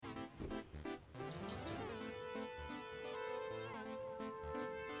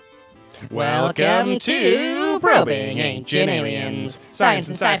Welcome to Probing Ancient Aliens. Science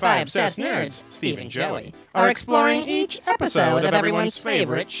and sci-fi obsessed nerds, Steve and Joey, are exploring each episode of everyone's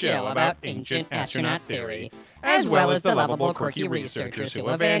favorite show about ancient astronaut theory, as well as the lovable, quirky researchers who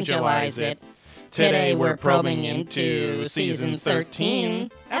evangelize it. Today we're probing into Season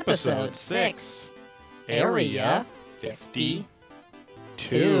 13, Episode 6, Area 52.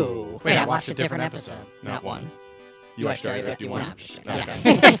 Wait, I watched a different episode. Not one. You watched Area 51?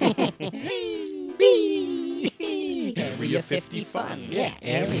 Area 50 fun. Yeah,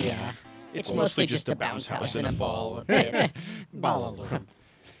 area. It's mostly just a bounce house and a ball pit. Ball alert.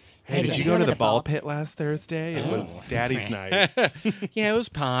 Hey, did you go to the ball pit last Thursday? It was Daddy's night. Yeah, it was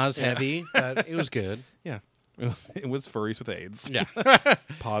paws heavy, but it was good. Yeah. It was furries with AIDS. Yeah.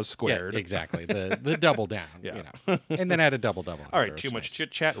 Paws squared. Yeah, exactly. The double down. Yeah. You know. And then add a double. All right, too much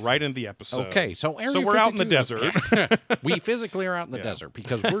chit-chat right into the episode. Okay, so Area we're out in the 52 is- desert. We physically are out in the Yeah. desert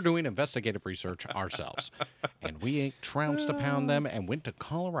because we're doing investigative research ourselves. And we ate trounced to pound them and went to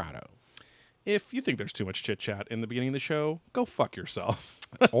Colorado. If you think there's too much chit-chat in the beginning of the show, go fuck yourself.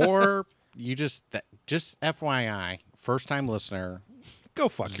 Or you just FYI, first-time listener, Go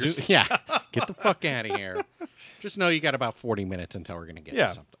fuck yourself. yeah, get the fuck out of here. Just know you got about 40 minutes until we're going to get Yeah.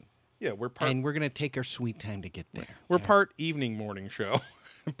 to something. Yeah, we're part And we're going to take our sweet time to get there. we're part evening morning show,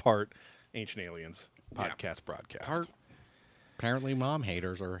 part Ancient Aliens podcast broadcast. Part apparently mom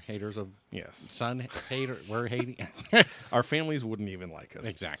haters or haters of Yes. son hater. We're hating. Our families wouldn't even like us.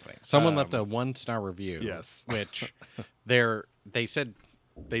 Exactly. Someone left a 1-star review. Yes. Which they said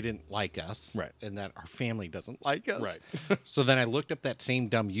they didn't like us. Right. And that our family doesn't like us. Right. So then I looked up that same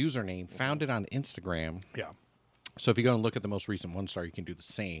dumb username, found it on Instagram. Yeah. So if you go and look at the most recent 1-star, you can do the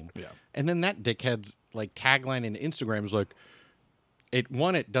same. Yeah. And then that dickhead's like tagline in Instagram is like, it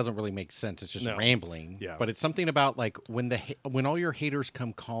doesn't really make sense. It's just No. rambling. Yeah. But it's something about like when all your haters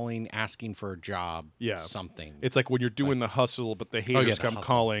come calling, asking for a job. Yeah. Something. It's like when you're doing the hustle, but the haters the come hustle.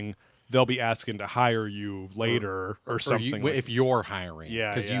 calling, they'll be asking to hire you later or something. you, if you're hiring.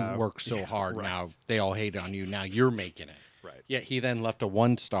 Yeah, Because yeah. you work so hard right. now, they all hate on you. Now you're making it. Right. Yeah. He then left a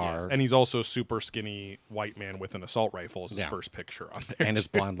 1-star Yes. And he's also a super skinny white man with an assault rifle as his Yeah. first picture on there. and his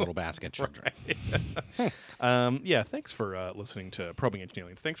blonde little basket children. Yeah, thanks for listening to Probing Ancient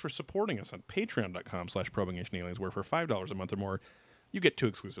Aliens. Thanks for supporting us on patreon.com/Probing Ancient Aliens, where for $5 a month or more, you get 2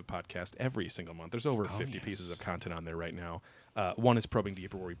 exclusive podcasts every single month. There's over 50 pieces of content on there right now. One is Probing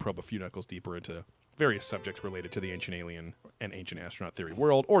Deeper, where we probe a few knuckles deeper into various subjects related to the ancient alien and ancient astronaut theory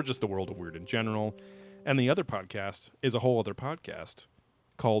world, or just the world of weird in general. And the other podcast is a whole other podcast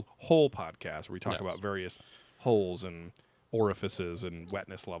called Hole Podcast, where we talk Yes. about various holes and orifices and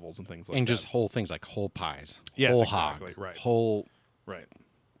wetness levels and things like And that. just whole things like whole pies. Yes, whole exactly, hog. right. Whole Right.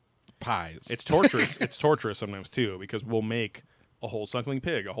 pies. It's torturous. It's torturous sometimes too, because we'll make a whole suckling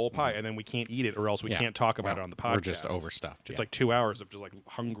pig, a whole pie, and then we can't eat it, or else we Yeah. can't talk about Well, it on the podcast. We're just overstuffed. It's yeah. like 2 hours of just like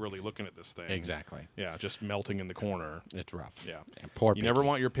hungrily looking at this thing. Exactly. Yeah, just melting in the corner. It's rough. Yeah. And poor You never piggy.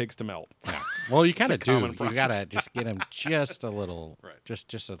 want your pigs to melt. Yeah. Well, you kind a of do. common You problem. gotta just get them just a little, Right.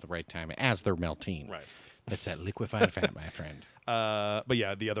 just at the right time as they're melting. Right. That's that liquefied fat, my friend. But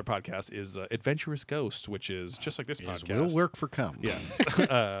yeah, the other podcast is Adventurous Ghosts, which is just like this Is podcast. will work for cum. Yes,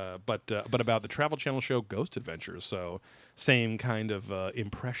 but about the Travel Channel show Ghost Adventures. So same kind of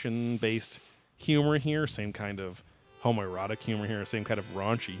impression-based humor here, same kind of homoerotic humor here, same kind of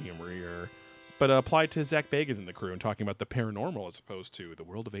raunchy humor here, but applied to Zach Bagans and the crew and talking about the paranormal as opposed to the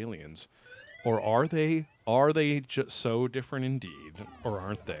world of aliens. Or are they? Are they just so different indeed, or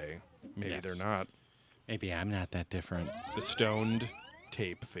aren't they? Maybe Yes. they're not. Maybe I'm not that different. The stoned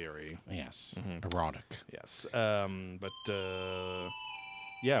tape theory. Yes. Mm-hmm. Erotic. Yes.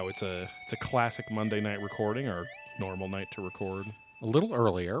 Yeah, it's a classic Monday night recording, or normal night to record. A little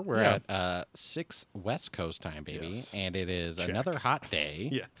earlier, we're Yeah. at 6 West Coast time, baby, Yes. and it is Check. another hot day.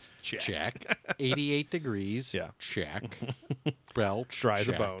 Yes. Check. 88 degrees. Yeah. Check. Belch. Dry as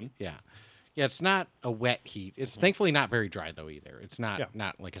a check. bone. Yeah. Yeah, it's not a wet heat. It's thankfully not very dry though either. It's not Yeah.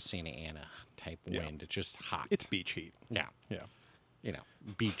 not like a Santa Ana type Yeah. wind. It's just hot. It's beach heat. yeah. Yeah. You know,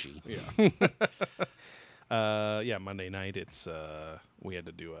 beachy. Yeah. Yeah, Monday night, it's we had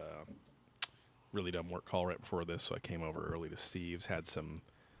to do a really dumb work call right before this, so I came over early to Steve's, had some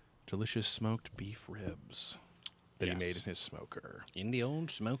delicious smoked beef ribs that he Yes. made in his smoker. In the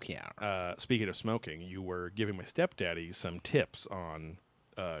old smoky hour. Speaking of smoking, you were giving my stepdaddy some tips on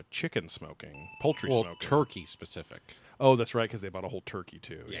chicken smoking, poultry Well, smoking. turkey specific. Oh, that's right, because they bought a whole turkey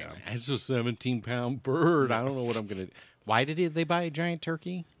too. Yeah. It's a 17-pound bird. I don't know what I'm gonna. Why did they buy a giant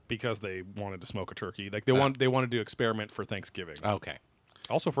turkey? Because they wanted to smoke a turkey. Like they wanted to experiment for Thanksgiving. Okay.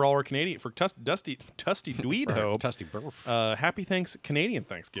 Also for all our Canadian, for Dusty Dweed Or Hope, Tusty Burf. happy Canadian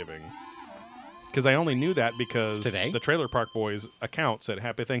Thanksgiving. Because I only knew that because Today? the Trailer Park Boys account said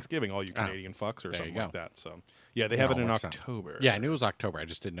 "Happy Thanksgiving, all you Canadian fucks" or there something you like go. that. So yeah, they It have it all in works out. October. Yeah, I knew it was October. I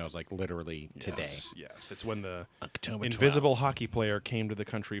just didn't know it was like literally today. Yes, it's when the October invisible hockey player came to the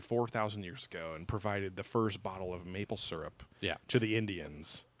country 4,000 years ago and provided the first bottle of maple syrup Yeah. to the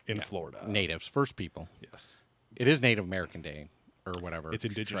Indians in Florida. Natives, first people. Yes. It is Native American Day or whatever. It's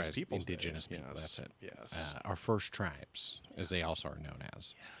Indigenous Tribes- Peoples Day. Indigenous people. Yes. That's it. Yes. Our first tribes, as they also are known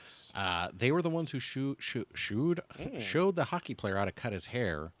as. They were the ones who showed the hockey player how to cut his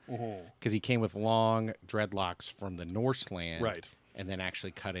hair because he came with long dreadlocks from the Norseland, Right. And then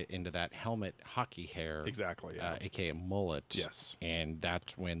actually cut it into that helmet hockey hair, Exactly. Yeah. aka mullet. Yes. And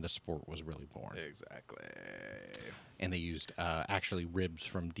that's when the sport was really born. Exactly. And they used actually ribs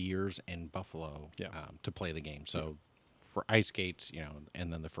from deers and buffalo Yeah. to play the game. So for ice skates,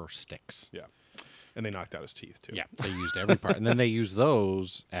 and then the first sticks. Yeah. And they knocked out his teeth too. Yeah, they used every part, and then they used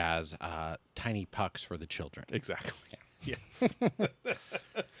those as tiny pucks for the children. Exactly. Yes.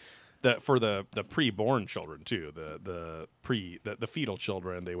 For the pre-born children too, the fetal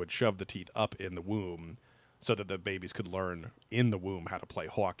children, they would shove the teeth up in the womb so that the babies could learn in the womb how to play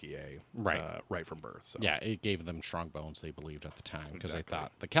hockey, right from birth. So. Yeah, it gave them strong bones, they believed at the time, because Exactly. they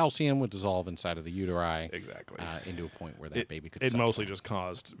thought the calcium would dissolve inside of the uteri Exactly. into a point where that baby could. It suck mostly on. just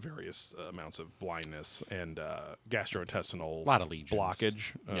caused various amounts of blindness and gastrointestinal Lot of lesions.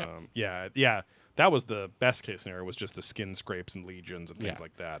 blockage. Yeah. Yeah. That was the best case scenario. Was just the skin scrapes and lesions and things Yeah.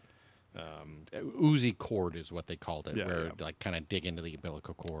 like that. Oozy cord is what they called it, Yeah, where yeah. like kind of dig into the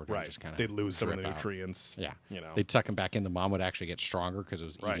umbilical cord and Right. just kind of They'd lose some of the nutrients. Yeah, You know. they'd suck them back in. The mom would actually get stronger because it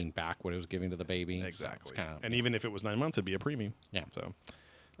was Right. eating back what it was giving to the baby. So it's Exactly. kind of And even if it was 9 months, it'd be a preemie. Yeah. So.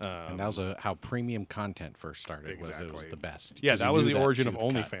 and that was how premium content first started. Was it was Exactly. the best. Yeah, 'Cause that you was knew the that origin of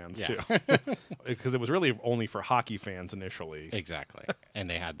tooth cut. OnlyFans Yeah. too, because it was really only for hockey fans initially. Exactly. And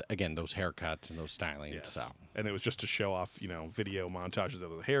they had again those haircuts and those stylings. Yes. So And it was just to show off, video montages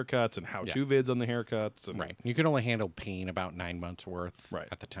of the haircuts and how-to vids on the haircuts. And right, you could only handle paying about 9 months worth Right.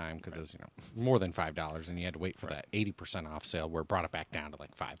 at the time because it was more than $5, and you had to wait for that 80% off sale where it brought it back down to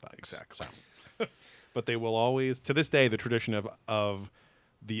like $5. Exactly. So, But they will always, to this day, the tradition of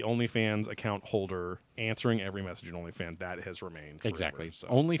the OnlyFans account holder answering every message in OnlyFans, that has remained forever. exactly. So.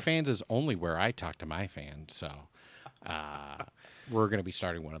 OnlyFans is only where I talk to my fans. So we're going to be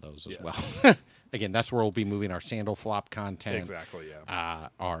starting one of those as Yes. well. Again, that's where we'll be moving our sandal flop content. Exactly, yeah.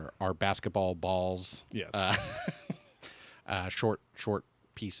 Our basketball balls. Yes. Short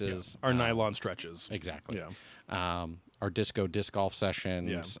pieces. Our nylon stretches. Exactly. Yeah. Our disc golf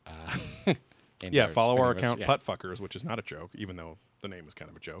sessions. And Yeah, our follow our spin-offs. account, Yeah. Puttfuckers, which is not a joke, even though the name is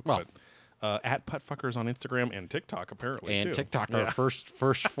kind of a joke. Well- but at Puttfuckers on Instagram and TikTok, apparently, And too. TikTok, Yeah. our first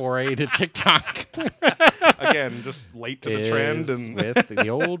foray to TikTok. Again, just late to the trend. is And with the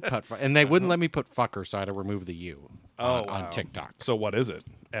old putt, and they wouldn't let me put fucker, so I had to remove the U on wow. TikTok. So what is it?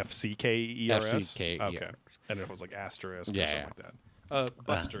 FCKERS? FCKERS. Okay. And it was like asterisk or Yeah, something yeah. like that.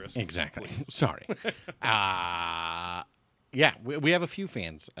 Busterisk. Exactly. please. Sorry. Yeah, we have a few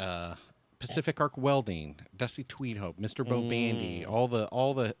fans. Pacific Arc Welding, Dusty Tweedhope, Mr. Bo Bandy, all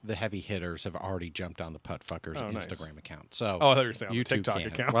the heavy hitters have already jumped on the Putt Fuckers Oh, nice. Instagram account. So Oh, I thought you were saying on the you too TikTok can.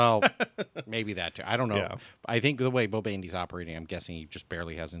 account. Well, maybe that too. I don't know. Yeah. I think the way Bo Bandy's operating, I'm guessing he just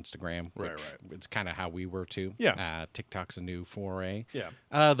barely has Instagram. Right, which right. It's kind of how we were too. Yeah. TikTok's a new foray. Yeah.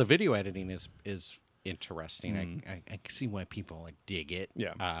 The video editing is interesting. I can see why people like dig it.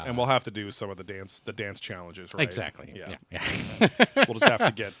 Yeah. And we'll have to do some of the dance challenges, right? Exactly. Yeah. Yeah. We'll just have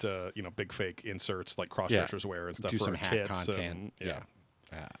to get big fake inserts like cross-dressers wear and stuff Do for some our hat tits. content. And,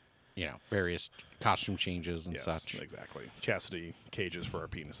 Various costume changes and Yes, such. exactly. Chastity cages for our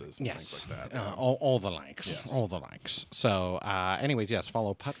penises and Yes, things like that. all the likes, Yes. all the likes. So, anyways, yes,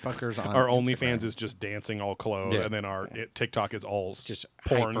 follow Puttfuckers on Our Instagram. OnlyFans is just dancing all clothed, Yeah. and then our TikTok is all just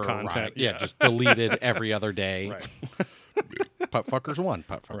porn hyper content. erotic. Yeah, just deleted every other day. right. Puttfuckers 1,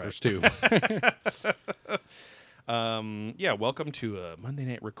 Puttfuckers 2. Yeah, welcome to a Monday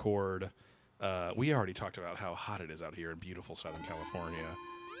Night Record. We already talked about how hot it is out here in beautiful Southern California,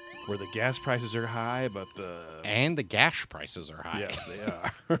 where the gas prices are high, but And the gash prices are high. yes, they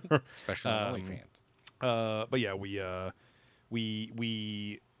are. Especially on OnlyFans. But yeah,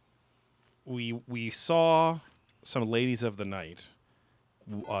 we saw some ladies of the night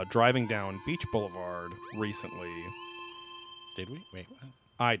driving down Beach Boulevard recently. Did we? Wait, what?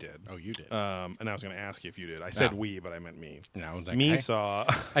 I did. Oh, you did. And I was going to ask you if you did. I said No. we, but I meant me. No, I was like, Me hey. saw.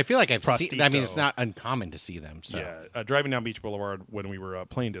 I feel like I've seen. I mean, it's Prostito. not uncommon to see them. So Yeah, driving down Beach Boulevard when we were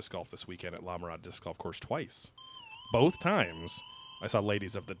playing disc golf this weekend at La Mirada Disc Golf Course twice. Both times, I saw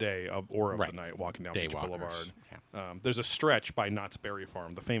ladies of the day of the Right. night walking down Day Beach walkers. Boulevard. Yeah. There's a stretch by Knott's Berry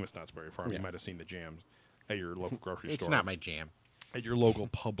Farm, the famous Knott's Berry Farm. You Yes. might have seen the jams at your local grocery It's store. not my jam. At your local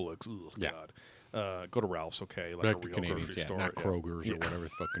Publix. Ugh, Yeah. God. Go to Ralph's, okay? Like Back a to real Canadians, grocery yeah, store. not Yeah. Kroger's Yeah. or whatever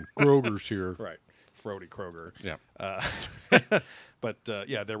fucking Kroger's here. Right. Frody Kroger. Yeah. But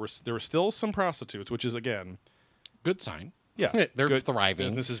yeah, there were still some prostitutes, which is again, Good sign. yeah, They're good. thriving.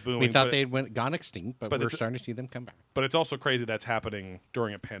 Business is booming. We thought but, they'd gone extinct, but we're it's- starting to see them come back. but it's also crazy that's happening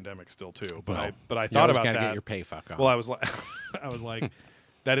during a pandemic still too. But I You thought always about gotta that. get your pay fuck on. Well, I was like,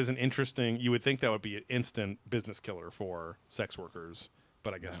 that is an interesting. You would think that would be an instant business killer for sex workers,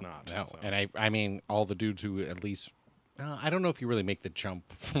 but I guess not. No. So. And I mean, all the dudes who at least, I don't know if you really make the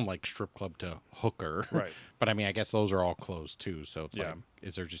jump from like strip club to hooker. Right. But I mean, I guess those are all closed too. So it's Yeah. like,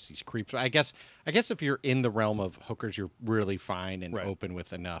 is there just these creeps? I guess if you're in the realm of hookers, you're really fine and Right. open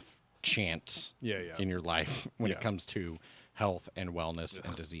with enough chance Yeah. in your life when Yeah. it comes to health and wellness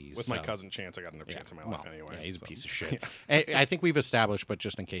and disease. With my So- cousin Chance, I got enough chance in my life well, anyway. Yeah, he's a so. piece of shit. I think we've established, but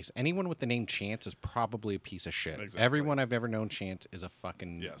just in case, anyone with the name Chance is probably a piece of shit. Exactly. Everyone I've ever known Chance is a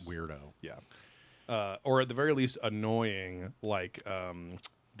fucking Yes. weirdo. Yeah. Or at the very least, annoying, like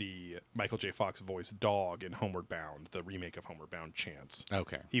the Michael J. Fox voice dog in Homeward Bound, the remake of Homeward Bound, Chance.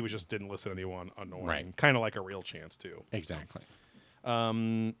 Okay, He was just didn't listen to anyone, annoying. Right. Kind of like a real Chance, too. exactly.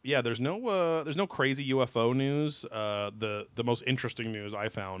 Yeah, there's no crazy UFO news. The most interesting news I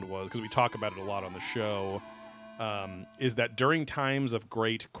found was, because we talk about it a lot on the show, is that during times of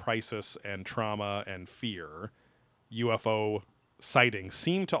great crisis and trauma and fear, UFO sightings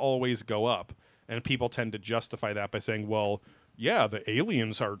seem to always go up, and people tend to justify that by saying, well, yeah, the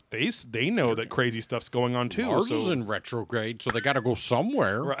aliens are they know that crazy stuff's going on too. Mars so is in retrograde, so they got to go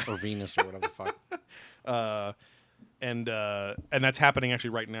somewhere, Right. or Venus or whatever the fuck. and that's happening actually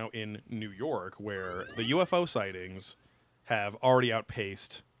right now in New York, where the UFO sightings have already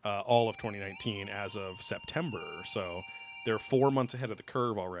outpaced all of 2019 as of September. So they're 4 months ahead of the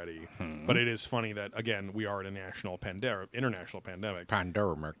curve already. But it is funny that again we are in a international pandemic.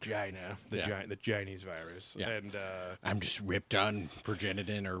 Pandemic. China, the Chinese virus, Yeah. and I'm just ripped on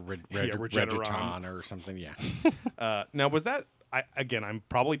Progenitin or Regeneron. Regeton or something. Yeah. now was that I'm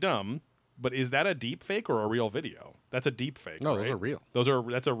probably dumb, but is that a deep fake or a real video? That's a deep fake. No, right? those are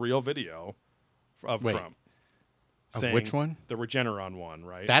real. That's a real video of Wait. Trump. Of saying which one? The Regeneron one,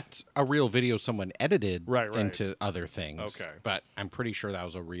 right? That's a real video someone edited Right. into other things. Okay. But I'm pretty sure that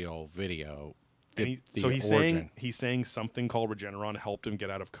was a real video. And The he's origin. saying something called Regeneron helped him get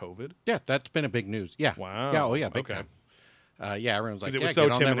out of COVID. Yeah, that's been a big news. Yeah. Wow. Yeah. Oh, yeah. Big Okay. time. Yeah, everyone's like, Because it yeah, was so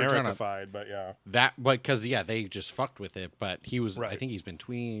get on Tim that and Regeneron. Ericified, but yeah. That, because yeah, they just fucked with it. But he was, I Right. think he's been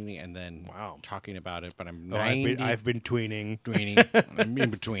tweeting and then Wow. talking about it. But I'm Oh, 90. I've been tweening. I'm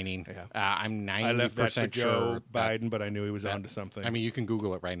in betweening. Yeah. I'm 90% I left that for sure. Joe that- Biden, but I knew he was onto something. I mean, you can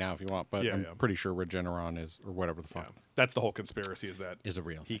Google it right now if you want, but Yeah, I'm yeah. pretty sure Regeneron is, or whatever the yeah. fuck, That's the whole conspiracy, is that is a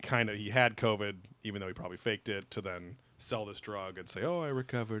real. he had COVID, even though he probably faked it, to then sell this drug and say, "Oh, I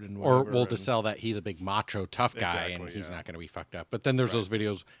recovered," and Or whatever. well, to and- sell that he's a big macho tough guy and Exactly, he's yeah. not going to be fucked up. But then there's those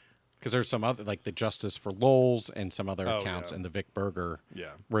videos, because there's some other, like the Justice for Lowell's and some other Oh, accounts yeah. and the Vic Berger,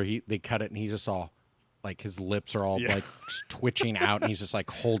 Yeah. where they cut it and he's just all, like his lips are all Yeah. like just twitching out and he's just like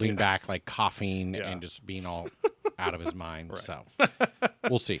holding back, like coughing Yeah. and just being all out of his mind. So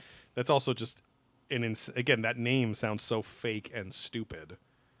we'll see. That's also just again, that name sounds so fake and stupid.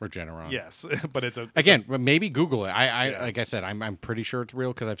 Regeneron. Yes, but it's a Again, but maybe Google it. Yeah. Like I said, I'm pretty sure it's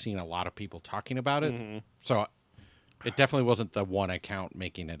real because I've seen a lot of people talking about it. Mm-hmm. So it definitely wasn't the one account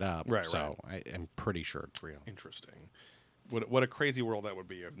making it up. Right, So I am pretty sure it's real. interesting. What a crazy world that would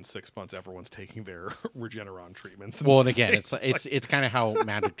be if in 6 months everyone's taking their Regeneron treatments. Well, and again, it's kind of how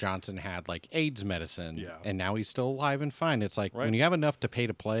Magic Johnson had like AIDS medicine, Yeah. and now he's still alive and fine. It's like Right. when you have enough to pay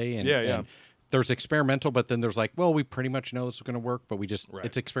to play, and, Yeah, yeah. and there's experimental, but then there's like, well, we pretty much know this is going to work, but we just Right.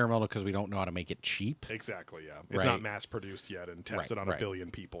 it's experimental because we don't know how to make it cheap. Exactly, yeah. It's not Right. mass produced yet and tested Right, on a right.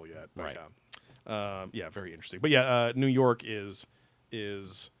 billion people yet. But Right. yeah, very interesting. But yeah, New York is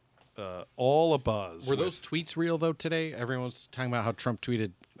all abuzz. Were with- those tweets real though today? Everyone's talking about how Trump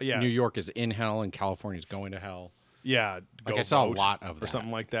tweeted Yeah. New York is in hell and California's going to hell. Yeah, Like go I saw a vote lot of or that.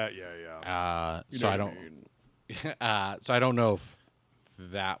 something like that. Yeah, yeah. You So know I what don't. mean. So I don't know if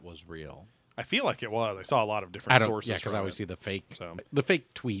that was real. I feel like it was. I saw a lot of different I don't. sources. Yeah, because from I always it. see the fake, So.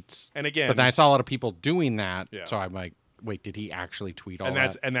 tweets. And again, But then I saw a lot of people doing that. Yeah. So I'm like, wait, did he actually tweet all and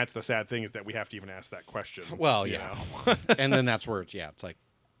that? that's the sad thing, is that we have to even ask that question. Well, you yeah. know? And then that's where it's like,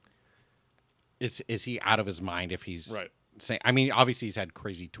 is he out of his mind if he's Right. saying? I mean, obviously he's had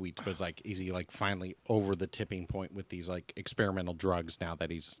crazy tweets, but it's like, is he like finally over the tipping point with these like experimental drugs now that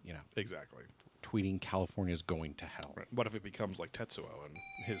he's Exactly. tweeting California's going to hell. Right. What if it becomes like Tetsuo and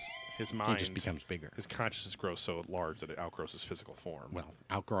his mind He just becomes bigger. his consciousness grows so large that it outgrows his physical form. Well,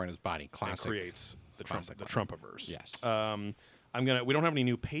 outgrowing his body. and Classic. creates the classic Trumpiverse. Yes. We don't have any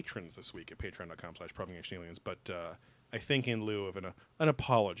new patrons this week at patreon.com/ProbingAncientAliens, but I think in lieu of an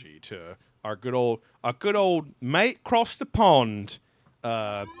apology to our good old mate across the pond,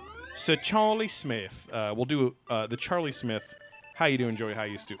 Sir Charlie Smith. We'll do the Charlie Smith. How you doing, Joey? How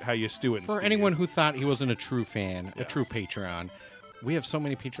you stewing? For Steve? anyone who thought he wasn't a true fan, a Yes. true Patreon, we have so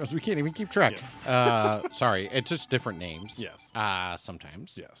many Patreons we can't even keep track. Sorry, it's just different names. Yes.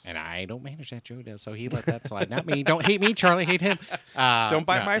 Sometimes. Yes. And I don't manage that, Joe does, so he let that slide. Not me. Don't hate me, Charlie. Hate him. Don't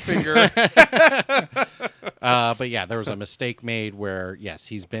bite no. my finger. But yeah, there was a mistake made where, yes,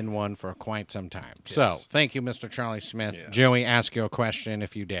 he's been one for quite some time. So Yes. thank you, Mr. Charlie Smith. Yes. Joey, ask you a question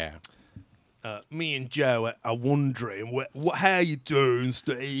if you dare. Me and Joe are wondering how you doing,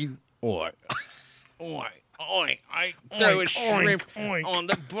 Steve? Oi. I threw a shrimp oink. on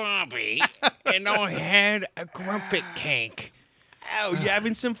the barbie, and I had a crumpet cake. Oh, you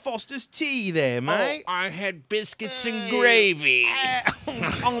having some Foster's tea there, mate? I had biscuits and gravy.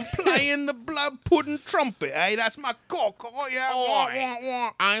 I'm playing the blood pudding trumpet, eh? That's my cock. Oh, yeah. Oi.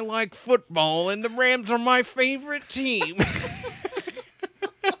 I like football, and the Rams are my favorite team.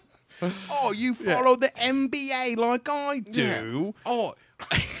 Oh, you follow the NBA like I do? Oh,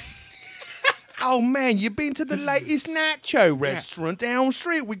 Oh, man, you've been to the latest nacho restaurant down the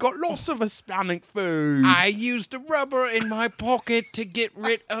street. We got lots of Hispanic food. I used a rubber in my pocket to get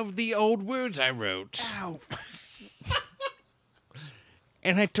rid of the old words I wrote. Ow.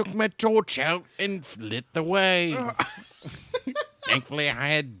 And I took my torch out and lit the way. Thankfully, I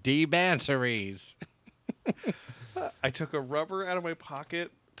had D batteries. I took a rubber out of my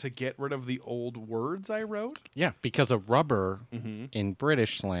pocket to get rid of the old words I wrote. Yeah, because a rubber in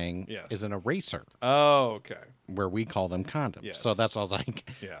British slang Yes. is an eraser, Oh, okay. where we call them condoms. Yes. So that's what I was like.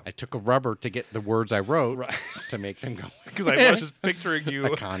 Yeah. I took a rubber to get the words I wrote Right. to make them go. Because I was just picturing you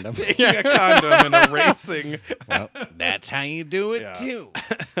A condom. taking a condom and erasing. Well, that's how you do it Yes. too.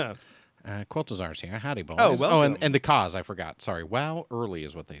 Quiltazar's here. Howdy, boys. Oh, welcome. and the cause I forgot. Sorry. Wow, early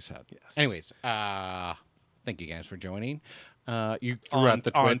is what they said. Yes. Anyways, thank you guys for joining. You threw out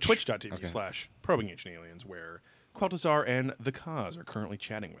the Twitch. on twitch.tv Okay. /ProbingAncientAliens, where Queltazar and the Cause are currently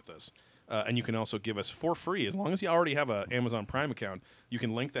chatting with us. And you can also give us for free, as long as you already have an Amazon Prime account, you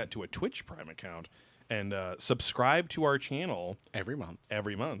can link that to a Twitch Prime account and subscribe to our channel every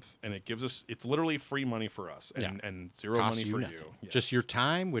month. and it gives us, it's literally free money for us and zero Costs money you for nothing. you. Yes. Just your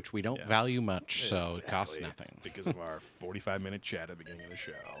time, which we don't Yes. value much, so it costs Exactly. nothing. Because of our 45-minute chat at the beginning of the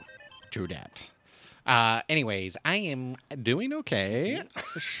show. True that. Anyways, I am doing okay.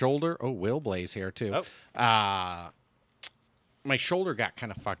 Shoulder. Oh, Will Blaze here too. Oh. My shoulder got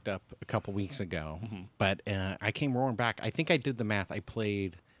kind of fucked up a couple weeks ago, but I came roaring back. I think I did the math. I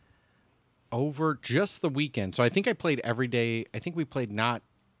played over just the weekend, so I think I played every day. I think we played not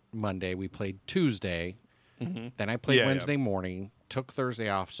Monday. We played Tuesday. Then I played Yeah, yeah. Wednesday morning. Took Thursday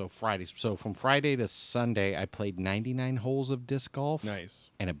off, so Friday. So from Friday to Sunday, I played 99 holes of disc golf. Nice.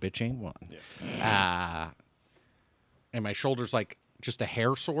 And a bitch ain't one. Yeah. And my shoulder's like just a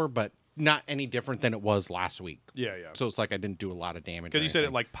hair sore, but not any different than it was last week. Yeah, yeah. So it's like I didn't do a lot of damage. Because or you said it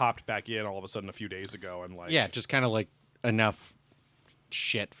anything. like popped back in all of a sudden a few days ago and like Yeah, just kind of like enough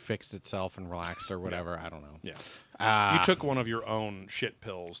shit fixed itself and relaxed or whatever. I don't know. Yeah. You took one of your own shit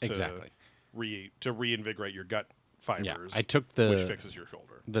pills to Exactly. to reinvigorate your gut fibers. Yeah, I took which fixes your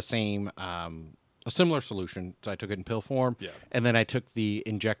shoulder. the same, a similar solution. So I took it in pill form. Yeah. And then I took the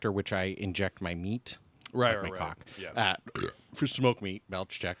injector, which I inject my meat. Right, like right, my right. cock. Yes. For smoked meat,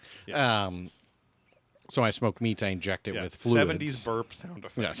 belch check. Yeah. So I smoke meats, I inject it Yeah. with fluids. 70s burp sound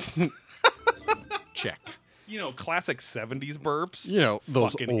effects. Yes. Check. You know, classic 70s burps. You know,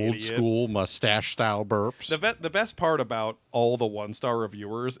 those Fucking old idiot. school mustache style burps. The best part about all the 1-star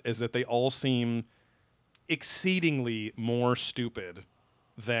reviewers is that they all seem exceedingly more stupid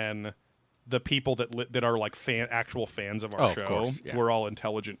than the people that are like actual fans of our Of show. course, yeah. We're all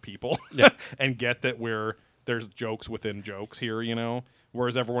intelligent people, Yeah. and get that there's jokes within jokes here, you know.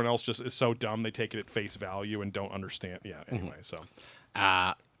 Whereas everyone else just is so dumb they take it at face value and don't understand. Yeah. Anyway, so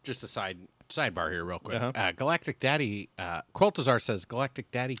Just a sidebar here, real quick. Uh-huh. Galactic Daddy, Queltazar says Galactic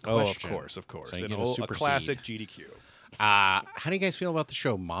Daddy question. of course, So you An get a old- a super classic GDQ. How do you guys feel about the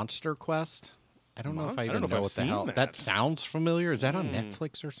show Monster Quest? I don't know if I even know I've what the seen hell. that. sounds familiar. Is that on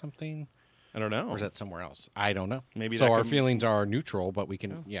Netflix or something? I don't know. Or is that somewhere else? I don't know. Maybe so that our could- feelings are neutral, but we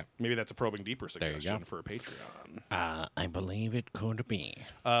can, yeah. Maybe that's a probing deeper you go. suggestion for a Patreon. I believe it could be.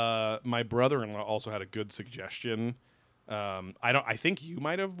 My brother-in-law also had a good suggestion I think you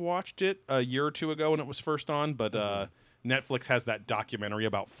might have watched it a year or two ago when it was first on, but Netflix has that documentary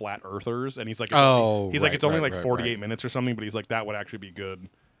about flat earthers, and he's like, it's only like 48 minutes or something, but he's like, that would actually be good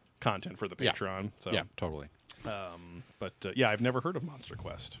content for the Patreon. So Yeah, totally. But I've never heard of Monster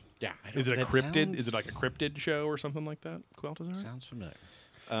Quest. Yeah. Is it a cryptid? Is it like a cryptid show or something like that? Queltazar? Sounds familiar.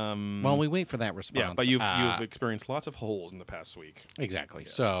 Well, we wait for that response. Yeah, but you've experienced lots of holes in the past week. Exactly.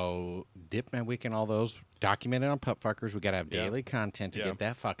 Yes. So, Dip My Week and all those documented on Pup Fuckers. We got to have daily content to get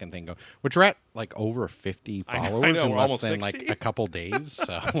that fucking thing going. Which we're at like over 50 followers I know, in we're less almost than 60. like a couple days.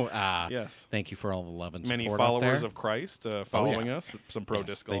 So, Yes. thank you for all the love and Many support followers out there. of Christ following us. Some pro Yes,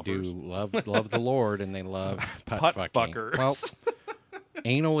 disc they golfers. do love the Lord and they love Putt fucking. fuckers. Well,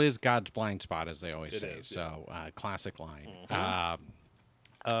 anal is God's blind spot, as they always It say. is, So, classic line.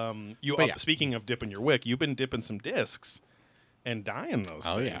 Speaking of dipping your wick, you've been dipping some discs and dyeing those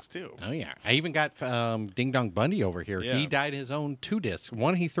things too. Oh yeah. I even got Ding Dong Bundy over here. Yeah. He dyed his own 2 discs.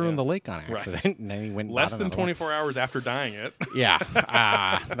 One he threw in the lake on accident, and then he went and Less bought than another one. 24 hours after dyeing it. Yeah,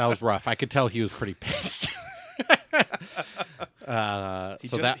 that was rough. I could tell he was pretty pissed.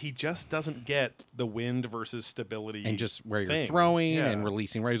 He just doesn't get the wind versus stability and just where you're thing. throwing Yeah. and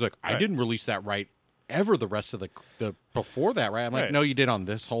releasing right. He's like, I Right. didn't release that right ever the rest of the before that right. I'm like, Right. no, you did on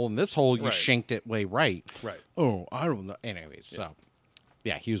this hole and this hole. You Right. shanked it way right. Right. Oh, I don't know. Anyways, so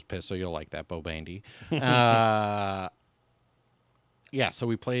yeah, he was pissed. So you'll like that, Bo Bandy. Yeah, so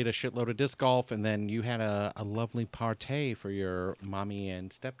we played a shitload of disc golf, and then you had a lovely party for your mommy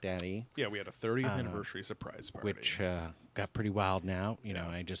and stepdaddy, Yeah, we had a 30th anniversary surprise party. which got pretty wild now. You know,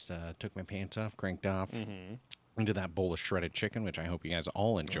 I just took my pants off, cranked off into that bowl of shredded chicken, which I hope you guys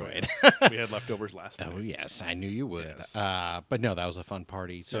all enjoyed. we had leftovers last night. Oh, yes, I knew you would. Yes. But no, that was a fun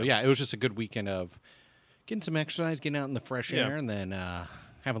party. So, yeah, it was just a good weekend of getting some exercise, getting out in the fresh air, and then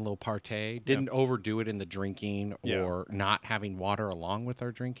having a little party. Didn't overdo it in the drinking or not having water along with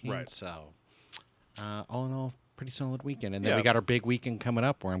our drinking. Right. So, all in all, pretty solid weekend. And then Yeah. we got our big weekend coming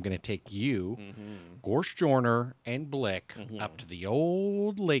up where I'm going to take you, Gorsh Jorner, and Blick up to the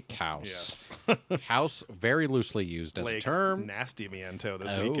old lake house. Yes. House very loosely used as a Lake term. Nasty Miento this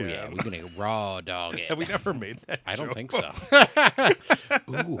Oh, weekend. yeah. We're going to raw dog it. Have we never made that I don't joke? think so.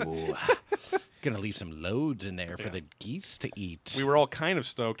 Ooh. Gonna leave some loads in there for the geese to eat. We were all kind of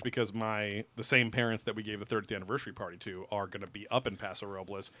stoked because the same parents that we gave the 30th anniversary party to are going to be up in Paso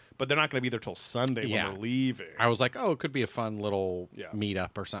Robles, but they're not going to be there till Sunday Yeah. when we're leaving. I was like, oh, it could be a fun little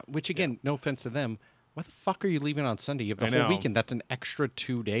meetup or something. Which again, no offense to them. Why the fuck are you leaving on Sunday? You have the I whole know. weekend. That's an extra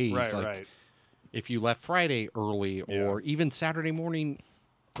 2 days. Right, Like, right. if you left Friday early or even Saturday morning,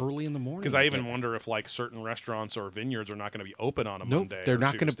 early in the morning. Because I even wonder if like certain restaurants or vineyards are not going to be open on a no, Monday. they're or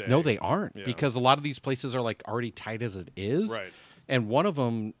not going to. Tuesday. No, they aren't Yeah. because a lot of these places are like already tight as it is. Right. And one of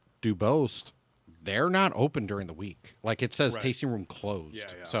them, Dubost, they're not open during the week. Like it says, Right. tasting room closed. Yeah,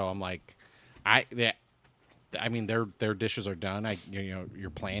 yeah. So I'm like, I mean, their dishes are done. You're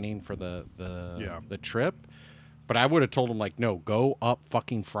planning for the trip, but I would have told them like, no, go up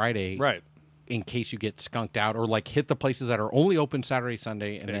fucking Friday, Right. in case you get skunked out, or like hit the places that are only open Saturday,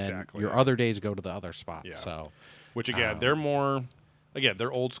 Sunday, and Exactly, then your other days go to the other spot. Yeah. So Which again,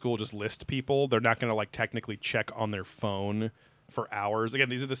 they're old school, just list people. They're not going to like technically check on their phone for hours. Again,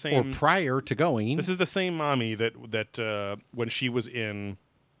 these are the or same. prior to going, This is the same mommy that when she was in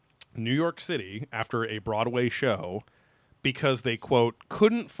New York City after a Broadway show, because they quote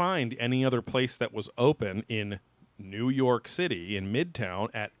couldn't find any other place that was open in New York City in Midtown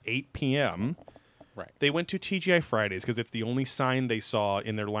at 8 p.m. right? They went to TGI Fridays because it's the only sign they saw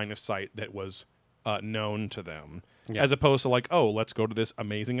in their line of sight that was known to them. Yeah. As opposed to like, oh, let's go to this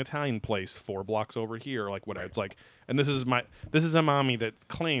amazing Italian place 4 blocks over here, like whatever. It's like, and this is a mommy that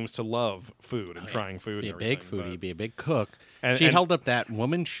claims to love food and trying food. Be a and big everything, foodie, be a big cook. And- She and- held up that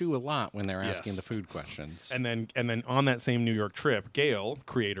woman's shoe a lot when they're asking Yes. the food questions. And then on that same New York trip, Gail,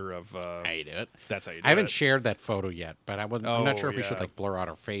 creator of How you do it? That's How You Do I haven't It. shared that photo yet, but I'm not sure if we yeah. should like blur out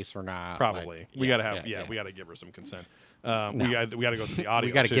her face or not. Probably. Like, We gotta have we gotta give her some consent. We gotta go through the audio.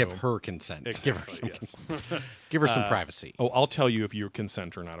 we got to too. give her consent. Give her some Exactly, yes. consent. Give her some privacy. Oh, I'll tell you if you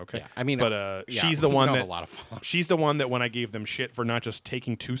consent or not. Okay. Yeah, I mean, but yeah, she's the we one don't that have a lot of followers. she's the one that when I gave them shit for not just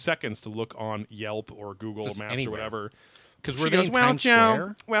taking 2 seconds to look on Yelp or Google Just Maps anywhere. or whatever, Because she we're goes, in "Well, Times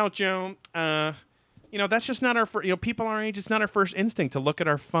Joe, Square. that's just not our people our age. It's not our first instinct to look at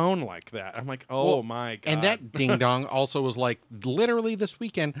our phone like that." I'm like, "Oh Well, my god!" And that ding dong also was like literally this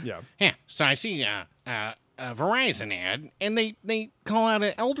weekend. Yeah. So I see a Verizon ad, and they call out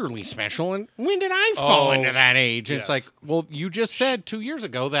an elderly special. And when did I fall Oh, into that age? And yes. it's like, well, you just said 2 years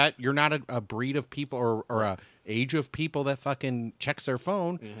ago that you're not a breed of people or a age of people that fucking checks their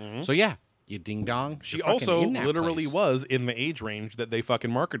phone. Mm-hmm. So yeah, You ding dong. She You're fucking also in that literally place. was in the age range that they fucking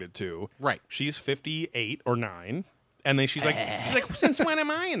marketed to. Right. She's 58 or 9. And then she's like, since when am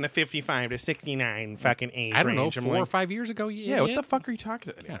I in the 55 to 69 fucking age range? I don't know, I'm 4 or like, 5 years ago. You yeah, what idiot. the fuck are you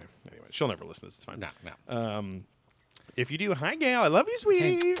talking about? Anyway, she'll never listen to this. It's fine. No. If you do, hi, Gail. I love you,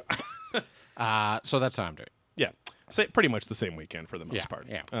 sweetie. So that's how I'm doing. Yeah. Pretty much the same weekend for the most Yeah, part.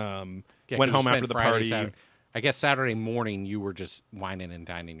 yeah. Went Yeah, 'cause you home spent after the Friday, party. Saturday. I guess Saturday morning you were just whining and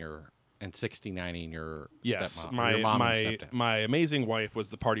dining and 69ing your Yes, stepmom, or your mom and stepdad. my amazing wife was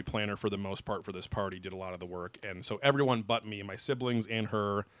the party planner for the most part for this party, did a lot of the work, and so everyone but me, my siblings and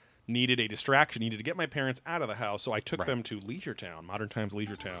her, needed a distraction, needed to get my parents out of the house, so I took them to Leisure Town, Modern Times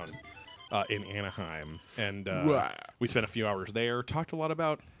Leisure Town, in Anaheim, and we spent a few hours there, talked a lot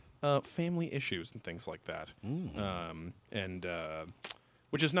about family issues and things like that,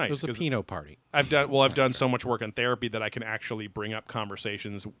 which is nice. It was a 'cause Pinot party. I've done so much work in therapy that I can actually bring up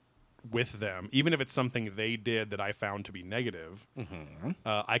conversations with them, even if it's something they did that I found to be negative.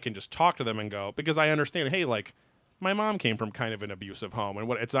 I can just talk to them and go, because I understand, hey, like my mom came from kind of an abusive home,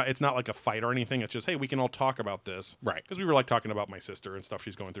 and it's not like a fight or anything. It's just, hey, we can all talk about this, Right. Because we were like talking about my sister and stuff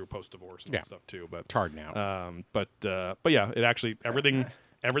she's going through post divorce and stuff too. But It's hard now. but yeah, it actually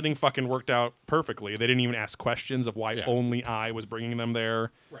everything fucking worked out perfectly. They didn't even ask questions of why only I was bringing them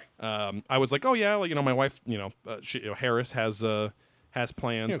there. Right. I was like, oh yeah, like, my wife, Harris has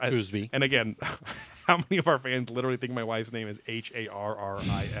plans. Coosby. And again, how many of our fans literally think my wife's name is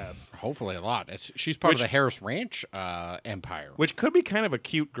Harris? Hopefully a lot. She's part of the Harris Ranch empire. Which could be kind of a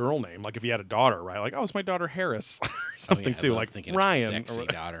cute girl name, like if you had a daughter, right? Like, oh, it's my daughter Harris, or something too, like thinking Ryan. Of sexy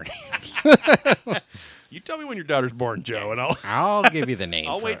daughter names. You tell me when your daughter's born, Joe, and I'll give you the name.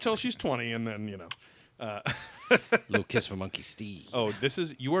 I'll for wait it. till she's 20, and then Little kiss from Monkey Steve. Oh,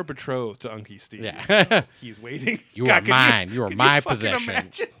 you are betrothed to Unky Steve. Yeah. He's waiting. You God, are could mine. You are could my fucking possession.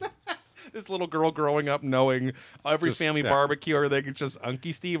 imagine this little girl growing up knowing every Just- family yeah. barbecue or everything. It's just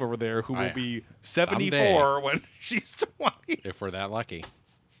Unky Steve over there who will yeah. be 74 when she's 20. If we're that lucky.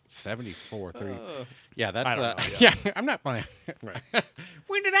 74, 30. Uh, Yeah, that's I don't know, yeah. I'm not playing.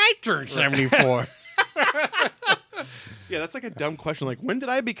 When did I turn 74? Yeah, that's like a dumb question. Like, when did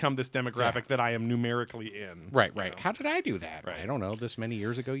I become this demographic that I am numerically in? Right. You know? How did I do that? Right. I don't know. This many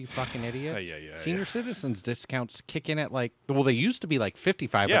years ago, you fucking idiot. Yeah. Senior citizens discounts kick in at they used to be like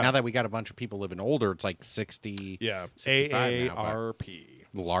 55, Yeah. but now that we got a bunch of people living older, it's like 60. Yeah, 65 now, but AARP.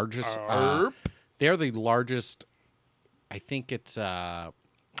 the largest. ARP. They're the largest. I think it's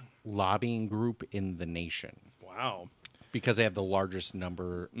lobbying group in the nation Wow. because they have the largest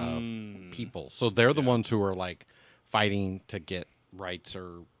number of people. So they're the ones who are like fighting to get rights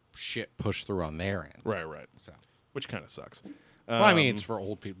or shit pushed through on their end. Right. So, Which kind of sucks. well, I mean, it's for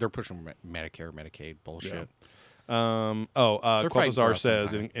old people. They're pushing Medicare, Medicaid bullshit. They're fighting for Queltazar us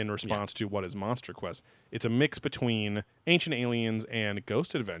says sometime. in response to what is Monster Quest, it's a mix between Ancient Aliens and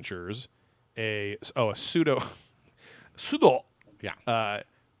Ghost Adventures. A pseudo. Yeah, I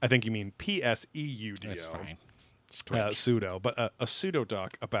think you mean PSEUDO. that's fine. It's Twitch. Pseudo, but a pseudo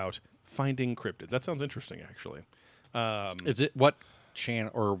doc about finding cryptids. That sounds interesting, actually. Is it what channel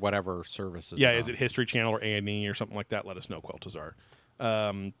or whatever service is Yeah, it is on? it History Channel or A&E or something like that? Let us know, Queltazar.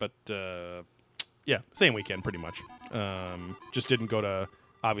 Yeah, same weekend pretty much. Just didn't go to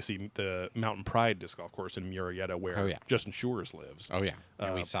obviously the Mountain Pride disc golf course in Murrieta where Oh, yeah. Justin Shores lives. Oh yeah,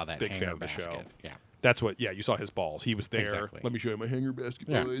 and we saw that big fan hanger of the show. basket. Yeah, That's what. Yeah, you saw his balls. He was there. Exactly. Let me show you my hanger basket,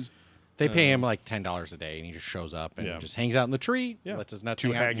 Yeah. boys. they pay him like $10 a day, and he just shows up and Yeah. just hangs out in the tree. Yeah. Lets his nuts To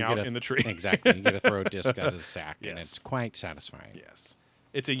hang out, hang and you out get in the tree. Exactly, you get to throw a disc out of his sack, and Yes. it's quite satisfying. Yes,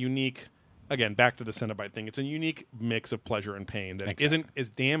 it's a unique. Again, back to the Cenobite thing. It's a unique mix of pleasure and pain that Exactly. isn't as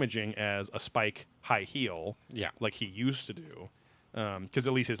damaging as a spike high heel. Yeah. like he used to do. Because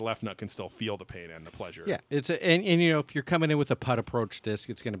at least his left nut can still feel the pain and the pleasure. Yeah, and you know, if you're coming in with a putt approach disc,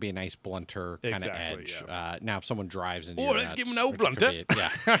 it's going to be a nice blunter kind of Exactly, edge. yeah. Now, if someone drives into Oh, your let's give him nuts, an old which could blunter. be-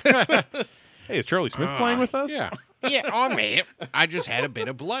 yeah, Hey, is Charlie Smith playing with us? yeah, yeah. On me, I just had a bit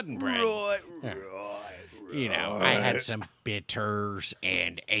of blood and bread. Yeah. You know, I had some bitters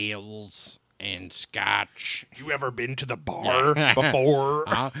and ales and scotch. You ever been to the bar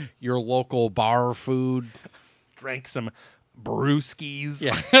before? Your local bar food. Drank some brewskis.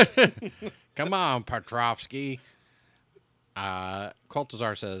 Yeah. Come on, Petrovsky.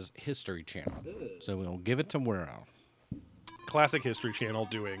 Queltazar says History Channel. So we'll give it to Wero. Classic History Channel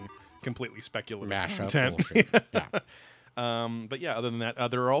doing completely speculative Mash up content. bullshit. Yeah. But yeah, other than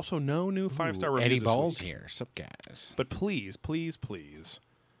that, there are also no new 5-star reviews Eddie this Balls week. here. Sup, guys? But please, please, please,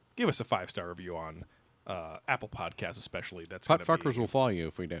 give us a 5-star review on Apple Podcasts especially. That's Putt gonna fuckers be, will follow you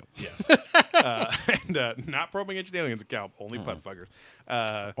if we do. Yes. And not Probing Ancient Aliens account, only putt fuckers.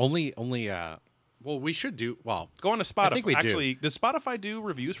 Only. Well, we should do. Well, Go on to Spotify. I think we do. Actually, does Spotify do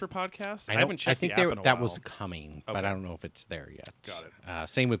reviews for podcasts? I don't- haven't checked think the app in a that while. was coming, but Okay. I don't know if it's there yet. Got it.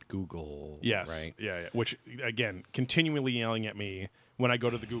 Same with Google. Yes. Right. Yeah. Which, again, continually yelling at me when I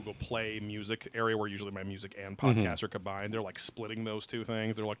go to the Google Play music area where usually my music and podcast are combined. They're like splitting those two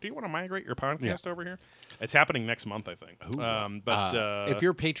things. They're like, do you want to migrate your podcast over here? It's happening next month, I think. If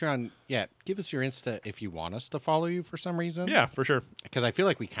you're Patreon, give us your Insta if you want us to follow you for some reason. yeah, for sure. Because I feel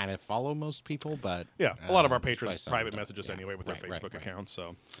like we kind of follow most people, but Yeah, a lot of our by patrons some private don't. message us Yeah, anyway with their right, Facebook right. accounts.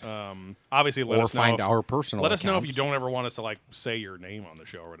 So obviously, let Or us know find if, our personal. let us know if you accounts. don't ever want us to like say your name on the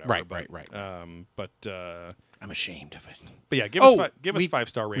show or whatever. Right, but, right. I'm ashamed of it. But yeah, give Oh, us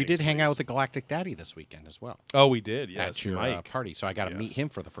 5-star We ratings. did hang out please. with the Galactic Daddy this weekend as well. Oh, we did. Yes, at your Mike. party, so I got to meet Yes. him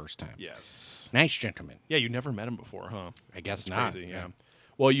for the first time. Yes. Nice gentleman. Yeah, you never met him before, huh? I guess That's not. crazy, yeah.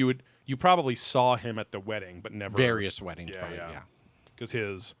 Well, you probably saw him at the wedding, but never Various weddings, Yeah, probably. yeah. Yeah. because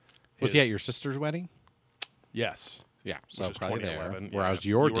his Was he at your sister's wedding? yes, Yeah, so which is probably there. 2011. Where I yeah. was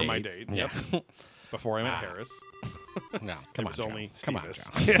your you date. were my date. Yeah. Yep. Before I met Harris. No, come It on, was Joe. only Come on,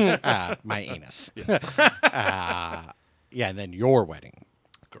 Stevis. Joe. My anus. Yeah, and then your wedding.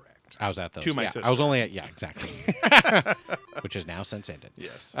 Correct. I was at those. To my yeah, sister. I was only at exactly, which is now since ended.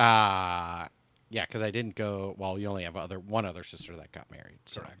 Yes. Yeah, because I didn't go. Well, you only have one other sister that got married.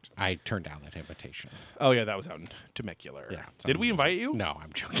 So Correct. I turned down that invitation. Oh yeah, that was out in Temecula. Yeah. Did we invite you? No,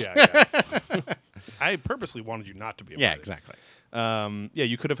 I'm joking. Yeah. I purposely wanted you not to be invited. Yeah, exactly. Yeah,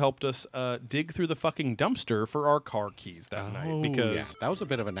 you could have helped us dig through the fucking dumpster for our car keys that night because yeah, that was a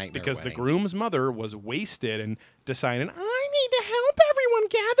bit of a nightmare. because the wedding. groom's mother was wasted and decided I need to help everyone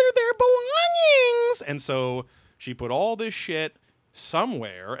gather their belongings, and so she put all this shit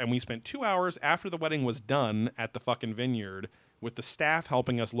somewhere, and we spent 2 hours after the wedding was done at the fucking vineyard with the staff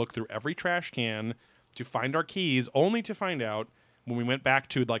helping us look through every trash can to find our keys, only to find out when we went back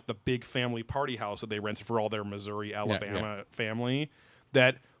to like the big family party house that they rented for all their Missouri, Alabama family,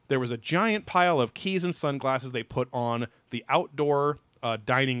 that there was a giant pile of keys and sunglasses they put on the outdoor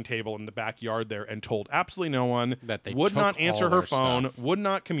dining table in the backyard there and told absolutely no one, That they would took not answer all her their phone, stuff. would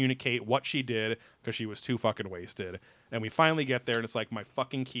not communicate what she did because she was too fucking wasted. And we finally get there and it's like my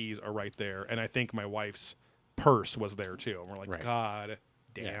fucking keys are right there. And I think my wife's purse was there too. And we're like, Right. God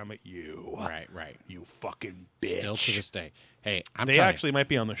damn it, you. Right. You fucking bitch. Still to this day. Hey, I'm They telling actually might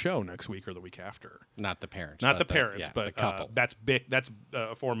be on the show next week or the week after. you, not the parents. Not the but parents, yeah, but the couple. that's Bick. That's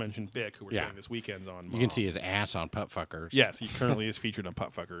aforementioned Bick, who we're Yeah. spending this weekend's on. You can see his ass on Putt Fuckers. Yes, he currently is featured on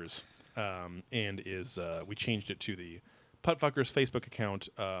Putt Fuckers, and is we changed it to the Putt Fuckers Facebook account.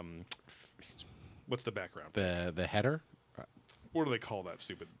 What's the background? The header, What do they call that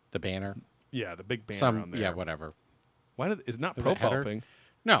stupid? the banner, Yeah, the big banner some on there. yeah, whatever. Why did is it not Is it profile header? thing?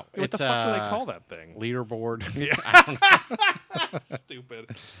 No, What it's the fuck do they call that thing? leaderboard. Yeah,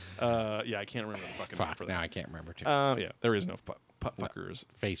 stupid. Yeah, I can't remember the fucking name Fuck, for now that. I can't remember too. Yeah, there is no Putt Fuckers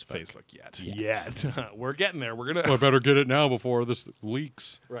Facebook. yet. Yet. We're getting there. We're gonna Well, I better get it now before this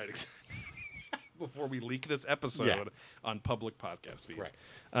leaks. right before we leak this episode Yeah. on public podcast feeds.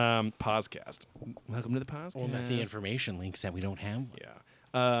 Right. Podcast. Welcome to the podcast. Well, not the information links that we don't have.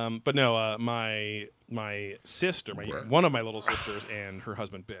 Yeah. But no, my sister, one of my little sisters, and her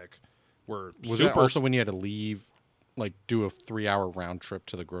husband Bick were Was super. that also when you had to leave, like do a 3-hour round trip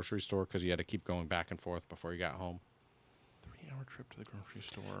to the grocery store because you had to keep going back and forth before you got home? 3-hour trip to the grocery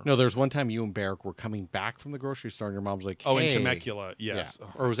store? No, there's one time you and Barrick were coming back from the grocery store and your mom's like, Oh, hey. in Temecula, yes. Yeah.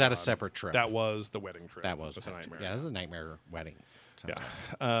 Oh, or was that a God. separate trip? That was the wedding trip. That was That's a nightmare. Yeah, that was a nightmare wedding. Sounds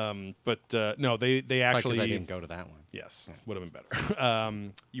Yeah. like. But no, they Probably actually. 'cause I didn't go to that one. Yes, would have been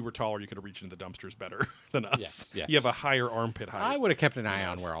better. You were taller; you could have reached into the dumpsters better than us. Yes, yes. You have a higher armpit height. I would have kept an eye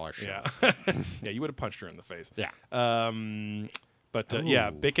on where all our shit Yeah, was. yeah. You would have punched her in the face. Yeah. But yeah,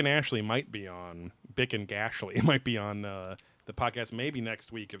 Ooh. Bick and Ashley might be on. Bick and Gashley might be on the podcast maybe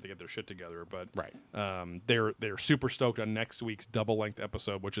next week if they get their shit together. But Right. they're super stoked on next week's double length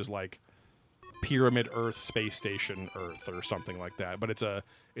episode, which is like Pyramid Earth, Space Station Earth, or something like that. But it's a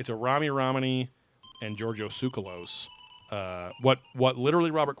Rami Ramani and Giorgio Tsoukalos. What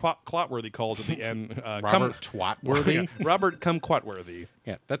literally Robert Clotworthy calls at the end. Robert Twatworthy. Robert Clotworthy.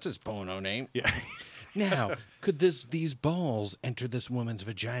 Yeah, that's his Bono name. Yeah. Now, could these balls enter this woman's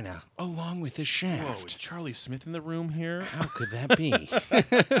vagina along with the shaft? Whoa, is Charlie Smith in the room here? How could that be?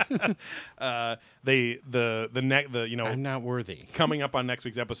 I'm not worthy. Coming up on next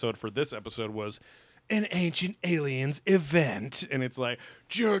week's episode for this episode was an Ancient Aliens event, and it's like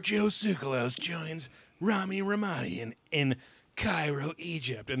Giorgio Tsoukalos joins Rami Ramani in Cairo,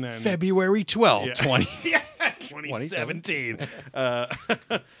 Egypt, and then February 12th, Yeah. 20. yeah, 2017.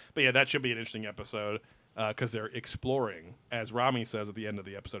 But yeah, that should be an interesting episode because they're exploring. As Rami says at the end of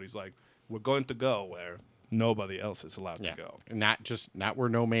the episode, he's like, "We're going to go where nobody else is allowed Yeah. to go." Not where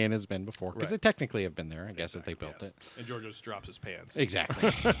no man has been before, because Right. they technically have been there, I guess, if they built Yes. it. And George just drops his pants.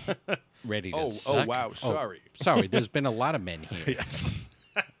 Exactly. Ready to Oh, suck. wow, sorry. Sorry, there's been a lot of men here. Yes.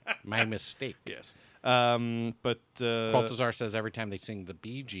 My mistake. Yes. But Baltazar says every time they sing the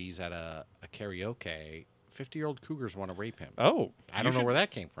Bee Gees at a karaoke, 50-year-old cougars want to rape him. oh, I don't know where that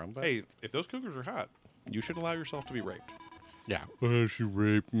came from, but Hey, if those cougars are hot, you should allow yourself to be raped. yeah. She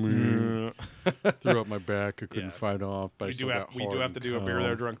raped me. Threw up my back. I couldn't Yeah. fight off, but we do have to do a beer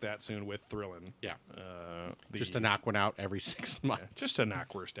there drunk that soon with Thrillin'. Yeah. The- Just to knock one out every 6 months. just to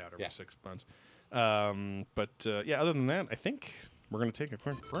knock worst out every Yeah. 6 months. Yeah, other than that, I think we're gonna take a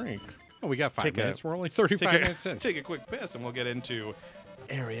quick break. Oh, we got 5 Take a- minutes. We're only 35 minutes in. Take a quick piss, and we'll get into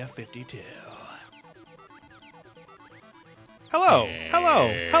Area 52. Hello.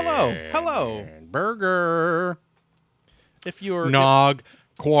 And burger. If you're Nog.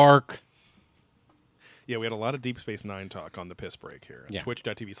 Quark. Yeah, we had a lot of Deep Space Nine talk on the piss break here. Yeah.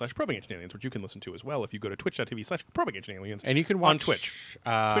 Twitch.tv/ProbingAncientAliens, which you can listen to as well if you go to twitch.tv/ProbingAncientAliens. And you can watch on Twitch.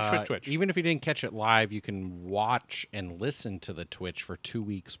 Twitch. Even if you didn't catch it live, you can watch and listen to the Twitch for 2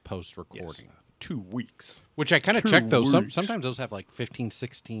 weeks post recording. 2 weeks. Which I kind of 2 checked those. weeks. Sometimes those have like 15,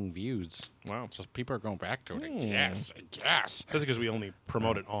 16 views. Wow. So people are going back to it. Like, yes, yes. That's because we only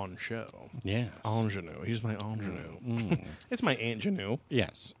promote it on show. Yes. Ingenue. He's my ingenue. It's my ingenue.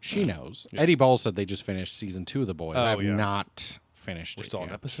 Yes. She knows. Eddie Ball said they just finished season 2 of The Boys. Oh, I have yeah. not finished We're it still on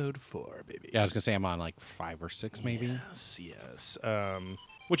yet. episode 4, baby. Yeah, I was going to say I'm on like 5 or 6 maybe. Yes.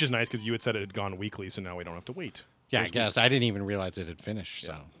 Which is nice because you had said it had gone weekly, so now we don't have to wait. Yeah, I those guess. weeks. I didn't even realize it had finished.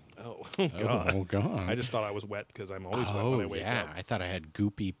 So. Oh, God. Oh, God. I just thought I was wet because I'm always wet Oh, when I wake yeah. up. I thought I had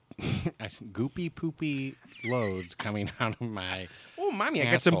goopy, goopy poopy loads coming out of my. Oh, mommy,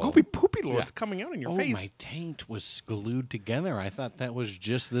 I got Asshole. some goopy poopy loads Yeah. coming out in your Oh, face. my taint was glued together. I thought that was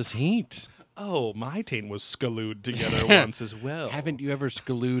just this heat. Oh, my taint was scalewed together once as well. Haven't you ever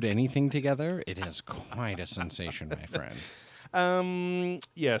scalewed anything together? It is quite a sensation, my friend.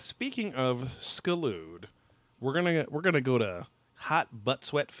 Yeah, speaking of scalewed, we're gonna go to hot butt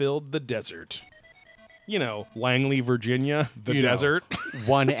sweat filled the desert. You know, Langley, Virginia, the You know. desert.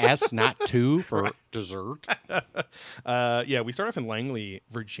 1 S, not 2 for dessert. Yeah, we start off in Langley,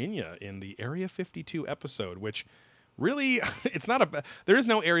 Virginia, in the Area 52 episode, which really, it's not a. There is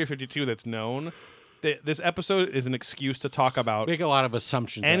no Area 52 that's known. This episode is an excuse to talk about Make a lot of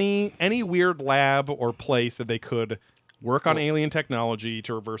assumptions. any weird lab or place that they could work on alien technology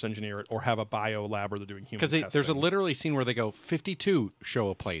to reverse engineer it, or have a bio lab where they're doing human Because testing. there's a literally scene where they go 52 show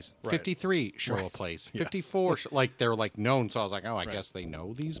a place, Right. 53 show a place, 54 like they're like known. So I was like, oh, I Right. guess they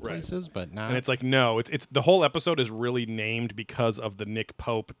know these Right. places, but not. And it's like, no, it's the whole episode is really named because of the Nick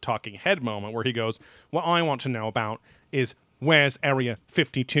Pope talking head moment where he goes, what I want to know about is where's Area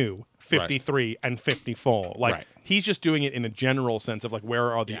 52, 53, and 54. Like, Right. he's just doing it in a general sense of like,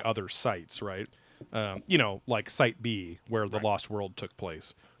 where are the Yeah. other sites, right? You know, like Site B, where the Lost World took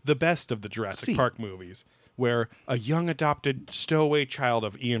place. The best of the Jurassic C. Park movies, where a young adopted stowaway child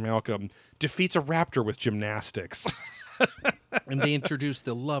of Ian Malcolm defeats a raptor with gymnastics. And they introduced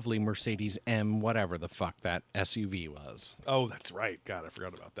the lovely Mercedes M, whatever the fuck that SUV was. Oh, that's right. God, I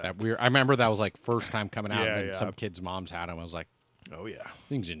forgot about that. That weird. I remember that was like first time coming out, Yeah, and then yeah. some kid's mom's had him. I was like, Oh, yeah.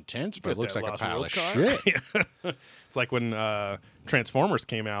 thing's intense, but it Got looks that like a Lost pile World of car. shit. Yeah. It's like when Transformers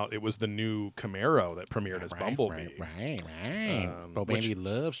came out, it was the new Camaro that premiered as Bumblebee. Right. But which- Baby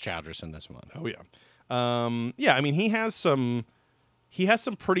loves Childress in this one. Oh yeah. Yeah, I mean he has some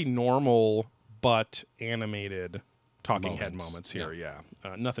pretty normal but animated talking head moments here, yeah.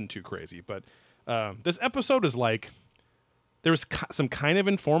 Nothing too crazy, but this episode is like there's some kind of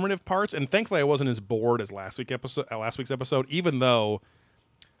informative parts, and thankfully I wasn't as bored as last week's episode, even though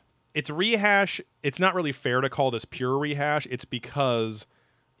it's rehash. It's not really fair to call this pure rehash. It's because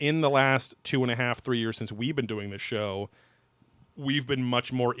in the last 2.5, 3 years since we've been doing this show, we've been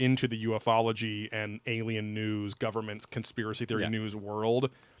much more into the ufology and alien news, government conspiracy theory news world.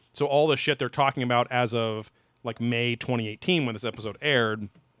 So all the shit they're talking about as of like May 2018 when this episode aired,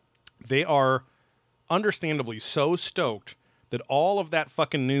 they are understandably so stoked that all of that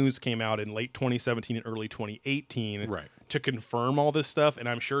fucking news came out in late 2017 and early 2018 Right. to confirm all this stuff. And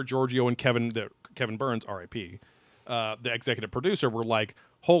I'm sure Giorgio and Kevin Burns, R.I.P., the executive producer, were like,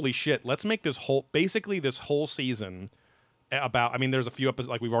 holy shit, let's make this whole season about, I mean, there's a few episodes,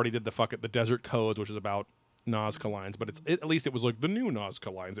 like we've already did the Desert Codes, which is about Nazca lines, but at least it was like the new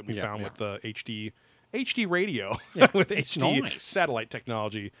Nazca lines that we found with the HD HD radio Yeah, with it's HD nice. satellite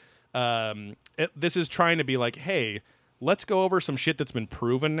technology. This is trying to be like, hey, let's go over some shit that's been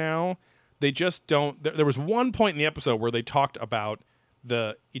proven now. They just don't. There was one point in the episode where they talked about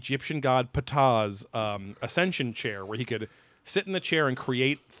the Egyptian god Ptah's ascension chair, where he could sit in the chair and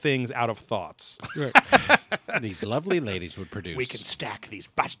create things out of thoughts. These lovely ladies would produce. We can stack these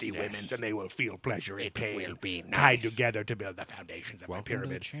busty women, Yes. and they will feel pleasure and It pain will be tied nice. together to build the foundations of the Welcome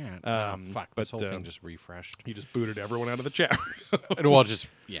pyramid. to the chat. Fuck, but, this whole thing just refreshed. He just booted everyone out of the chat. Well, just,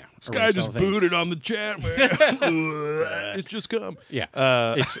 yeah. This guy erase just all things. booted on the chat, man. It's just come. Yeah.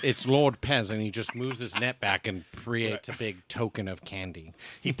 It's Lord Pez, and he just moves his net back and creates a big token of candy.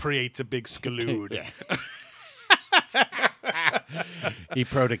 He creates a big skalood. Yeah. He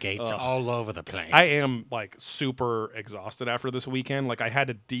protogates all over the place. I am like super exhausted after this weekend. Like I had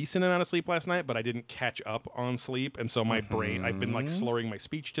a decent amount of sleep last night, but I didn't catch up on sleep, and so my brain. I've been like slurring my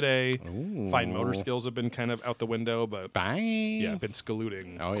speech today. Fine motor skills have been kind of out the window, but Bye. yeah, I've been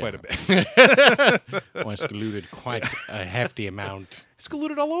skalooting Oh, quite yeah. a bit. Was diluted quite a hefty amount.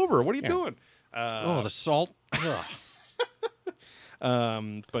 Skalooted all over. What are you Yeah. doing? Oh, the salt. Ugh.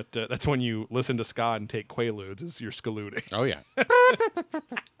 But that's when you listen to ska and take Quaaludes. Is you're skalooting. Oh, yeah.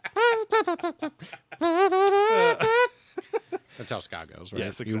 That's how ska goes, right?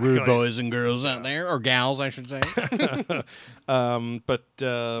 Yes, You exactly. rude boys and girls out there, or gals, I should say. But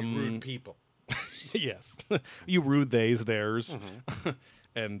Rude people. yes, you rude theys theirs.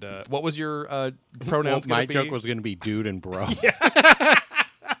 And what was your pronouns? My gonna be? joke was going to be dude and bro.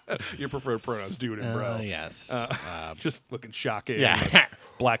 Your preferred pronouns, dude and bro. Yes. Just looking shocking. Yeah. like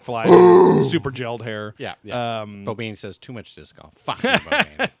black flies, super gelled hair. Yeah, yeah. Um, Bobane says too much disc golf. Fuck you,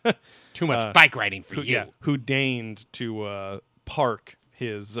 Bobane. Too much bike riding for you. who deigned to park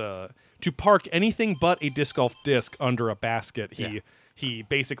his to park anything but a disc golf disc under a basket. He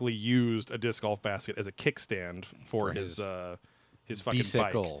basically used a disc golf basket as a kickstand for his fucking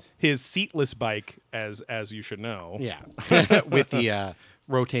bicycle. bike, his seatless bike, as you should know. Yeah. With the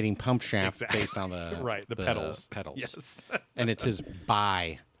rotating pump shaft Exactly. based on the Right, the pedals. Yes. And it's his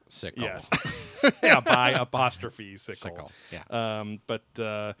bicycle. Yes. Yeah, by apostrophe sickle. Sickle. Yeah.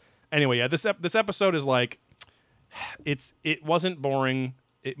 But anyway, yeah, this episode is like it wasn't boring.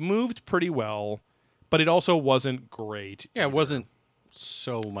 It moved pretty well, but it also wasn't great. Yeah, it wasn't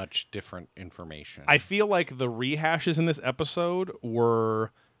so much different information. I feel like the rehashes in this episode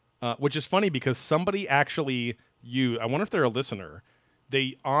were, which is funny because somebody actually I wonder if they're a listener.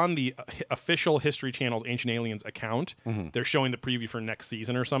 They on the official History Channel's Ancient Aliens account, they're showing the preview for next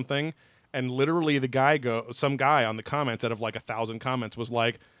season or something, and literally some guy on the comments out of like 1,000 comments was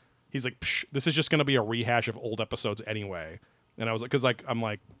like, he's like, Psh, this is just going to be a rehash of old episodes anyway. And I was like, because like I'm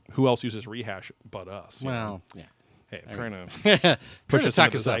like, who else uses rehash but us? you know? well, yeah. Hey, I'm trying to Push trying the to send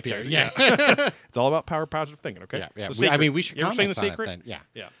suckers the up here. zeitgeist. Yeah. It's all about power positive thinking, okay? Yeah, yeah. The I Secret. mean, we should You ever seen comment The on it Secret? then.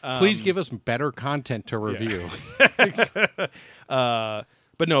 Yeah. Yeah. Please give us better content to review.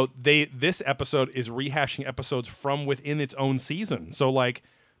 But no, this episode is rehashing episodes from within its own season. So like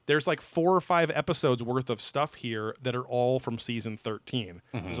there's like 4 or 5 episodes worth of stuff here that are all from season 13.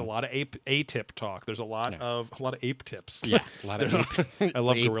 There's a lot of A-tip talk. There's a lot of ape tips. Yeah, a lot of I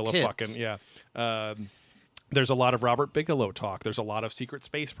love ape gorilla tips. fucking, yeah. There's a lot of Robert Bigelow talk. There's a lot of secret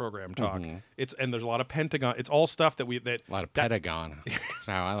space program talk. And there's a lot of Pentagon. It's all stuff that A lot of Pentagon. That's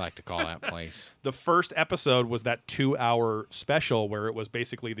how I like to call that place. the first episode was that 2-hour special where it was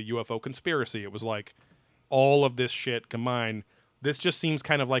basically the UFO conspiracy. It was like all of this shit combined. This just seems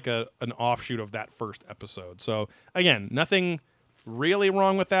kind of like an offshoot of that first episode. So again, nothing really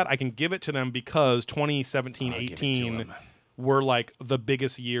wrong with that. I can give it to them because 2017, I'll give it to 18 them. were like the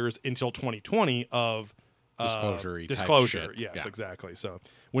biggest years until 2020 of Disclosure-y type disclosure. shit. Yes, Yeah. exactly. So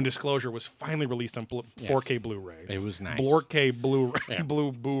when Disclosure was finally released on 4K Blu-ray, It was nice. 4K Blu-ray, Yeah.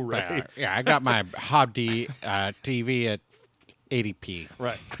 Blu-ray. Yeah, I got my Hobby TV at 80p.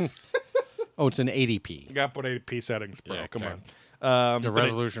 Right. Oh, it's an 80p. You got to put 80p settings, bro. Yeah, Come okay. on. The But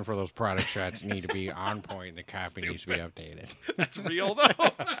resolution for those product shots need to be on point. The copy needs to be updated. That's real though.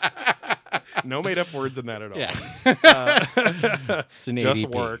 No made up words in that at all. Yeah. It's an Just 80p.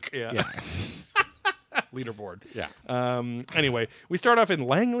 work. Yeah. Yeah. Leaderboard. Yeah. Anyway, we start off in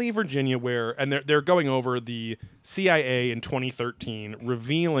Langley, Virginia, and they're going over the CIA in 2013,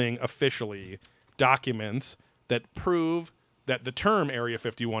 revealing officially documents that prove that the term Area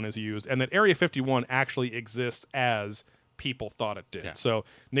 51 is used and that Area 51 actually exists as people thought it did. Yeah. So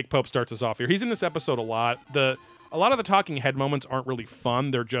Nick Pope starts us off here. He's in this episode a lot. A lot of the talking head moments aren't really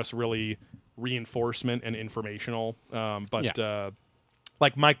fun. They're just really reinforcement and informational.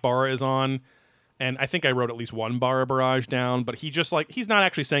 Like Mike Barra is on, And I think I wrote at least one bar of barrage down, but he's not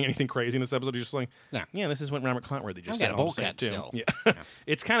actually saying anything crazy in this episode. He's just like, yeah, this is what Robert Clotworthy just I've said. got a I'll bowl just say it cut too. still. Yeah.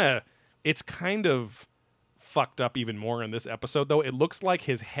 It's kind of fucked up even more in this episode, though. It looks like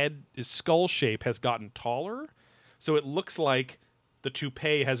his skull shape has gotten taller. So it looks like the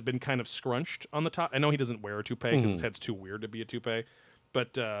toupee has been kind of scrunched on the top. I know he doesn't wear a toupee because his head's too weird to be a toupee.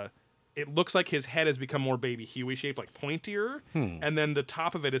 But it looks like his head has become more Baby Huey shaped, like pointier. And then the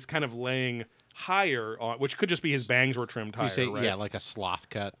top of it is kind of laying higher, which could just be his bangs were trimmed higher, right? Yeah, like a sloth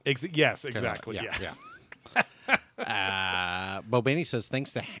cut. Yes, exactly. Yeah. Bobaney says,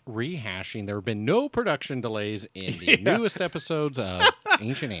 thanks to rehashing, there have been no production delays in the newest episodes of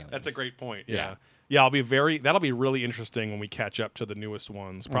Ancient Aliens. That's a great point. Yeah. Yeah, that'll be really interesting when we catch up to the newest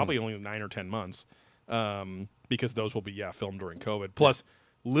ones, probably only 9 or 10 months, because those will be, filmed during COVID. Plus,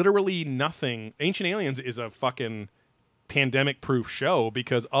 literally nothing. Ancient Aliens is a fucking pandemic-proof show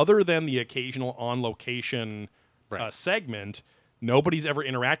because other than the occasional on-location segment, nobody's ever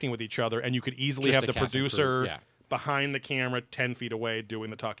interacting with each other, and you could easily Just have a the cast and producer crew, behind the camera 10 feet away doing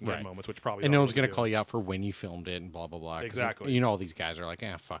the talking head moments, which probably and no one's going going to call you out for when you filmed it and blah, blah, blah. 'Cause Exactly. You know, all these guys are like,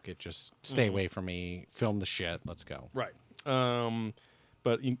 fuck it. Just stay away from me. Film the shit. Let's go. Right.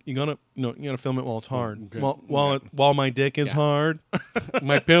 But you gotta film it while it's hard. Okay. While my dick is hard.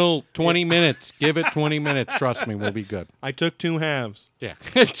 My pill, 20 minutes. Give it 20 minutes. Trust me, we'll be good. I took 2 halves. Yeah.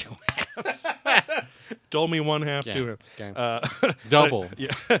 Told me 1 half, Yeah. 2 halves. Okay. Double.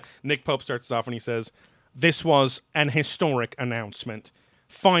 Nick Pope starts off and he says, "This was an historic announcement.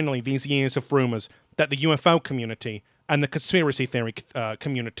 Finally, these years of rumors that the UFO community and the conspiracy theory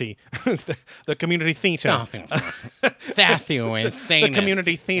community, the community theater, the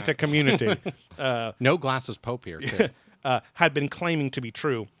community theater community, No glasses Pope here, too. had been claiming to be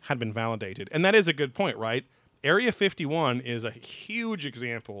true, had been validated." And that is a good point, right? Area 51 is a huge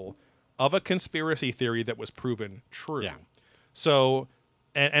example of a conspiracy theory that was proven true. Yeah. So,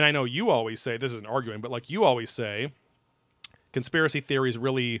 and I know you always say, this isn't arguing, but like you always say, conspiracy theories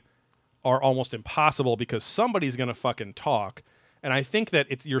really are almost impossible because somebody's going to fucking talk. And I think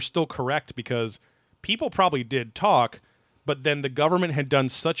that you're still correct because people probably did talk, but then the government had done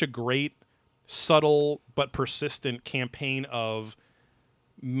such a great, subtle, but persistent campaign of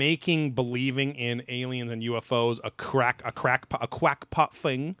making believing in aliens and UFOs a quackpot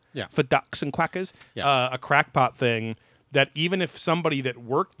thing for ducks and quackers, a crackpot thing that even if somebody that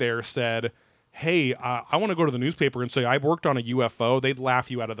worked there said, "Hey, I want to go to the newspaper and say I worked on a UFO," they'd laugh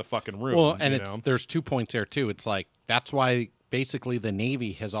you out of the fucking room. Well, and there's 2 points there too. It's like that's why basically the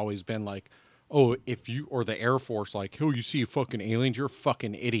Navy has always been like, "Oh, if you or the Air Force like, oh, you see fucking aliens, you're a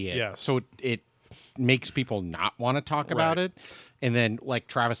fucking idiot." Yes. So it makes people not want to talk about it. And then like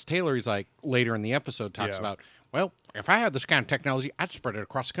Travis Taylor, he's like later in the episode talks about, well, if I had this kind of technology, I'd spread it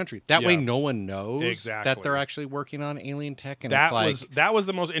across the country. That way, no one knows that they're actually working on alien tech. And that was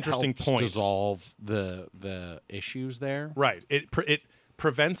the most interesting helps point. Dissolve the issues there. Right. It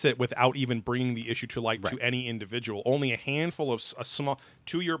prevents it without even bringing the issue to light to any individual. Only a handful of a small.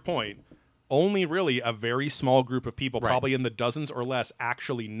 To your point, only really a very small group of people, probably in the dozens or less,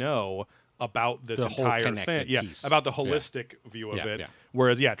 actually know about this entire thing. Yeah, about the holistic view of it. Yeah.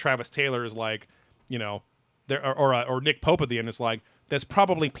 Whereas, Travis Taylor is like, there or Nick Pope at the end is like, there's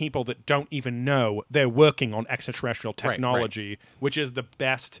probably people that don't even know they're working on extraterrestrial technology, which is the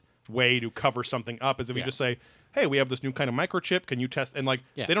best way to cover something up. Is if you just say, "Hey, we have this new kind of microchip. Can you test?" And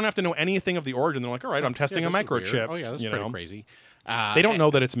they don't have to know anything of the origin. They're like, "All right, I'm testing a microchip." Oh yeah, that's pretty crazy. They don't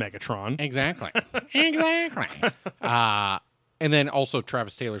know that it's Megatron. Exactly. Exactly. And then also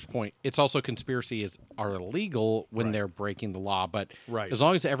Travis Taylor's point, it's also conspiracies are illegal when they're breaking the law, but as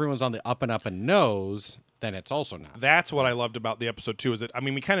long as everyone's on the up and knows, then it's also not. That's what I loved about the episode too. Is that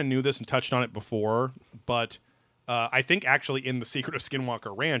we kind of knew this and touched on it before, but I think actually in The Secret of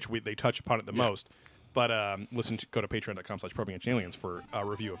Skinwalker Ranch they touch upon it the most. But go to patreon.com/probingancientaliens for a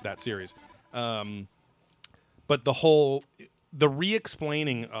review of that series. But the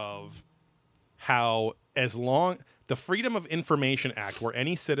re-explaining of how the Freedom of Information Act, where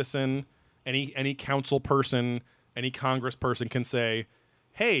any citizen, any council person, any Congress person can say,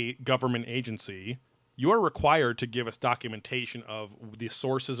 "Hey, government agency, you are required to give us documentation of the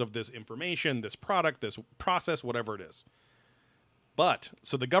sources of this information, this product, this process, whatever it is." But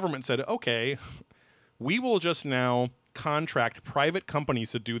so the government said, "Okay, we will just now contract private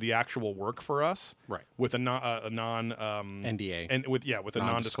companies to do the actual work for us, with a non NDA and with a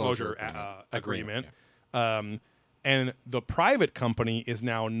non-disclosure agreement." Yeah. And the private company is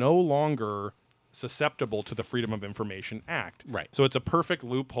now no longer susceptible to the Freedom of Information Act. Right. So it's a perfect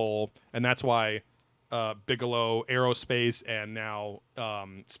loophole, and that's why Bigelow Aerospace and now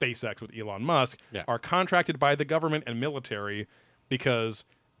SpaceX with Elon Musk Yeah. are contracted by the government and military because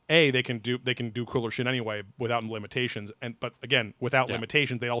they can do cooler shit anyway without limitations, but again without Yeah.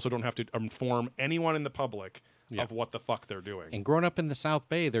 limitations they also don't have to inform anyone in the public Yeah. of what the fuck they're doing. And growing up in the South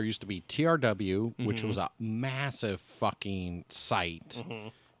Bay, there used to be TRW, Mm-hmm. which was a massive fucking site,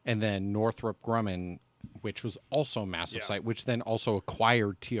 and then Northrop Grumman, which was also a massive Yeah. site, which then also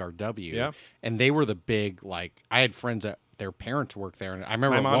acquired TRW. Yeah. And they were the big, like, I had friends that their parents worked there, and I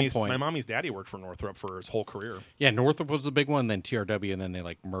remember at one point, My mommy's daddy worked for Northrop for his whole career. yeah, Northrop was the big one, then TRW, and then they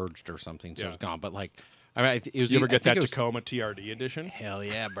like merged or something, so Yeah. it was gone. But like, I mean, it was. Did you ever I get think that it was- Tacoma TRD edition? Hell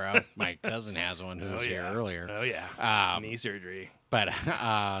yeah, bro! My cousin has one who was here earlier. Oh yeah. Um, Knee surgery. But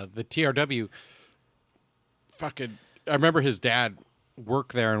the TRW, fucking, I remember his dad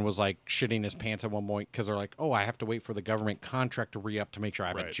worked there and was like shitting his pants at one point because they're like, oh, I have to wait for the government contract to re-up to make sure I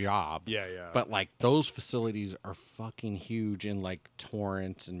have a Right. job. Yeah, yeah. But like those facilities are fucking huge in like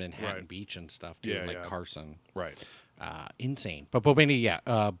Torrance and Manhattan Right. Beach and stuff, too, Yeah, like yeah. Carson. Right. Insane. But Bobini, yeah,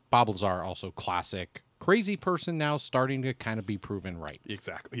 Bob Lazar also classic. Crazy person now starting to kind of be proven right.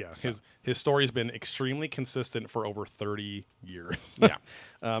 Exactly. Yeah. His story's been extremely consistent for over 30 years. Yeah.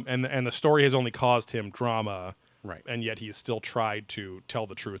 And the story has only caused him drama. Right. And yet he's still tried to tell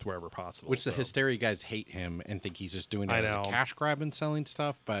the truth wherever possible. Which the so. hysteria guys hate him and think he's just doing it I as a know. cash grab and selling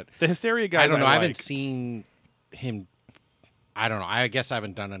stuff. But The hysteria guys. I don't know. I haven't like. seen him. I don't know. I guess I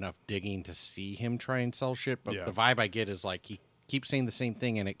haven't done enough digging to see him try and sell shit. But Yeah. the vibe I get is like he keeps saying the same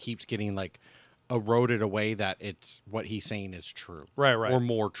thing, and it keeps getting like eroded away that it's what he's saying is true, Right, right. or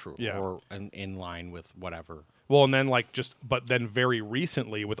more true, Yeah. or in line with whatever. Well, and then but then very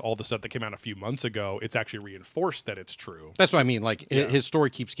recently with all the stuff that came out a few months ago, it's actually reinforced that it's true. That's what I mean. Like Yeah. his story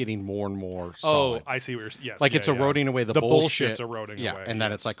keeps getting more and more Oh, solid. I see what you're. Yes. Like yeah, it's yeah. eroding away the bullshit's eroding yeah, away. and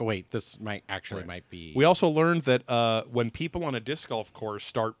then yes. it's like, oh wait, this might be. We also learned that when people on a disc golf course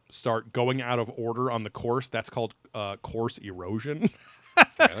start going out of order on the course, that's called course erosion.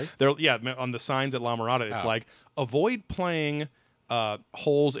 Really? They're on the signs at La Mirada, it's Oh. like avoid playing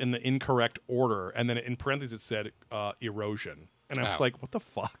holes in the incorrect order, and then in parentheses it said erosion, and I was Oh. like, what the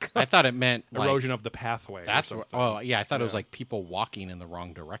fuck? I thought it meant like, Erosion of the pathway. That's or what. something. Oh yeah, I thought it was Yeah. like people walking in the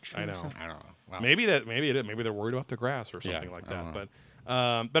wrong direction. I or know. something. I don't know. Wow. Maybe they're worried about the grass or Yeah, something like I don't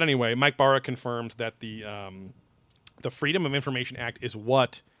that. But anyway, Mike Barra confirms that the Freedom of Information Act is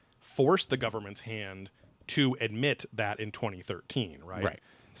what forced the government's hand to admit that in 2013, right? Right.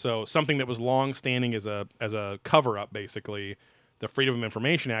 So something that was long standing as a cover up, basically, the Freedom of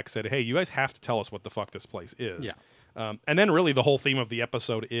Information Act said, "Hey, you guys have to tell us what the fuck this place is." Yeah. And then really the whole theme of the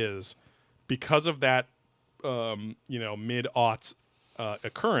episode is because of that, mid-aughts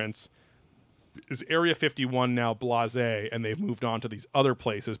occurrence. Is Area 51 now blasé, and they've moved on to these other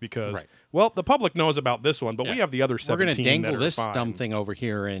places because, Right. well, the public knows about this one, but we Yeah. have the other We're 17 gonna dangle that are this fine. dumb thing over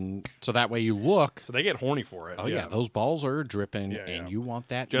here, and so that way you look. So they get horny for it. Oh yeah, those balls are dripping, Yeah, and yeah. you want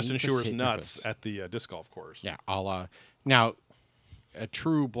that. Justin meat to Schuer's hit your nuts face. at the disc golf course. Yeah, now a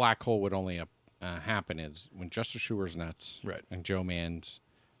true black hole would only happen is when Justin Schuer's nuts, Right. and Joe Mann's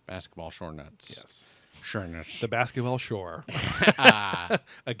basketball shore nuts. Yes. Sure nuts. The basketball shore. Uh,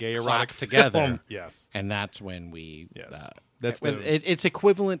 A gay erotic Clap together. film. Yes. and that's when we. Yes. That's it's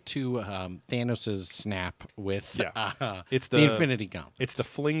equivalent to Thanos' snap with Yeah. It's the the- Infinity Gauntlet. It's the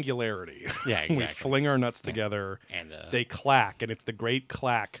flingularity. Yeah, We exactly. fling our nuts together. And They clack, and it's the great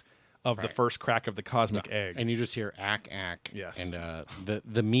clack of the Right. first crack of the cosmic egg. and you just hear ack ack. Yes. And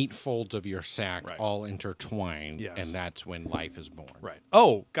the meat folds of your sack Right. all intertwine. Yes. And that's when life is born. Right.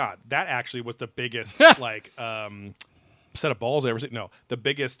 Oh God, that actually was the biggest set of balls I ever seen. No, the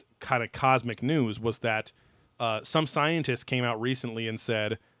biggest kind of cosmic news was that some scientists came out recently and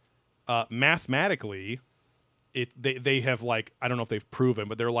said mathematically, they have I don't know if they've proven,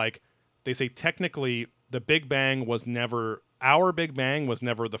 but they say technically the Big Bang was never our Big Bang was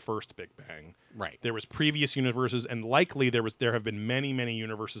never the first Big Bang. Right. There was previous universes, and likely there have been many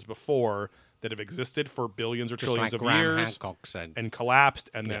universes before that have existed for billions or Just trillions like of Graham years Hancock said. and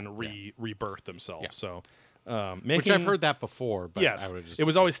collapsed and Yeah, then rebirthed themselves. Yeah. So, Which I've heard that before, but yes, I would just it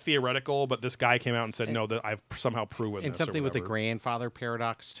was always theoretical, but this guy came out and said, "No, that I've somehow proven." and this or something with the whatever." grandfather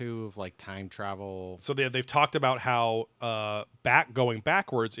paradox too, of like time travel. So they've talked about how going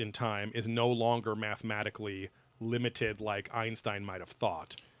backwards in time is no longer mathematically limited, like Einstein might have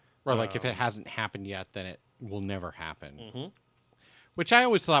thought. Or like if it hasn't happened yet, then it will never happen. Mm-hmm. Which I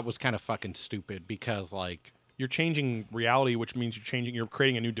always thought was kind of fucking stupid because like. You're changing reality, which means you're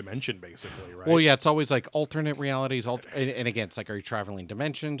creating a new dimension, basically, right? Well, yeah, it's always like alternate realities. And again, it's like, are you traveling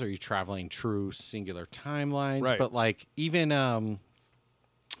dimensions? Are you traveling true singular timelines? Right. But like even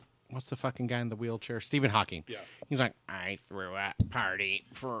what's the fucking guy in the wheelchair? Stephen Hawking. Yeah. He's like, I threw a party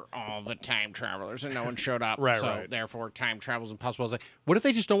for all the time travelers and no one showed up. Right, so right. therefore time travel's impossible. I was like, what if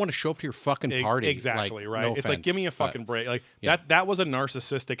they just don't want to show up to your fucking party? Exactly, Like, right. no It's like, give me a offense, but- fucking break. Like Yeah. that was a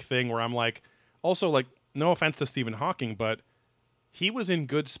narcissistic thing where I'm like, also like, no offense to Stephen Hawking, but he was in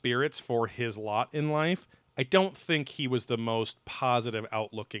good spirits for his lot in life. I don't think he was the most positive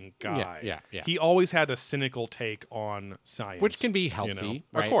outlooking guy. Yeah. He always had a cynical take on science, Which can be you healthy, know?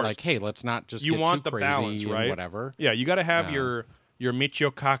 right? Of course. Like, hey, let's not just You get want too the crazy balance, and right? whatever. Yeah, you got to have Yeah. your Michio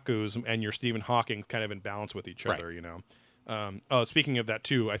Kakus and your Stephen Hawkings kind of in balance with each Right. other, you know. Speaking of that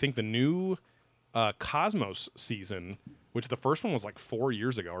too, I think the new Cosmos season, which the first one was like 4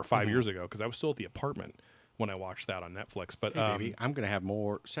 years ago or 5 years ago, because I was still at the apartment when I watched that on Netflix. But Hey, baby, I'm going to have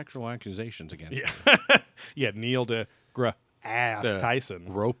more sexual accusations against you. yeah, Neil deGrasse The Tyson,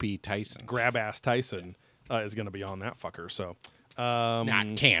 Gropey Tyson. grab ass Tyson, is going to be on that fucker. So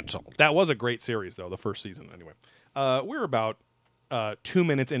Not canceled. that was a great series, though, the first season. Anyway, we're about 2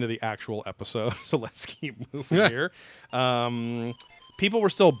 minutes into the actual episode, so let's keep moving here. People were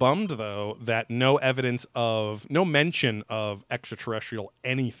still bummed, though, that no mention of extraterrestrial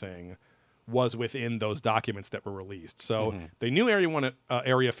anything was within those documents that were released. So they knew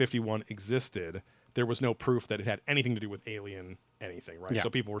Area 51 existed. There was no proof that it had anything to do with alien anything, right? Yeah. So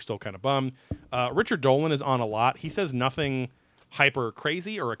people were still kind of bummed. Richard Dolan is on a lot. He says nothing hyper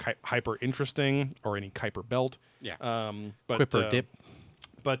crazy or hyper interesting or any Kuiper belt. Yeah. But Quipper dip.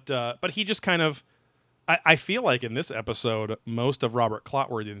 But he just kind of, I feel like in this episode, most of Robert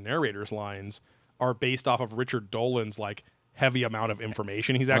Clotworthy, the narrator's lines, are based off of Richard Dolan's like heavy amount of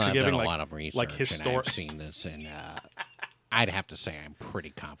information he's actually I've giving, done like a lot of research, like and historic. I've seen this, and I'd have to say I'm pretty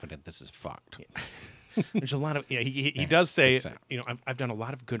confident this is fucked. There's a lot of he does say, think so. you know, I've done a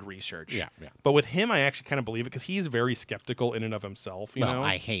lot of good research. Yeah. But with him, I actually kind of believe it because he's very skeptical in and of himself. You Well, know,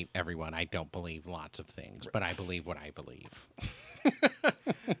 I hate everyone. I don't believe lots of things, but I believe what I believe.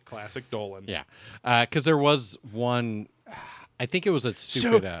 classic Dolan. Yeah, because there was one. I think it was a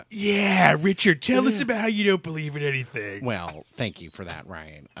stupid. yeah, Richard, tell us about how you don't believe in anything. Well, thank you for that,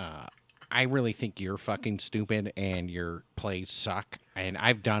 Ryan. I really think you're fucking stupid and your plays suck. And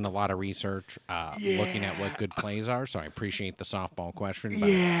I've done a lot of research looking at what good plays are, so I appreciate the softball question.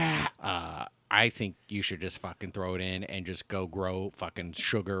 But, I think you should just fucking throw it in and just go grow fucking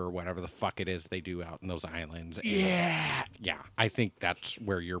sugar or whatever the fuck it is they do out in those islands. And, yeah, I think that's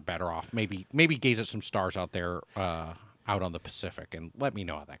where you're better off. Maybe gaze at some stars out there out on the Pacific and let me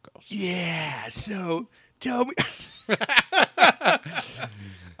know how that goes. Yeah, so tell me.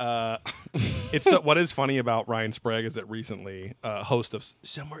 It's what is funny about Ryan Sprague is that recently, host of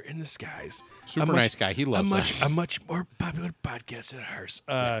Somewhere in the Skies, Super nice guy. He loves us. a much more popular podcast than ours.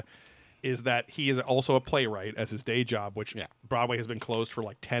 Is that he is also a playwright as his day job, which Broadway has been closed for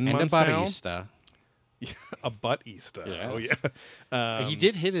like 10 And a months now. barista. A buttista. Yes. Oh yeah. He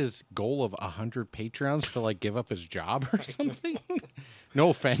did hit his goal of 100 Patreons to like give up his job or something. No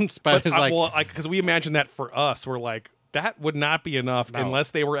offense, but it's like because we imagine that for us, we're like that would not be enough No. unless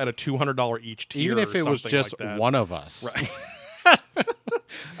they were at a $200 each tier. even if or it was something just like that. one of us.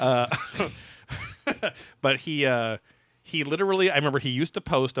 But he literally, I remember he used to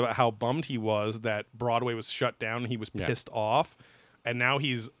post about how bummed he was that Broadway was shut down. And he was pissed off, and now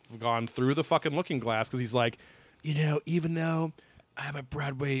he's gone through the fucking looking glass because he's like, you know, even though I'm a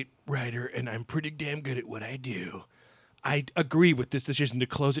Broadway writer and I'm pretty damn good at what I do, I agree with this decision to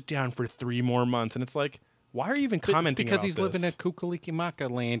close it down for 3 more months. And it's like, why are you even commenting? Because about he's this? living at Kukalikimaka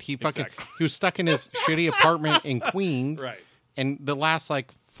land. He fucking Exactly. he was stuck in his shitty apartment in Queens. Right. And the last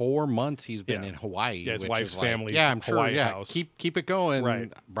like 4 months he's been Yeah. in Hawaii. Yeah, his which wife's is like, family's yeah, I'm sure. Hawaii Yeah, house. keep it going,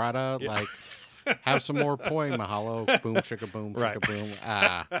 Right. brother. Like, have some more poi, mahalo, boom, chicka, boom, Right. chicka,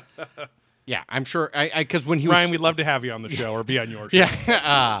 boom. Yeah, I'm sure. I because when he was Ryan, we'd love to have you on the show or be on your show.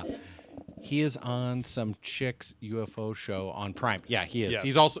 yeah. He is on some chick's UFO show on Prime. Yeah, he is. Yes.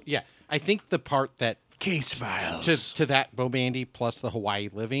 He's also I think the part that Case files. to that Bo Bandy plus the Hawaii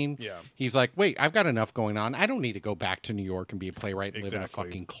living. Yeah. He's like, wait, I've got enough going on. I don't need to go back to New York and be a playwright and live in a Exactly.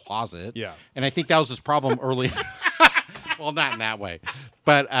 fucking closet. Yeah. And I think that was his problem early. Well, not in that way,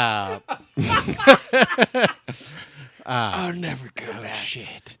 but I'll never go back.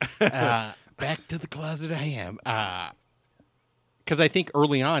 shit. Back to the closet I am. Because I think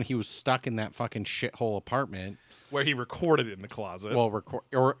early on he was stuck in that fucking shithole apartment. Where he recorded it in the closet. Well,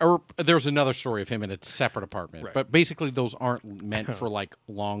 or there's another story of him in a separate apartment. Right. But basically, those aren't meant for like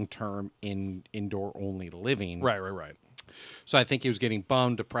long-term indoor only living. right. So I think he was getting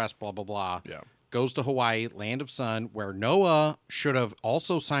bummed, depressed, blah blah blah. Yeah. Goes to Hawaii, land of sun, where Noah should have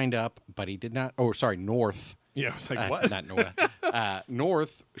also signed up, but he did not. Oh, sorry, North. Yeah, I was like, what? Not Noah.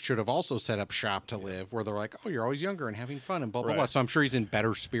 North should have also set up shop to live, where they're like, "Oh, you're always younger and having fun and blah blah blah." Right. So I'm sure he's in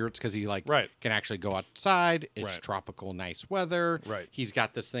better spirits because he Right. can actually go outside. It's Right. tropical, nice weather. Right. He's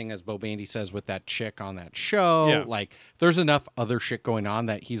got this thing, as Bo Bandy says, with that chick on that show. Yeah. Like, there's enough other shit going on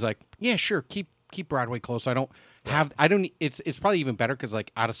that he's like, "Yeah, sure, keep Broadway close." I don't have. I don't. It's probably even better because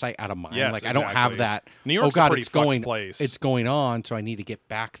like out of sight, out of mind. Yes, like I don't have exactly. that. New York's oh a God, pretty it's fucked going. place. It's going on, so I need to get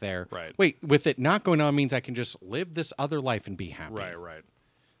back there. Right. Wait, with it not going on means I can just live this other life and be happy. Right.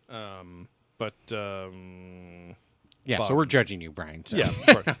 But Yeah. Bum. So we're judging you, Brian. So. yeah, of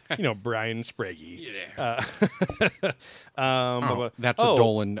course. Brian Spraggy. Oh, that's oh, a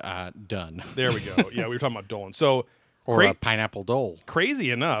Dolan done. There we go. Yeah, we were talking about Dolan. So Or a pineapple dole.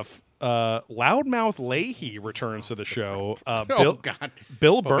 crazy enough, Loudmouth Leahy returns to the show. Oh, Bill, God.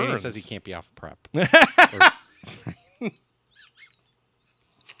 Bill Bo Bandy Burns says he can't be off prep.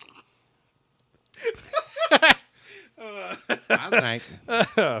 Last night.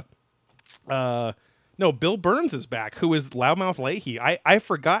 No, Bill Burns is back, who is Loudmouth Leahy. I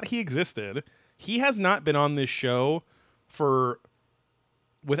forgot he existed. He has not been on this show for,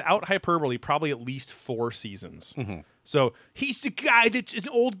 without hyperbole, probably at least 4 seasons. So he's the guy that's an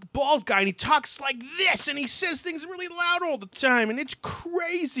old bald guy, and he talks like this, and he says things really loud all the time, and it's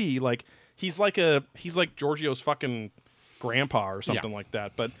crazy. Like he's like Giorgio's fucking grandpa or something like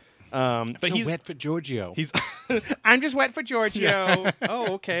that. But But he's wet for Giorgio. He's I'm just wet for Giorgio.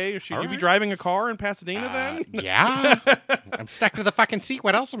 Oh, okay. Should All you be right. driving a car in Pasadena then? Yeah. I'm stuck to the fucking seat.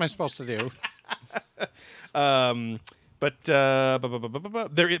 What else am I supposed to do? But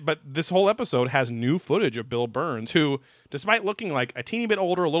this whole episode has new footage of Bill Burns, who, despite looking like a teeny bit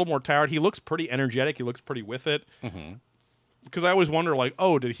older, a little more tired, he looks pretty energetic. He looks pretty with it. Because I always wonder, like,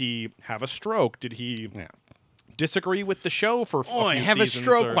 oh, did he have a stroke? Did he disagree with the show for a few have a seasons,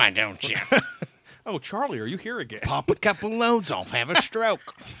 stroke, or- why don't you? Oh, Charlie, are you here again? Pop a couple loads off, have a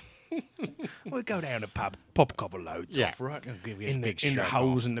stroke. We'll go down and pop a couple loads Yeah. off, right? I'll give you a in big the stroke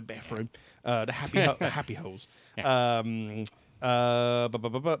hose off. in the bathroom, the happy hose. Yeah.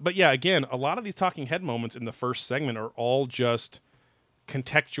 But yeah, again, a lot of these talking head moments in the first segment are all just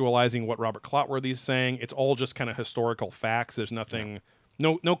contextualizing what Robert Clotworthy is saying. It's all just kind of historical facts. There's nothing,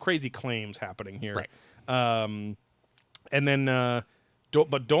 no crazy claims happening here. Right. And then,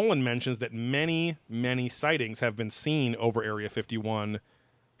 but Dolan mentions that many sightings have been seen over Area 51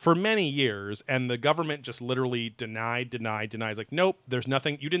 for many years, and the government just literally denies. Like, nope, there's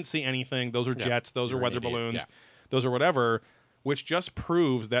nothing. You didn't see anything. Those are jets. Those are You're an weather idiot. balloons. Yeah. Those are whatever. Which just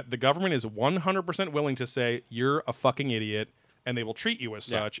proves that the government is 100% willing to say you're a fucking idiot, and they will treat you as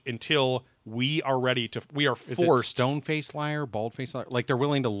such until we are ready to. We are Is forced. it stone-faced liar, bald-faced liar? Like they're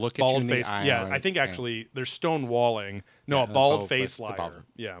willing to look at you Bald in face, the eye. yeah. and- I think and actually there's stonewalling. No, Yeah, a bald both, face but the liar. bald-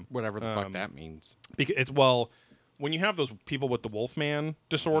 Yeah, whatever the fuck that means. because it's when you have those people with the Wolfman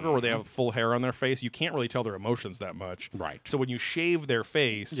disorder where they have full hair on their face, you can't really tell their emotions that much. Right. So when you shave their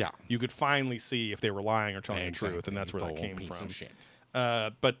face, Yeah. you could finally see if they were lying or telling the truth, Exactly. and that's where that Bold came piece from. of shit.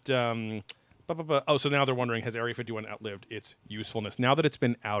 So now they're wondering, has Area 51 outlived its usefulness? Now that it's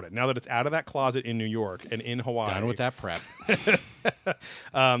been outed, now that it's out of that closet in New York and in Hawaii. Done with that prep.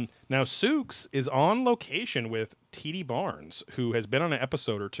 Now Sooks is on location with T.D. Barnes, who has been on an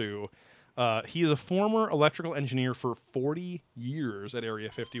episode or two. He is a former electrical engineer for 40 years at Area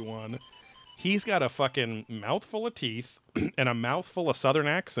 51. He's got a fucking mouthful of teeth and a mouthful of Southern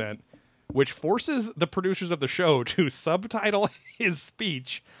accent, which forces the producers of the show to subtitle his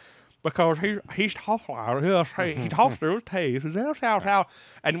speech because he's talking loud. He talks through his teeth.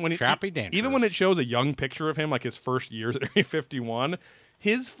 And when Choppy even when dentures. it shows a young picture of him, like his first years at Area 51,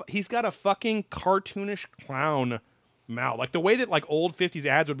 he's got a fucking cartoonish clown mouth, like the way that like old 50s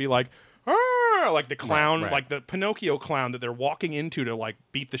ads would be like. Like the clown, right. like the Pinocchio clown that they're walking into to like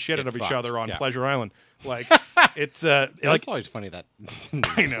beat the shit out of each fucked, other on yeah. Pleasure Island. Like it's Like, like it's always funny that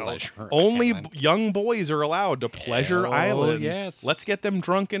I know Pleasure only Island. young boys are allowed to Pleasure Hell Island. yes. Let's get them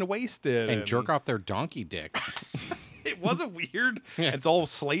drunk and wasted and jerk off their donkey dicks. It wasn't weird. Yeah. It's all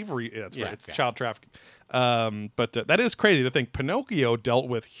slavery. Yeah, that's right. Yeah, It's yeah. child trafficking. But that is crazy to think Pinocchio dealt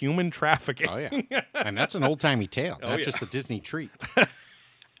with human trafficking. Oh yeah, and that's an old timey tale. That's yeah. just a Disney treat.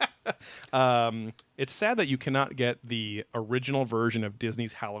 It's sad that you cannot get the original version of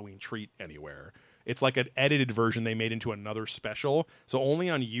Disney's Halloween Treat anywhere. It's like an edited version they made into another special. So only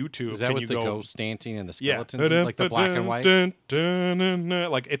on YouTube Is that can with you the go. ghost dancing and the Yeah, skeletons, like the black and white?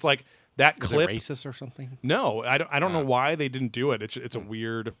 Like it's like that Is clip. it racist or something? No, I don't know why they didn't do it. It's a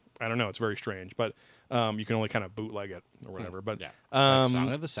weird. I don't know. It's very strange, but you can only kind of bootleg it or whatever. But Yeah, it's like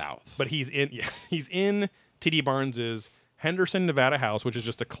Song of the South. but he's in T.D. Barnes's Henderson, Nevada house, which is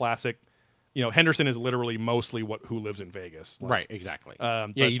just a classic Henderson is literally mostly who lives in Vegas. Like, Right, exactly. yeah,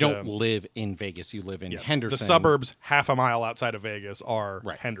 you don't live in Vegas. You live in yes, Henderson. The suburbs half a mile outside of Vegas are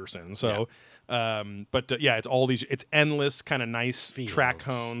Right. Henderson. So, it's all these. It's endless kind of nice track Fields.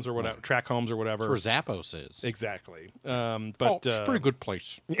 homes or whatever. Track homes or whatever. That's where Zappos is. Exactly. It's a pretty good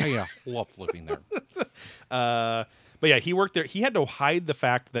place. Yeah, love living there. But yeah, he worked there. He had to hide the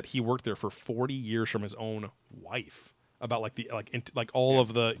fact that he worked there for 40 years from his own wife about all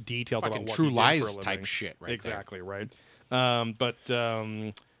of the details Fucking about what True he did Lies for a living. type shit right there. Exactly, right.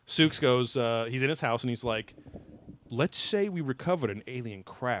 Sooks goes, he's in his house and he's like, let's say we recovered an alien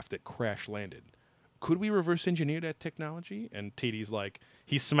craft that crash landed. Could we reverse engineer that technology? And TD's like,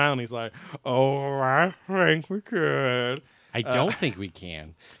 he's smiling. He's like, oh, I think we could. I don't think we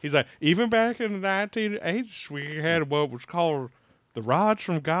can. He's like, even back in the 1980s, we had what was called the rods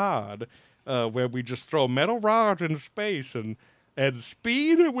from God, where we just throw metal rods into space, and at the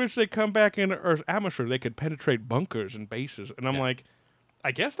speed at which they come back into Earth's atmosphere, they could penetrate bunkers and bases. And I'm like,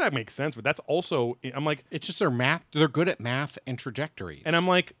 I guess that makes sense, but that's also, I'm like, It's just their math. They're good at math and trajectories. and I'm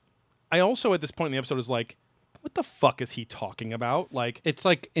like, I also at this point in the episode is like, what the fuck is he talking about? Like, It's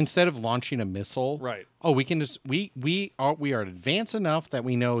like instead of launching a missile, right. Oh, we can just we are advanced enough that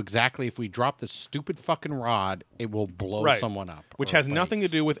we know exactly if we drop this stupid fucking rod, it will blow Right. someone up. Which or a has nothing to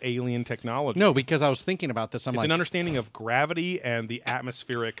place. do with alien technology. No, because I was thinking about this. I'm It's like, an understanding of gravity and the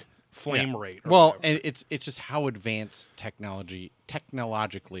atmospheric flame rate. or well, whatever. and it's just how advanced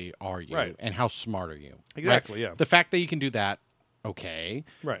technologically are you, Right. and how smart are you? right? Exactly, yeah. The fact that you can do that, okay,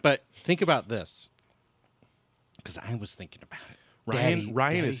 Right. But think about this, because I was thinking about it. Ryan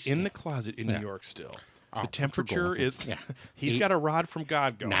Daddy is in the Stan. closet in Yeah. New York still. Oh, The temperature golden. is Yeah. he's got a rod from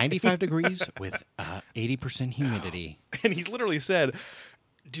God going. 95 degrees with 80% humidity. And he's literally said,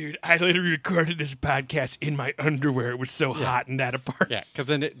 dude, I literally recorded this podcast in my underwear. It was so hot in that apartment. Yeah,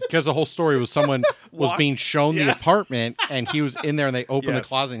 because the whole story was someone was Walked- being shown the yeah. apartment, and he was in there, and they opened Yes. the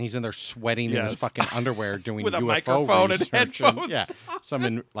closet, and he's in there sweating in Yes. his fucking underwear doing With a UFO microphone and research headphones. yeah,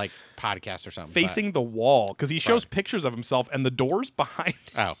 some like podcast or something. Facing the wall because he shows pictures of himself and the doors behind.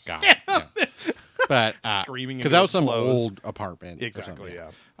 But, oh god, yeah. But Screaming because into that was his some clothes. old apartment. or Exactly,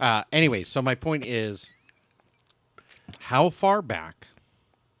 something. yeah. Anyway, so my point is, how far back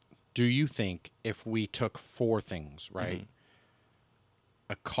do you think if we took four things, right?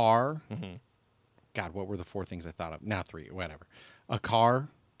 A car. God, what were the four things I thought of? Now three, whatever. A car,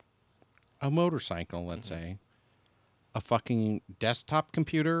 a motorcycle, let's say, a fucking desktop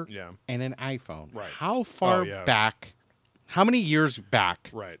computer, Yeah. and an iPhone. Right. How far yeah. back? How many years back?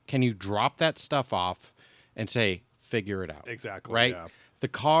 Right. Can you drop that stuff off and say, figure it out? Exactly, Right. yeah. The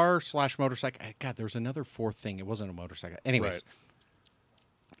car / motorcycle. God, there's another fourth thing. It wasn't a motorcycle. Anyways, Right.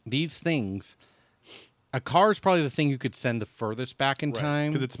 these things. A car is probably the thing you could send the furthest back in Right,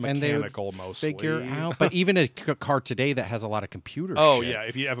 time 'cause it's and they would mechanical mostly. Figure out, but even a car today that has a lot of computer. Oh, shit. yeah.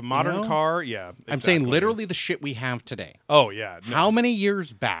 If you have a modern know? car, yeah. I'm saying exactly. literally the shit we have today. Oh, yeah. No. How many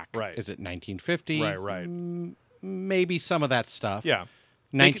years back? Right. Is it 1950? Right. Maybe some of that stuff. Yeah.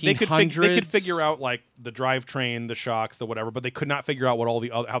 1900s. They could figure out like the drivetrain, the shocks, the whatever, but they could not figure out what all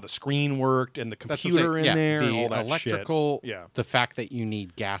the other, how the screen worked and the That's what I'm computer saying. in there the and all that electrical. shit. Yeah. The fact that you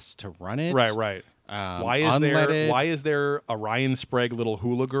need gas to run it. Right. Why is unleaded. Why is there a Ryan Sprague little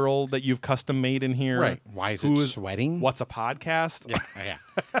hula girl that you've custom made in here? Right. Why is it Who is- sweating? What's a podcast?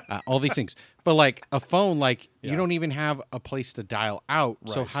 Yeah. All these things. But like a phone, like Yeah. you don't even have a place to dial out.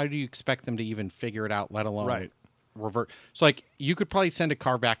 So Right. how do you expect them to even figure it out, let alone Right. revert? So like you could probably send a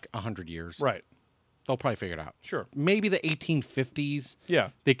car back 100 years. Right. They'll probably figure it out. Sure. Maybe the 1850s, Yeah.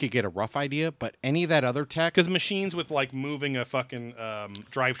 they could get a rough idea, but any of that other tech, Because machines with like moving a fucking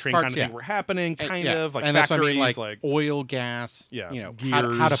drivetrain Parts, kind of yeah. thing were happening, kind yeah. of like and that's what I factories, mean, like oil, gas, Yeah, you know, how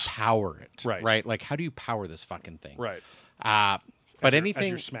to gears. power it, Right. Right, like how do you power this fucking thing, right. But As anything,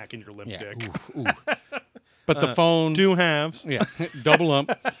 you're smacking your limp yeah, dick. ooh. But the phone, Two halves. yeah, double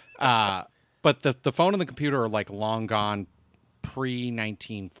ump. But the phone and the computer are like long gone, pre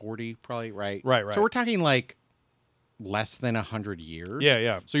 1940, probably, right? Right. So we're talking like less than 100 years.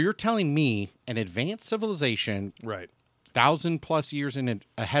 Yeah. So you're telling me an advanced civilization, Right. 1,000+ years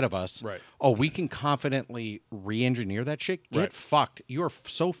ahead of us. Right. Oh, we can confidently re-engineer that shit. Get Right. fucked. You are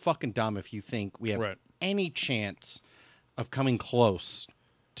so fucking dumb if you think we have Right. any chance of coming close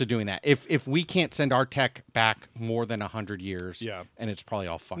to doing that. If we can't send our tech back more than 100 years, Yeah. and it's probably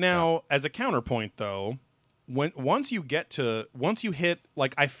all fucked up. Now, as a counterpoint, though, once you hit,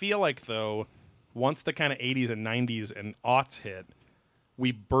 like, I feel like though, once the kind of 80s and 90s and aughts hit,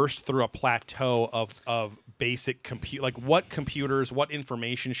 we burst through a plateau of basic compute, like what computers, what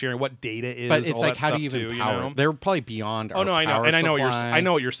information sharing, what data is. But it's all like, that how do stuff you even too, power? You know? They're probably beyond. Oh no, I know, power and I know supply.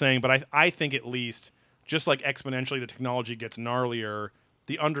 what you're saying, but I think at least just like exponentially the technology gets gnarlier,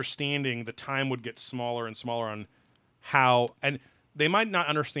 the understanding, the time would get smaller and smaller on how, and they might not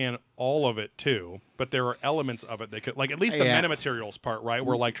understand all of it too, but there are elements of it they could, like at least the Yeah. metamaterials part, right?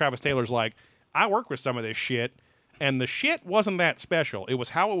 Where like Travis Taylor's like, I work with some of this shit. And the shit wasn't that special. It was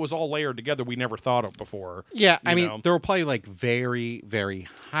how it was all layered together we never thought of before. Yeah, I mean, know? there were probably like very, very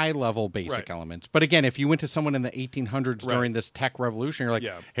high level basic Right. elements. But again, if you went to someone in the 1800s Right. during this tech revolution, you're like,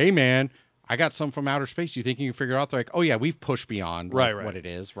 Yeah. hey, man, I got some from outer space. You think you can figure it out? They're like, oh, yeah, we've pushed beyond like, Right. what it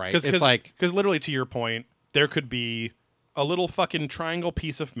is, right? Because It's like, literally to your point, there could be a little fucking triangle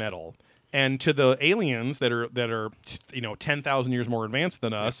piece of metal, and to the aliens that are 10,000 years more advanced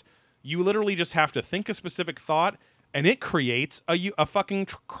than us, you literally just have to think a specific thought. And it creates a fucking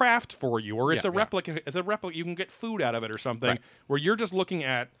craft for you, or it's Yeah, a replica. It's a replica. You can get food out of it or something. Right. Where you're just looking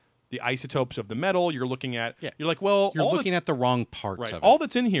at the isotopes of the metal. You're looking at. Yeah. You're like, well, you're all looking that's- at the wrong parts right. of it. All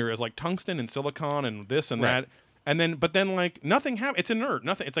that's in here is like tungsten and silicon and this and Right. that. And then, but then, like nothing happens. It's inert.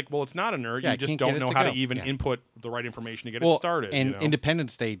 Nothing. It's like, well, it's not inert. Yeah, You I just can't don't get it know to how to go. even Yeah. input the right information to get it well, started. and you know?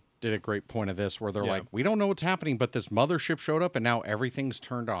 Independence Day did a great point of this where they're Yeah. like, we don't know what's happening, but this mothership showed up and now everything's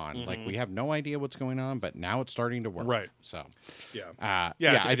turned on. Like, we have no idea what's going on, but now it's starting to work. Right. So, yeah.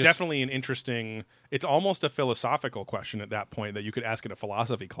 yeah, It's I just, definitely an interesting. It's almost a philosophical question at that point that you could ask in a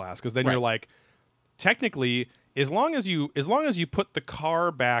philosophy class, because then Right. you're like, technically, as long as you put the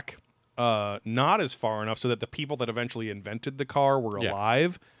car back, not as far enough so that the people that eventually invented the car were Yeah.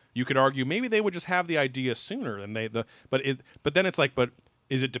 alive, you could argue maybe they would just have the idea sooner than but then it's like, but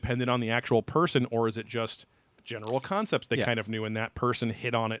is it dependent on the actual person, or is it just general concepts they Yeah. kind of knew and that person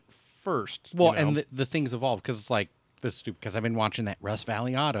hit on it first? well, you know? and the things evolve because it's like, this is stupid because I've been watching that Rust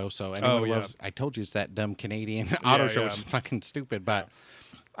Valley Auto. So anyone who yeah. loves, I told you it's that dumb Canadian auto show, yeah. which is fucking stupid. But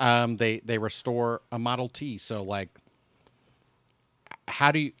they restore a Model T. So like,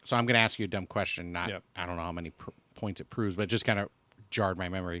 how do you? So I'm going to ask you a dumb question. Not Yep. I don't know how many points it proves, but it just kind of jarred my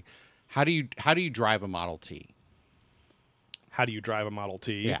memory. How do you drive a Model T? How do you drive a Model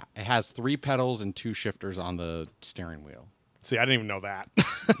T? Yeah, it has 3 pedals and 2 shifters on the steering wheel. See, I didn't even know that.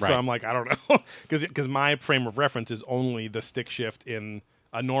 Right. So I'm like, I don't know. Because my frame of reference is only the stick shift in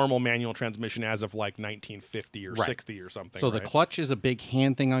a normal manual transmission as of like 1950 or Right. 60 or something. So the right? clutch is a big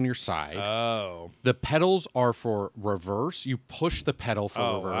hand thing on your side. Oh. The pedals are for reverse. You push the pedal for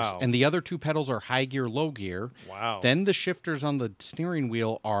Oh, reverse. wow. And the other 2 pedals are high gear, low gear. Wow. Then the shifters on the steering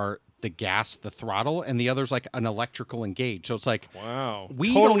wheel are the gas, the throttle, and the other's like an electrical engage. So it's like, Wow.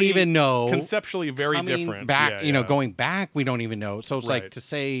 we don't even know. Conceptually very coming different. back, Yeah, you know, yeah. going back, we don't even know. So it's Right. like to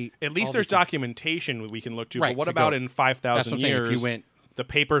say. At least all there's these things- documentation we can look to. Right, But what to about go- in That's 5,000 what I'm saying. years? If you went. The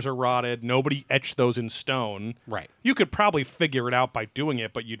papers are rotted. Nobody etched those in stone. Right. You could probably figure it out by doing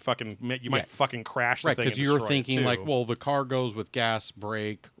it, but you might Yeah. fucking crash the Right, thing. because and you're destroy it, thinking too. like, well, the car goes with gas,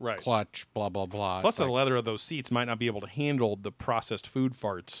 brake, Right. clutch, blah blah blah. Plus, It's the like, leather of those seats might not be able to handle the processed food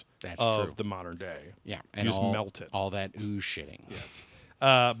farts That's of true. the modern day. yeah, You and just all, melt it. all that ooze shitting. Yes.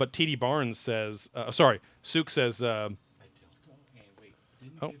 But TD Barnes says, Sook says, oh.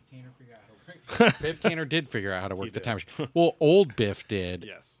 Biff Tanner did figure out how to work the did. time machine. Well, old Biff did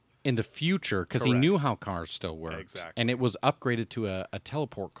yes. in the future because he Correct. knew how cars still worked. Exactly. And it was upgraded to a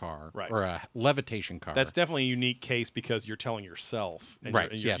teleport car Right. or a levitation car. That's definitely a unique case because you're telling yourself. And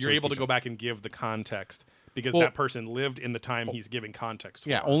Right, You're, yeah, so you're it able to gives go back and give the context because Well- that person lived in the time he's giving context for.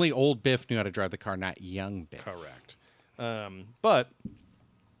 yeah, only old Biff knew how to drive the car, not young Biff. Correct. But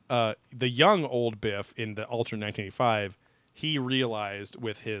the young old Biff in the alternate 1985, he realized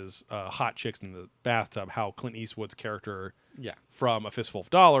with his hot chicks in the bathtub how Clint Eastwood's character Yeah. from A Fistful of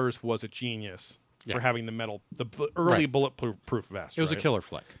Dollars was a genius Yeah. for having the early Right. bulletproof vest. It was a right? killer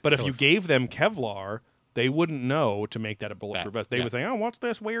flick. But if Killer you flick. gave them Kevlar, they wouldn't know to make that a bulletproof vest. They yeah. would say, "Oh, what's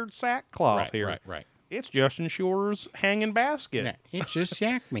this weird sackcloth right, here? right. It's Justin Shore's hanging basket. Yeah, it's just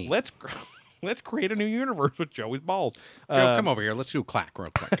yak me. Let's create a new universe with Joey's balls." Joe, come over here. Let's do a clack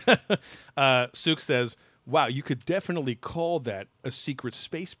real quick. Sook says, "Wow, you could definitely call that a secret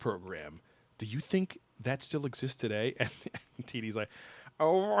space program. Do you think that still exists today?" And TD's like,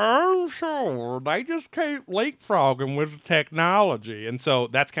 "Oh, I'm sure. They just keep leapfrogging with the technology." And so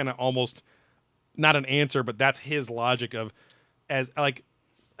that's kind of almost not an answer, but that's his logic of, as like,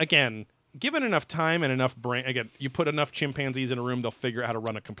 again, given enough time and enough brain, again, you put enough chimpanzees in a room, they'll figure out how to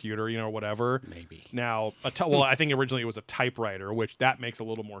run a computer, or whatever. Maybe. Now, well, I think originally it was a typewriter, which that makes a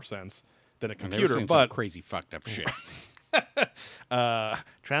little more sense than a And they were computer. saying some But crazy fucked up shit.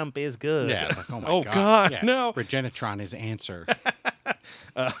 Trump is good. Yeah, it's like, oh my Oh, god. God, Yeah. no. Regenitron is answer.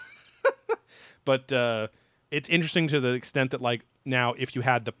 But it's interesting to the extent that, like, now if you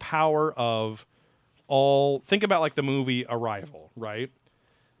had the power of think about like the movie Arrival, right?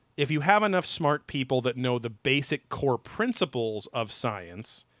 If you have enough smart people that know the basic core principles of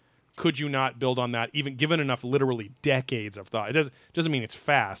science, could you not build on that, even given enough literally decades of thought? It doesn't mean it's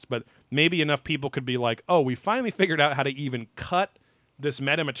fast, but maybe enough people could be like, oh, we finally figured out how to even cut this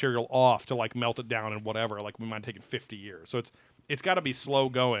metamaterial off to like melt it down and whatever. Like, we might take it 50 years. So it's got to be slow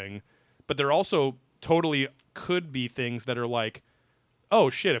going, but there also totally could be things that are like, oh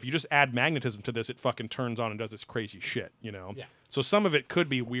shit, if you just add magnetism to this, it fucking turns on and does this crazy shit, you know? Yeah. So some of it could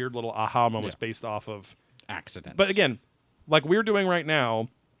be weird little aha moments based off of accidents. But again, like we're doing right now,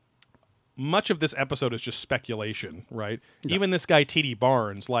 much of this episode is just speculation, right? Yeah. Even this guy, T.D.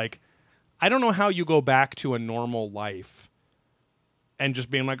 Barnes, like, I don't know how you go back to a normal life and just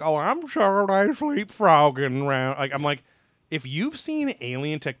being like, oh, I'm sorry, sleepfrogging around. Like, I'm like, if you've seen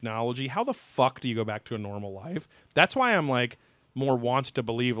alien technology, how the fuck do you go back to a normal life? That's why I'm like, more wants to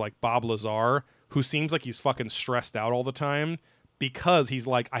believe like Bob Lazar, who seems like he's fucking stressed out all the time because he's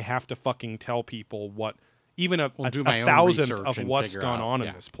like, I have to fucking tell people what, even a thousandth of what's gone on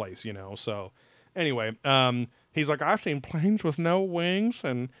in this place, you know? So anyway, he's like, I've seen planes with no wings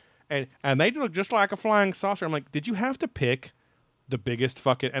and they look just like a flying saucer. I'm like, did you have to pick the biggest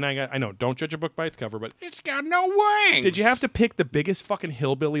fucking, and I know, don't judge a book by its cover, but it's got no wings. Did you have to pick the biggest fucking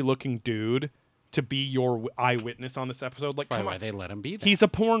hillbilly looking dude to be your eyewitness on this episode? Like, come on, they let him be that. He's a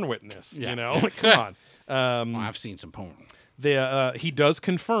porn witness, you know? Like, come on. I've seen some porn. He does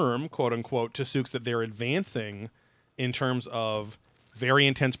confirm, quote unquote, to Sooks that they're advancing in terms of very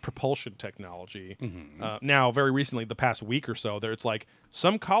intense propulsion technology. Mm-hmm. Now, very recently, the past week or so, it's like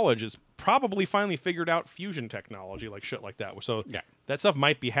some college has probably finally figured out fusion technology, like shit like that. So that stuff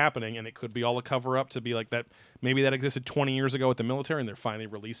might be happening, and it could be all a cover up to be like that. Maybe that existed 20 years ago at the military, and they're finally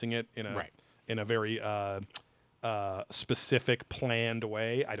releasing it in a very specific, planned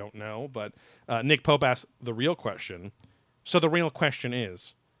way. I don't know. But Nick Pope asked the real question. So the real question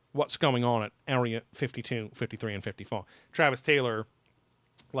is, what's going on at Area 52, 53, and 54? Travis Taylor,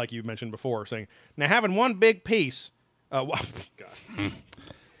 like you mentioned before, saying, now having one big piece, one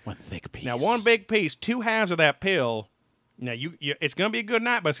thick piece. Now one big piece, two halves of that pill. Now it's gonna be a good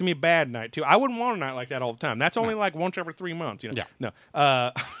night, but it's gonna be a bad night too. I wouldn't want a night like that all the time. That's only like once every 3 months, you know. Yeah.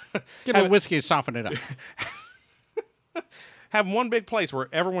 No. Get a whiskey and soften it up. Having one big place where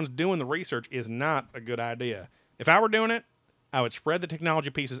everyone's doing the research is not a good idea. If I were doing it, I would spread the technology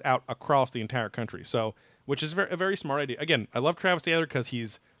pieces out across the entire country. So, which is a very smart idea. Again, I love Travis Taylor because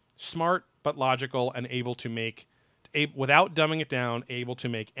he's smart but logical and able to make, without dumbing it down, able to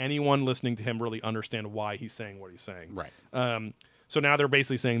make anyone listening to him really understand why he's saying what he's saying. Right. So now they're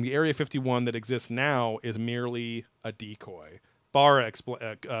basically saying the Area 51 that exists now is merely a decoy. Barr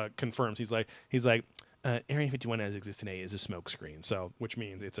confirms. He's like, Area 51 as exists today is a smokescreen. So, which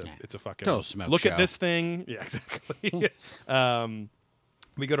means it's a fucking look at this thing. Yeah, exactly.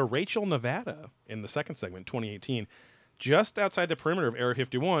 We go to Rachel, Nevada in the second segment, 2018. Just outside the perimeter of Area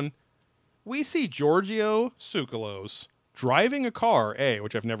 51, we see Giorgio Tsoukalos driving a car,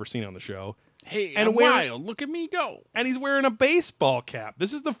 which I've never seen on the show. Hey, and wild. Look at me go. And he's wearing a baseball cap.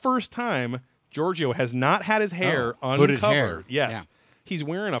 This is the first time Giorgio has not had his hair uncovered. Hair. Yes. Yeah. He's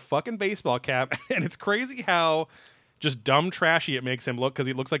wearing a fucking baseball cap, and it's crazy how just dumb trashy it makes him look because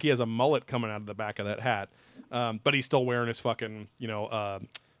he looks like he has a mullet coming out of the back of that hat. But he's still wearing his fucking,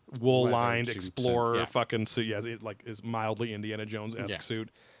 wool-lined Explorer fucking suit. Yeah, like his mildly Indiana Jones-esque suit.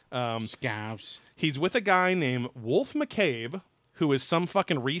 Scavs. He's with a guy named Wolf McCabe, who is some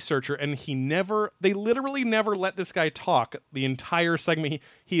fucking researcher, and they literally never let this guy talk the entire segment.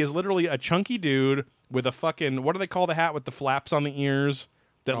 He is literally a chunky dude with a fucking, what do they call the hat with the flaps on the ears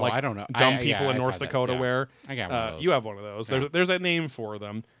that I don't know. Dumb people in North Dakota wear? I got one of those. You have one of those. Yeah. There's a name for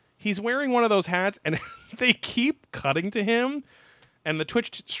them. He's wearing one of those hats, and they keep cutting to him, and the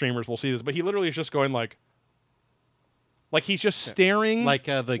Twitch streamers will see this, but he literally is just going like he's just staring. Like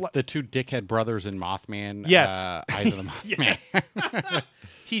the two dickhead brothers in Mothman. Yes. Eyes of the Mothman. Yes.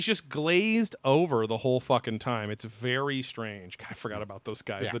 He's just glazed over the whole fucking time. It's very strange. God, I forgot about those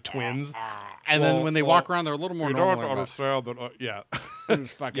guys, the twins. And then when they walk around, they're a little more normal. You don't understand that. Yeah.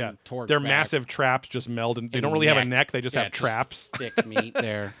 Just fucking torque Their back. Massive traps just meld, and they don't really have a neck. They just have traps. Thick meat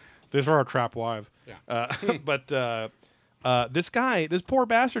there. These are our trap wives. Yeah. But this poor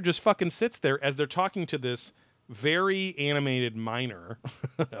bastard just fucking sits there as they're talking to this very animated miner.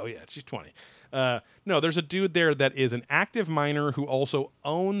 Oh, yeah, she's 20. No, there's a dude there that is an active miner who also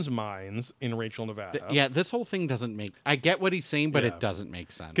owns mines in Rachel, Nevada. This whole thing doesn't make... I get what he's saying, but it doesn't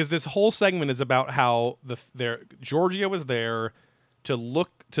make sense. Because this whole segment is about how Giorgio was there to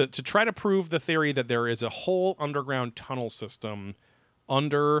look to try to prove the theory that there is a whole underground tunnel system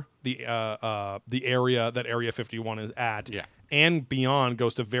under the area that Area 51 is at, and beyond,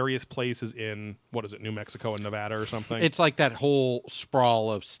 goes to various places in, what is it, New Mexico and Nevada or something? It's like that whole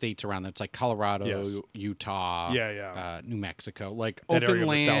sprawl of states around that. It's like Colorado, Yes. Utah, Yeah. New Mexico, like That area open of the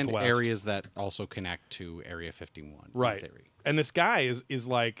land Southwest. areas that also connect to Area 51. Right. In theory. And this guy is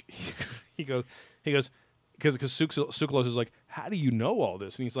like, he goes, because Tsoukalos is like, how do you know all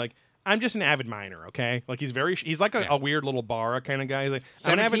this? And he's like, I'm just an avid miner, okay? Like he's like a weird little Barra kind of guy. He's like,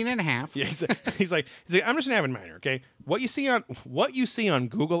 I'm an 17 and a half. Yeah, he's like, I'm just an avid miner, okay? What you see on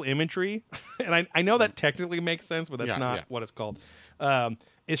Google imagery, and I know that technically makes sense, but that's not what it's called.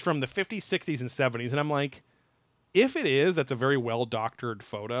 Is from the 50s, 60s, and 70s, and I'm like, if it is, that's a very well doctored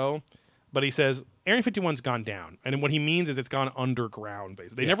photo. But he says Area 51's gone down, and what he means is it's gone underground.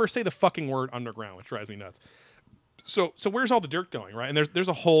 Basically, they never say the fucking word underground, which drives me nuts. So where's all the dirt going, right? And there's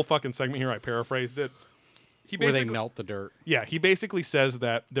a whole fucking segment here, I paraphrased it. Where they melt the dirt. Yeah, he basically says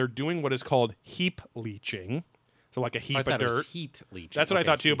that they're doing what is called heap leaching. So like a heap I of thought it dirt. was heat leaching. That's what I Okay,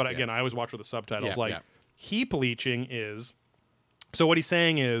 thought too, heat, but again, I always watch with the subtitles. Yeah, heap leaching is, so what he's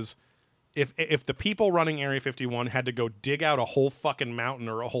saying is, if the people running Area 51 had to go dig out a whole fucking mountain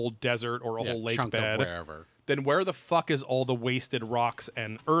or a whole desert or a whole lake chunk bed, of wherever. then where the fuck is all the wasted rocks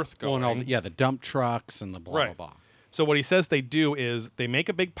and earth going? Well, and all the dump trucks and the blah, blah, blah. So what he says they do is they make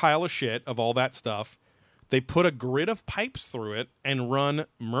a big pile of shit of all that stuff. They put a grid of pipes through it and run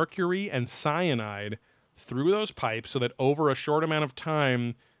mercury and cyanide through those pipes so that over a short amount of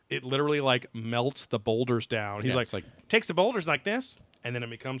time, it literally like melts the boulders down. He's it's like takes the boulders like this, and then it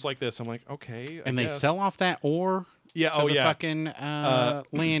becomes like this. I'm like, okay. And they sell off that ore to the fucking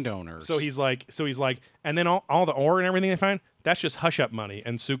landowners. So he's like, and then all the ore and everything they find, that's just hush up money.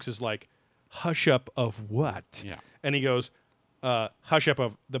 And Souks is like, hush up of what? Yeah. And he goes, hush up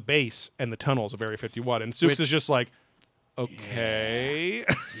of the base and the tunnels of Area 51. And Souks is just like, okay.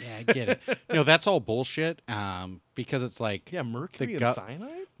 Yeah, I get it. That's all bullshit. Because it's like mercury and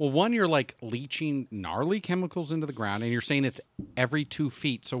cyanide? Well, one, you're like leaching gnarly chemicals into the ground, and you're saying it's every 2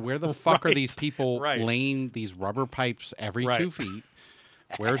 feet. So where the fuck are these people laying these rubber pipes every 2 feet?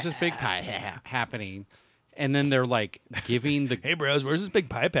 Where's this big pipe happening? And then they're like giving the hey bros, where's this big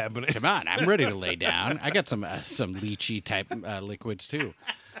pipe happening? Come on, I'm ready to lay down. I got some leachy type liquids too.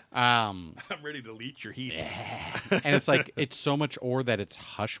 I'm ready to leach your heat. And it's like it's so much ore that it's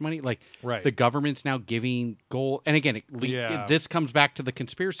hush money. Like Right. the government's now giving gold. And again, this comes back to the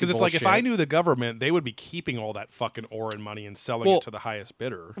conspiracy. Because it's like if I knew the government, they would be keeping all that fucking ore and money and selling it to the highest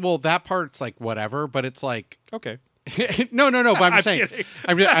bidder. Well, that part's like whatever, but it's like Okay. no. But I'm just saying. kidding.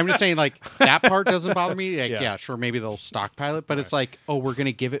 I'm just saying. Like that part doesn't bother me. Like, yeah, sure, maybe they'll stockpile it, but it's like, oh, we're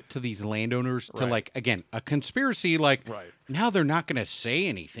gonna give it to these landowners to like again a conspiracy. Like now they're not gonna say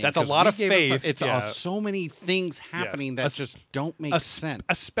anything. That's a 'cause lot we of gave it faith. It's so many things happening that just don't make sense.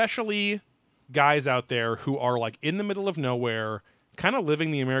 Especially guys out there who are like in the middle of nowhere, kind of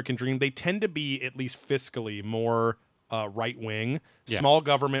living the American dream. They tend to be at least fiscally more right wing, small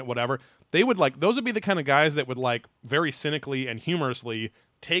government, whatever. They would like those would be the kind of guys that would like very cynically and humorously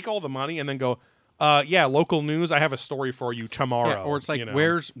take all the money and then go, local news, I have a story for you tomorrow. Yeah, or it's like,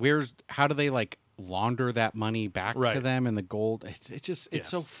 where's how do they like launder that money back to them and the gold? It's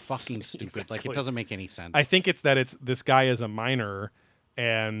so fucking stupid. Exactly. Like it doesn't make any sense. I think it's this guy is a miner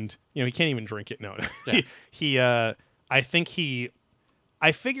and he can't even drink it. No,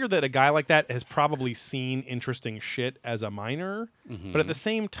 I figure that a guy like that has probably seen interesting shit as a miner, but at the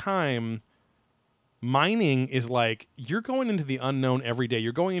same time, mining is like you're going into the unknown every day.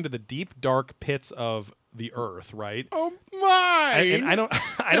 You're going into the deep, dark pits of the earth, right? Oh my! And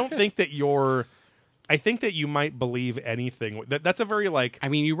I don't think that you're. I think that you might believe anything. That's a very like. I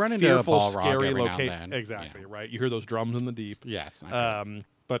mean, you run into fearful, a Balrog scary every now and location. then. Exactly right. You hear those drums in the deep. Yeah, it's not good.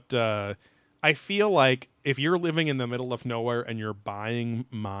 But I feel like if you're living in the middle of nowhere and you're buying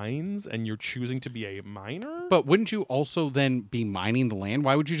mines and you're choosing to be a miner, but wouldn't you also then be mining the land?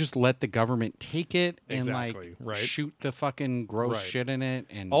 Why would you just let the government take it and shoot the fucking gross shit in it?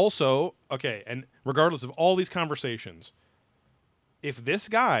 And also, okay, and regardless of all these conversations, if this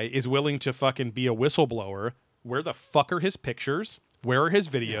guy is willing to fucking be a whistleblower, where the fuck are his pictures? Where are his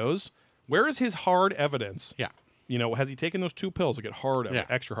videos? Where is his hard evidence? Yeah. Has he taken those 2 pills to get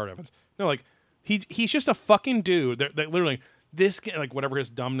extra hard evidence? No, like he's just a fucking dude. They're literally this guy, like whatever his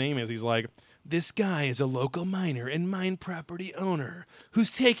dumb name is. He's like, this guy is a local miner and mine property owner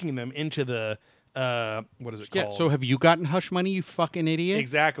who's taking them into the what is it called? So have you gotten hush money, you fucking idiot?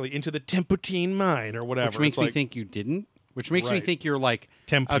 Exactly, into the Temputine mine or whatever. Which makes me think you didn't. Which makes me think you're like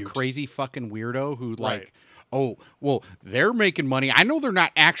a crazy fucking weirdo who like, oh, well, they're making money. I know they're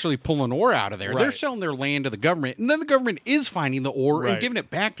not actually pulling ore out of there. They're Right. selling their land to the government, and then the government is finding the ore Right. and giving it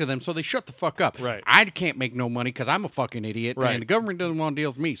back to them, so they shut the fuck up. Right. I can't make no money because I'm a fucking idiot, Right. and the government doesn't want to deal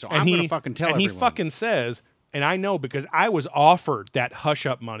with me, so And I'm going to fucking tell everyone. he fucking says, and I know because I was offered that hush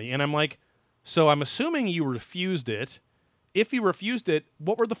up money, and I'm like, so I'm assuming you refused it. If you refused it,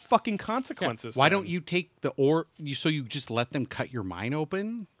 what were the fucking Yeah. consequences? Why then? don't you take the ore? So you just let them cut your mine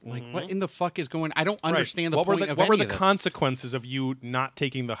open? Like what in the fuck is going? I don't Right. understand the what point were the, of what were any the of this. consequences of you not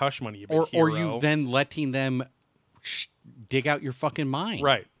taking the hush money? You big or hero? you then letting them dig out your fucking mine?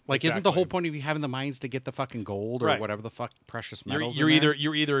 Right. Like, isn't the whole Exactly. point of you having the mines to get the fucking gold or Right. whatever the fuck precious You're, metals? you're in there? either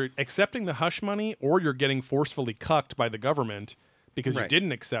you're either accepting the hush money or you're getting forcefully cucked by the government because you Right.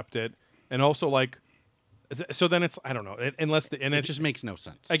 didn't accept it, and also like, so then it's I don't know unless the and It it's just makes no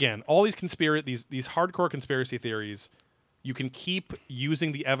sense. again all these these hardcore conspiracy theories, you can keep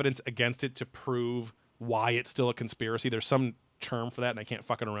using the evidence against it to prove why it's still a conspiracy. There's some term for that, and I can't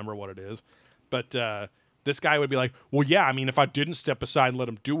fucking remember what it is, but. This guy would be like, well, yeah, I mean, if I didn't step aside and let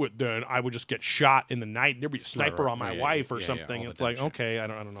him do it, then I would just get shot in the night. There'd be a sniper right. on my Yeah, wife or yeah, something. all the It's dumb like, shit. okay, I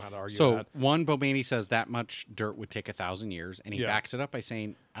don't know how to argue So that. one Bobandy says that much dirt would take 1,000 years, and he Yeah. backs it up by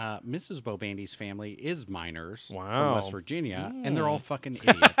saying Mrs. Bobandy's family is miners Wow. from West Virginia, and they're all fucking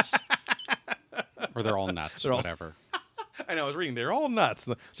idiots, or they're all nuts, They're all- whatever. I know, I was reading. They're all nuts.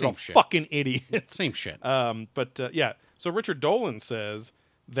 They're Same all shit. fucking idiots. Same shit. Yeah. So Richard Dolan says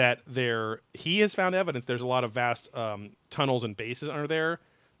that he has found evidence there's a lot of vast tunnels and bases under there,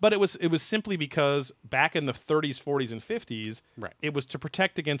 but it was simply because back in the 30s, 40s, and 50s, Right. it was to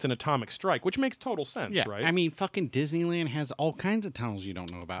protect against an atomic strike, which makes total sense, Yeah, right? I mean, fucking Disneyland has all kinds of tunnels you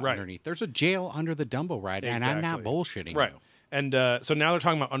don't know about Right. underneath. There's a jail under the Dumbo ride, and I'm not Exactly. bullshitting Right. you. And so now they're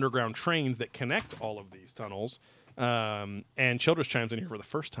talking about underground trains that connect all of these tunnels. And Childress chimes in here for the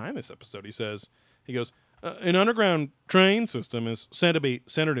first time this episode. He goes, an underground train system is said to be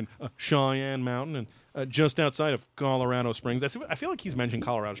centered in Cheyenne Mountain and just outside of Colorado Springs. I feel like he's mentioned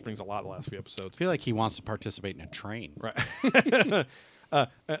Colorado Springs a lot the last few episodes. I feel like he wants to participate in a train. Right.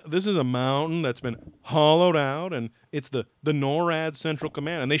 This is a mountain that's been hollowed out, and it's the NORAD Central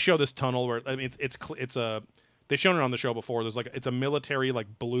Command. And they show this tunnel where I mean it's a they've shown it on the show before. There's it's a military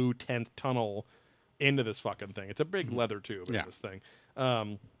blue tent tunnel into this fucking thing. It's a big leather tube in Yeah. this thing.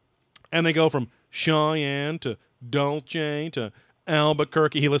 And they go from Cheyenne to Dulce to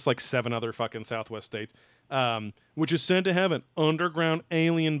Albuquerque. He lists 7 other fucking Southwest states, which is said to have an underground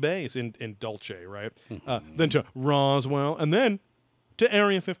alien base in Dulce, right? Then to Roswell, and then to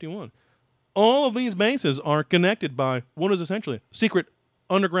Area 51. All of these bases are connected by what is essentially a secret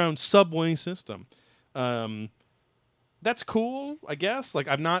underground subway system. That's cool, I guess.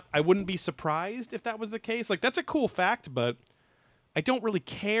 I wouldn't be surprised if that was the case. That's a cool fact, but I don't really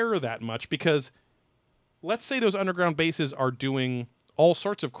care that much because let's say those underground bases are doing all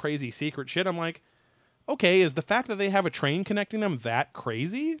sorts of crazy secret shit. I'm like, okay, is the fact that they have a train connecting them that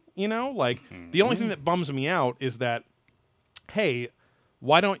crazy? You know, the only thing that bums me out is that, hey,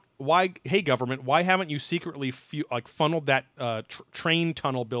 hey government, why haven't you secretly funneled that train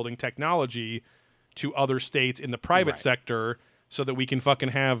tunnel building technology to other states in the private Right. sector so that we can fucking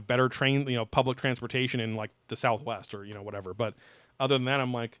have better public transportation in the Southwest or whatever. But other than that,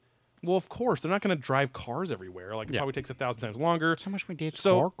 I'm like, well, of course they're not going to drive cars everywhere. It Yeah. probably takes 1,000 times longer. That's how much my dad's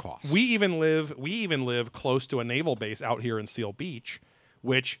So car costs. we even live close to a naval base out here in Seal Beach,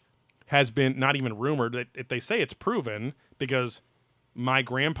 which has been not even rumored. They say it's proven because my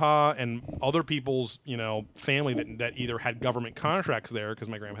grandpa and other people's family that either had government contracts there because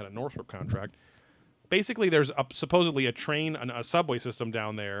my grandpa had a Northrop contract. Basically, there's supposedly a train and a subway system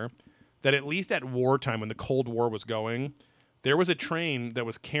down there that at least at wartime when the Cold War was going, there was a train that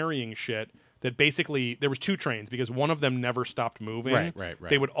was carrying shit that basically there was 2 trains because one of them never stopped moving. Right.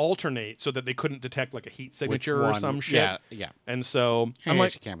 They would alternate so that they couldn't detect a heat signature or one? some shit. Yeah. And so Hey, I'm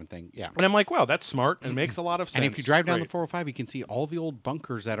it's like, a cabin thing. Yeah. and I'm like, wow, that's smart and makes a lot of sense. And if you drive down the Great. 405, you can see all the old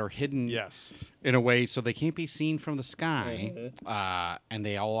bunkers that are hidden Yes. in a way so they can't be seen from the sky. Mm-hmm. And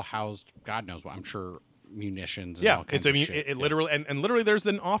they all housed, God knows what, I'm sure, munitions and Yeah, all kinds it's of I mean shit. it literally and literally there's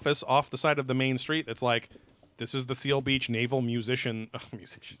an office off the side of the main street that's like, this is the Seal Beach Naval Musicians.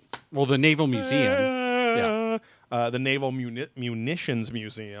 Well, the Naval Museum. The Naval Munitions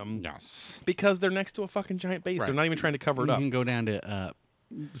Museum. Yes. Because they're next to a fucking giant base. Right. They're not even trying to cover it You up. can go down to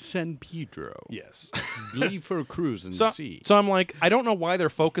San Pedro. Yes. Leave for a cruise in So, the sea. so I'm like, I don't know why they're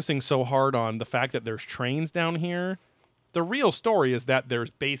focusing so hard on the fact that there's trains down here. The real story is that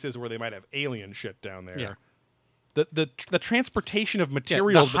there's bases where they might have alien shit down there. Yeah. The transportation of Yeah,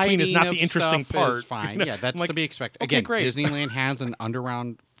 materials between is hiding not of the interesting stuff part. Is fine. You know? Yeah, that's I'm like, to be expected. okay, Again, great. Disneyland has an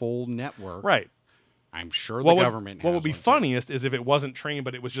underground full network. Right. I'm sure the government. What would be has one, too. funniest is if it wasn't train,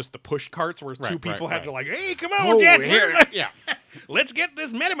 but it was just the push carts where two people had right. to like, hey, come Oh, on, Jeff, here, yeah. let's get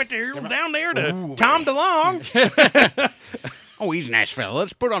this metamaterial down there to Tom DeLong. Oh, he's a nice fella.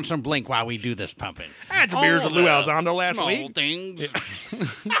 Let's put on some Blink while we do this pumping. I had some beers with Lou the Elizondo last small week. things.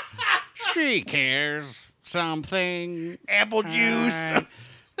 She cares something. Apple juice. I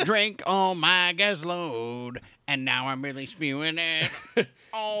drank all my gas load, and now I'm really spewing it.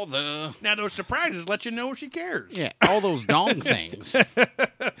 All the Now those surprises let you know she cares. all those dong things. Oh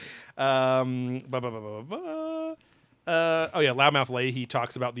yeah, Loudmouth Leahy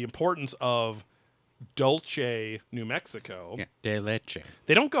talks about the importance of Dulce, New Mexico. Yeah, de leche.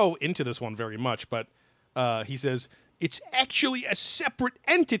 They don't go into this one very much, but he says it's actually a separate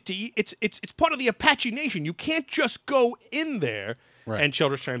entity. It's part of the Apache Nation. You can't just go in there. Right. And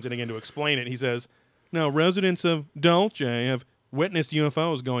Childress chimes in again to explain it. He says, "Now residents of Dulce have witnessed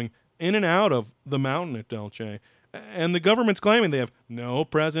UFOs going in and out of the mountain at Dulce, and the government's claiming they have no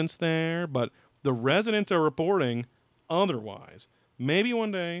presence there, but the residents are reporting otherwise. Maybe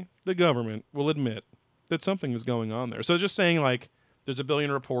one day the government will admit that something is going on there." So just saying, like, there's a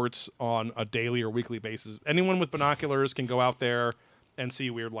billion reports on a daily or weekly basis. Anyone with binoculars can go out there and see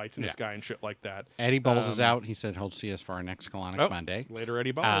weird lights in the sky and shit like that. Eddie Balls is out. He said he'll see us for our next Colonic Monday. Later,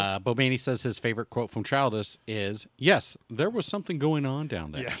 Eddie Balls. Bobaney says his favorite quote from Childish is, "Yes, there was something going on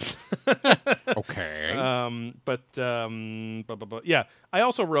down there." Yes. Okay. Yeah, I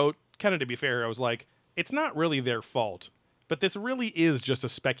also wrote, kind of to be fair, I was like, it's not really their fault, but this really is just a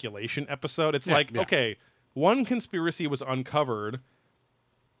speculation episode. It's okay, one conspiracy was uncovered.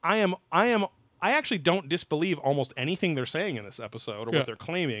 I actually don't disbelieve almost anything they're saying in this episode or what they're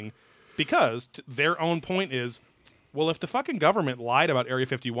claiming, because their own point is, well, if the fucking government lied about Area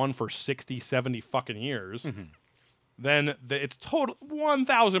 51 for 60, 70 fucking years, then it's total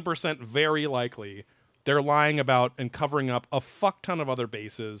 1,000% very likely they're lying about and covering up a fuck ton of other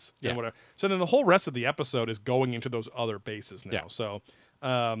bases and whatever. So then the whole rest of the episode is going into those other bases now. Yeah. So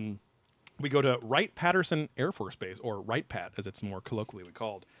we go to Wright-Patterson Air Force Base, or Wright-Pat as it's more colloquially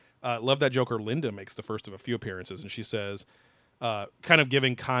called. Love that Joker. Linda makes the first of a few appearances, and she says, kind of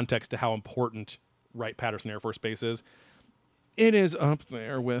giving context to how important Wright-Patterson Air Force Base is. It is up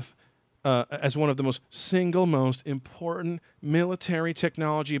there with as one of the most important military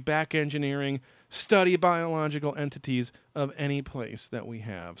technology, back engineering, study biological entities of any place that we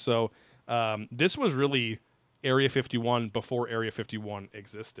have. So this was really Area 51 before Area 51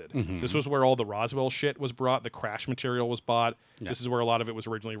 existed. This was where all the Roswell shit was brought. The crash material was bought. Yeah. This is where a lot of it was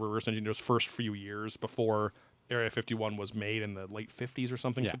originally reverse engineered, those first few years before Area 51 was made in the late 50s or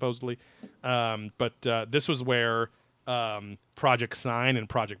something, supposedly. But this was where Project Sign and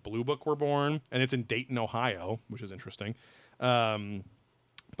Project Blue Book were born, and it's in Dayton, Ohio, which is interesting. Robert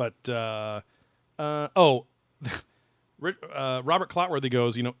Clotworthy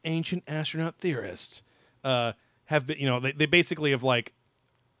goes, ancient astronaut theorists have been, they basically have like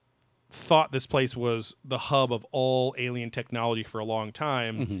thought this place was the hub of all alien technology for a long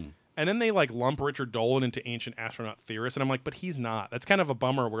time. And then they like lump Richard Dolan into ancient astronaut theorists. And I'm like, but he's not. That's kind of a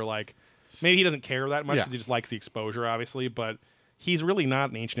bummer where like, maybe he doesn't care that much because he just likes the exposure, obviously, but he's really not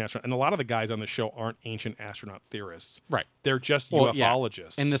an ancient astronaut. And a lot of the guys on the show aren't ancient astronaut theorists. Right. They're just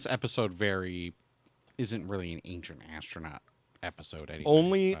ufologists. And this episode isn't really an ancient astronaut episode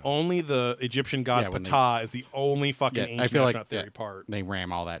anyway. Only the Egyptian god Ptah is the only fucking ancient astronaut theory part. They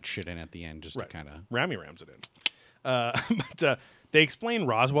ram all that shit in at the end just to kind of... Rams it in. But they explain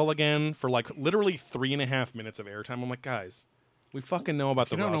Roswell again for like literally 3.5 minutes of airtime. I'm like, guys, we fucking know about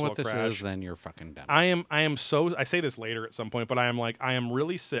the Roswell crash. If you don't know what this is, then you're fucking dumb. I say this later at some point, but I am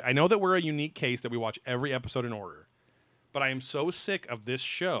really sick. I know that we're a unique case that we watch every episode in order, but I am so sick of this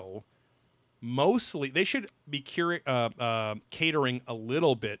show. Mostly, they should be catering a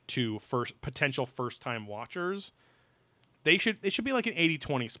little bit to potential first-time watchers. They should be like an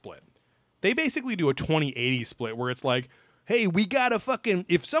 80-20 split. They basically do a 20-80 split where it's like, hey, we gotta fucking,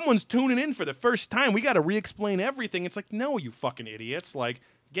 if someone's tuning in for the first time, we gotta re-explain everything. It's like, no, you fucking idiots. Like,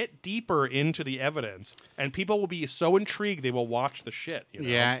 get deeper into the evidence, and people will be so intrigued they will watch the shit.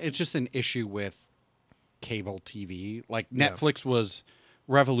 Yeah, it's just an issue with cable TV. Like, Netflix was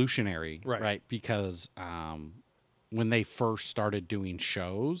revolutionary, right? Because when they first started doing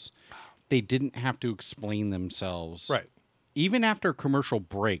shows, they didn't have to explain themselves. Right. Even after commercial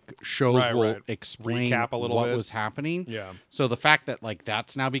break, shows will explain recap a little what bit. was happening. Yeah. So the fact that like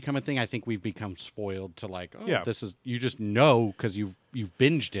that's now become a thing, I think we've become spoiled to like, this is, you just know because you've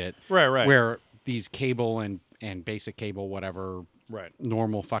binged it. Right. Where these cable and basic cable, whatever,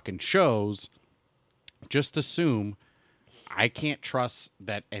 normal fucking shows, just assume I can't trust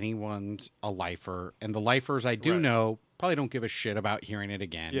that anyone's a lifer, and the lifers I do Right. know probably don't give a shit about hearing it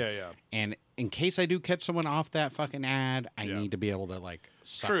again. Yeah. And in case I do catch someone off that fucking ad, I Yeah. need to be able to like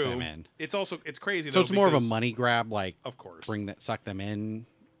suck True. them in. It's crazy. So though, it's more of a because- money grab, like of course, suck them in,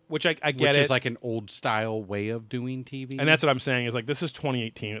 which I get which it. is like an old style way of doing TV. and that's what I'm saying is like this is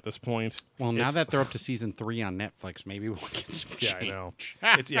 2018 at this point. well, now it's- that they're up to season 3 on Netflix, maybe we'll get some Yeah, I know.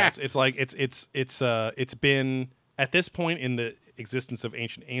 change. It's like it's been at this point in the existence of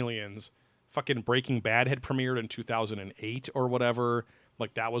Ancient Aliens, fucking Breaking Bad had premiered in 2008 or whatever.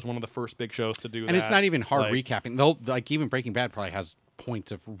 Like that was one of the first big shows to do that. And it's not even hard Like, recapping. They'll like even Breaking Bad probably has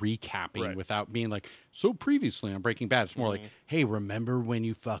points of recapping Right. without being like so previously on Breaking Bad. It's more like, hey, remember when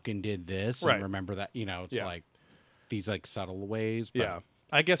you fucking did this? Mm-hmm. Right. And remember that, it's Yeah. like these like subtle ways. But Yeah.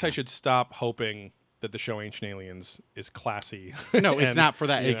 I guess I should stop hoping that the show Ancient Aliens is classy. No, it's And, not for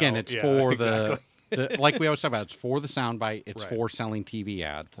that. you Again, know, it's yeah, for exactly. the like we always talk about. It's for the soundbite. It's Right. for selling TV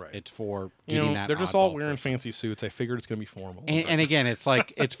ads. Right. It's for You getting know, that. they're just all oddball wearing person. fancy suits. I figured it's gonna be formal. And again, it's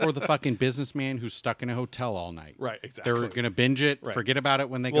like it's for the fucking businessman who's stuck in a hotel all night. right, exactly. They're gonna binge it, Right. forget about it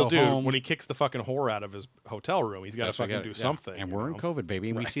when they well, go dude, home. when he kicks the fucking whore out of his hotel room, he's got to That's what fucking I do gotta- something. And you we're in know? COVID, baby,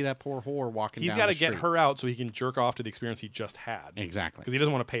 and we Right. see that poor whore walking He's down got to the get street. her out so he can jerk off to the experience he just had. Exactly. Because he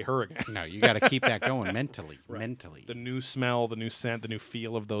doesn't want to pay her again. No, you got to keep that going mentally. Right. Mentally. The new smell, the new scent, the new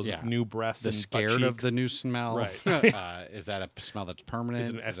feel of those Yeah. new breasts. The and butt scared of cheeks. the new smell. Right. Is that a smell that's permanent? Is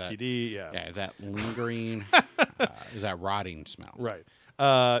it an Is that- STD? Yeah. Is that lingering? Is that rotting smell? Right.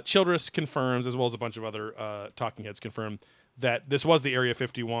 Childress confirms, as well as a bunch of other talking heads confirm, that this was the Area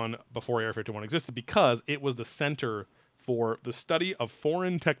 51 before Area 51 existed because it was the center for the study of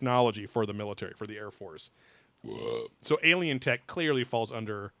foreign technology for the military, for the Air Force. So alien tech clearly falls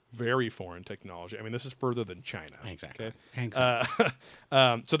under very foreign technology. I mean, this is further than China. Exactly. Okay? Exactly.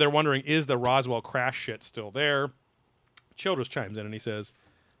 So they're wondering, is the Roswell crash shit still there? Childress chimes in and he says,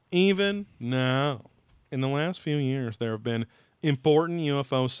 even now, in the last few years, there have been important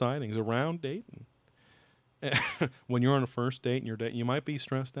UFO sightings around Dayton. When you're on a first date and you might be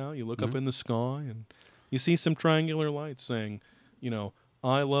stressed out. You look up in the sky and you see some triangular lights saying,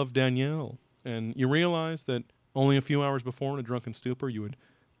 I love Danielle. And you realize that only a few hours before in a drunken stupor, you had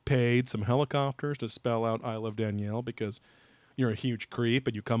paid some helicopters to spell out I love Danielle because you're a huge creep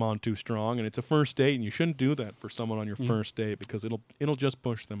and you come on too strong and it's a first date and you shouldn't do that for someone on your first date because it'll just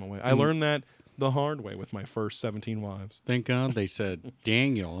push them away. I learned that the hard way with my first 17 wives. Thank God they said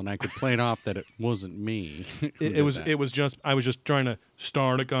Daniel, and I could play it off that it wasn't me. who It did was that. it was just I was just trying to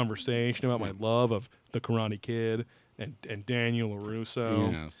start a conversation about my love of the Karate Kid and Daniel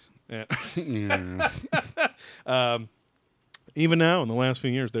LaRusso. Yes. And Yes. even now, in the last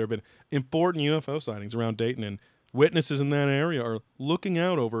few years, there have been important UFO sightings around Dayton, and witnesses in that area are looking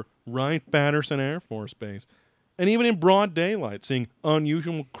out over Wright-Patterson Air Force Base, and even in broad daylight, seeing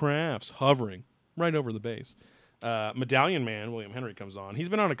unusual crafts hovering right over the base. Medallion Man William Henry comes on. He's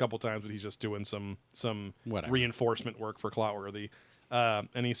been on a couple times, but he's just doing some Whatever. reinforcement work for Cloutworthy,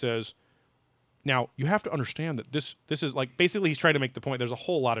 and he says, "Now you have to understand that this is like basically he's trying to make the point. There's a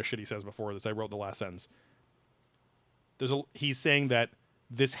whole lot of shit he says before this. I wrote the last sentence. He's saying that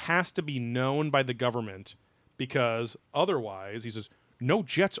this has to be known by the government because otherwise, he says, no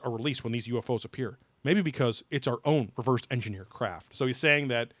jets are released when these UFOs appear. Maybe because it's our own reverse engineered craft. So he's saying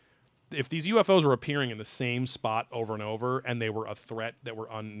that if these UFOs are appearing in the same spot over and over and they were a threat that were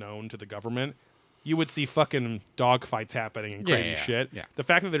unknown to the government, you would see fucking dogfights happening and crazy shit. yeah. The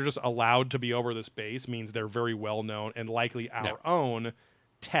fact that they're just allowed to be over this base means they're very well known and likely our own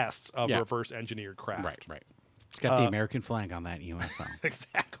tests of Yeah. reverse engineered craft. Right. It's got the American flag on that UFO.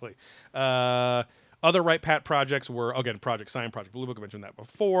 Exactly. Other Right Pat projects were, again, Project Sign, Project Blue Book. I mentioned that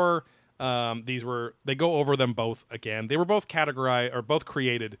before. They go over them both again. They were both both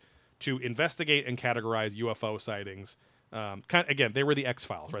created to investigate and categorize UFO sightings. Again, they were the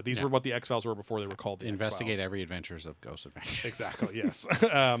X-Files, right? These were what the X-Files were before they were called the Investigate X-Files. every adventures of Ghost Adventures. Exactly, yes.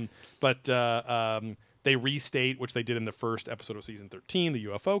 But they restate, which they did in the first episode of season 13, the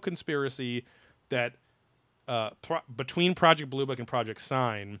UFO conspiracy, that between Project Blue Book and Project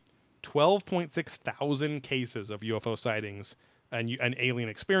Sign, 12.6 thousand cases of UFO sightings and alien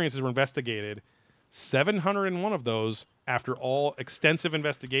experiences were investigated. 701 of those, after all extensive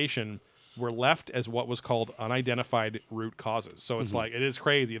investigation, were left as what was called unidentified root causes. So it's like, it is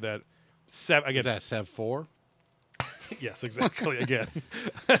crazy that again, Is that Sev 4? yes, exactly. Again,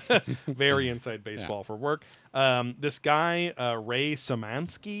 very inside baseball for work. This guy Ray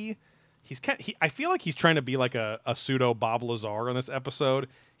Szymanski, I feel like he's trying to be like a pseudo Bob Lazar in this episode.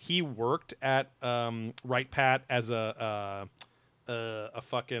 He worked at Right Pat as a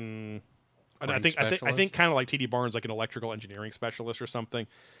fucking I think kind of like T.D. Barnes, like an electrical engineering specialist or something.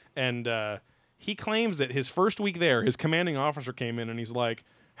 And he claims that his first week there, his commanding officer came in and he's like,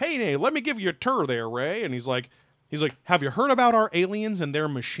 "Hey, let me give you a tour there, Ray." And he's like, "Have you heard about our aliens and their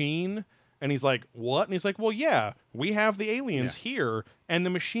machine?" And he's like, "What?" And he's like, "Well, yeah, we have the aliens here and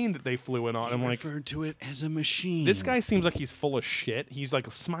the machine that they flew in on." I'm like, referred to it as a machine. this guy seems like he's full of shit. He's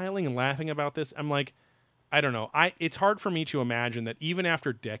like smiling and laughing about this. I'm like, I don't know. It's hard for me to imagine that even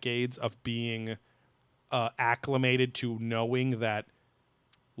after decades of being acclimated to knowing that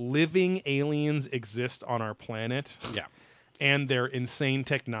living aliens exist on our planet, and their insane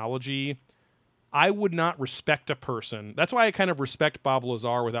technology, I would not respect a person. That's why I kind of respect Bob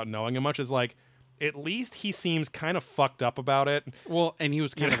Lazar without knowing him much. Is like, at least he seems kind of fucked up about it. Well, and he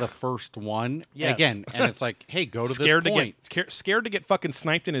was kind of the first one. Yes. Again, and it's like, hey, go to scared this point. Scared to get fucking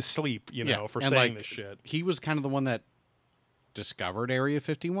sniped in his sleep, for and saying this shit. He was kind of the one that discovered Area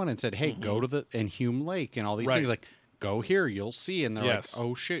 51 and said, hey, go to and Hume Lake and all these things. Like, go here, you'll see. And they're like,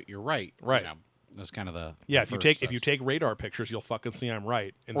 oh shit, you're right. Right. That's kind of the if you take radar pictures, you'll fucking see I'm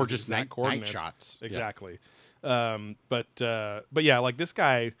right. Or just night shots. Exactly. But yeah, like this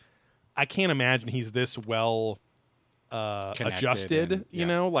guy, I can't imagine he's this well adjusted,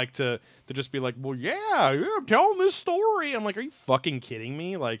 and, like to just be like, well, yeah, I'm telling this story. I'm like, are you fucking kidding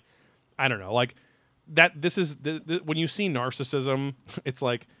me? Like, I don't know, like that. This is when you see narcissism, it's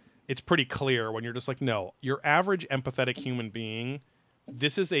like it's pretty clear when you're just like, no, your average empathetic human being.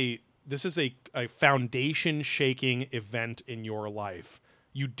 This is a foundation shaking event in your life.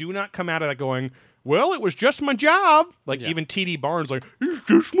 You do not come out of that going, well, it was just my job. Like even T.D. Barnes, like, it's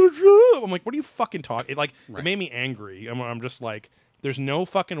just my job. I'm like, what are you fucking talking? It made me angry. I'm just like, there's no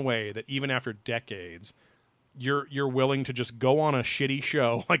fucking way that even after decades, you're willing to just go on a shitty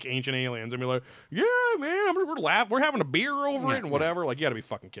show like Ancient Aliens and be like, yeah, man, we're having a beer over it and whatever. Like, you got to be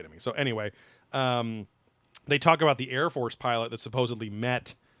fucking kidding me. So anyway, they talk about the Air Force pilot that supposedly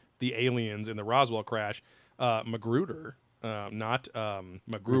met the aliens in the Roswell crash, Magruder. Not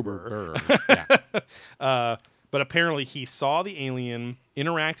MacGruber. But apparently he saw the alien,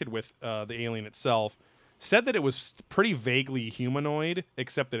 interacted with the alien itself, said that it was pretty vaguely humanoid,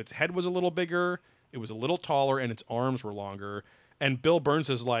 except that its head was a little bigger, it was a little taller, and its arms were longer. And Bill Burns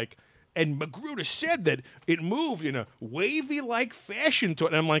is like, and Magruder said that it moved in a wavy-like fashion to it.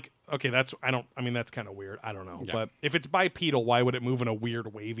 And I'm like, okay, that's kind of weird. I don't know. Yeah. But if it's bipedal, why would it move in a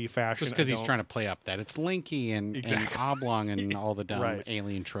weird wavy fashion? Just because he's trying to play up that it's linky and oblong and all the dumb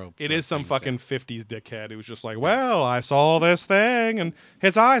alien tropes. It is some fucking 50s dickhead who's just like, well, I saw this thing, and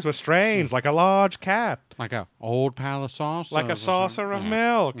his eyes were strange, like a large cat. Like a old pal of saucer. Like a saucer of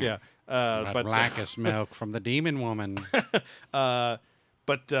milk, but blackest milk from the demon woman.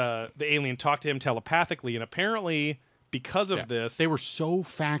 But the alien talked to him telepathically, and apparently because of this... They were so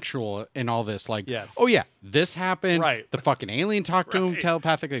factual in all this. Like, oh yeah, this happened. Right. The fucking alien talked to him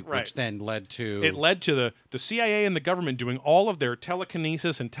telepathically, which then led to... It led to the CIA and the government doing all of their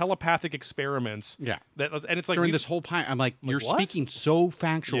telekinesis and telepathic experiments. Yeah. And it's like... During this whole time, I'm like, you're speaking so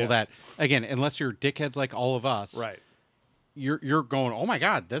factual that, again, unless you're dickheads like all of us... Right. You're going, oh my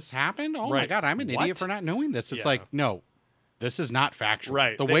God, this happened? Oh my God, I'm an idiot for not knowing this. It's like, no... This is not factual.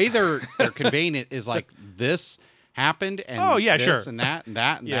 Right. The way they're conveying it is like this happened and this and that and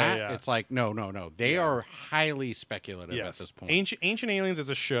that and that. Yeah. It's like no. They are highly speculative at this point. Ancient Aliens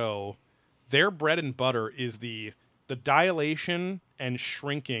is a show. Their bread and butter is the dilation and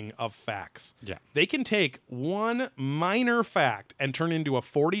shrinking of facts. Yeah. They can take one minor fact and turn into a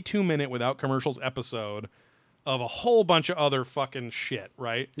 42-minute without commercials episode of a whole bunch of other fucking shit,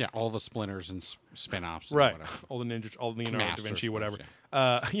 right? Yeah, all the splinters and spin-offs. Right. Whatever. All the ninjas, all Leonardo Master da Vinci, whatever.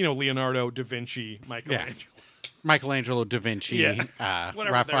 Yeah. Leonardo da Vinci, Michelangelo. Yeah. Michelangelo da Vinci,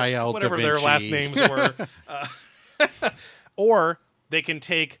 Raphael whatever da Vinci. Their last names were. Or they can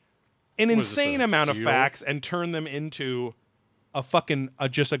take an insane amount of facts and turn them into a fucking,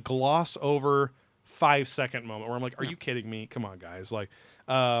 just a gloss over 5-second moment where I'm like, are you kidding me? Come on, guys. Like,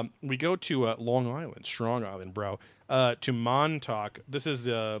 we go to Long Island, Strong Island, bro, to Montauk. This is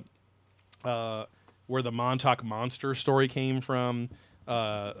where the Montauk Monster story came from.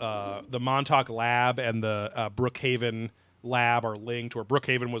 The Montauk Lab and the Brookhaven Lab are linked, where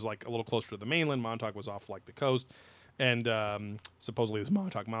Brookhaven was like a little closer to the mainland. Montauk was off like the coast. And supposedly this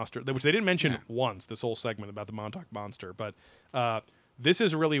Montauk Monster, which they didn't mention once, this whole segment about the Montauk Monster. But this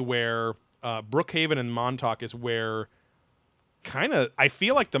is really where Brookhaven and Montauk is where kind of, I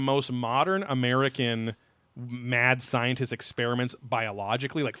feel like the most modern American mad scientist experiments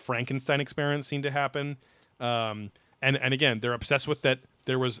biologically, like Frankenstein experiments, seem to happen. And again, they're obsessed with that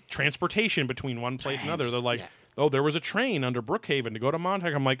there was transportation between one place and another. They're like, oh, there was a train under Brookhaven to go to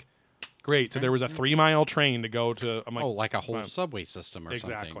Montauk. I'm like, Great. So there was a 3-mile train to go to. I'm like, like a whole fine. subway system or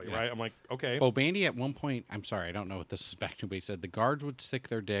Exactly, something. Yeah. right? I'm like, okay. Bobandy at one point, I'm sorry, I don't know what this is back to, but he said the guards would stick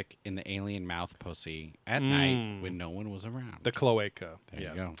their dick in the alien mouth pussy at night when no one was around. The cloaca. There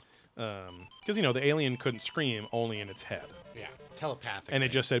yes. you go. Because, the alien couldn't scream, only in its head. Yeah, telepathic. And it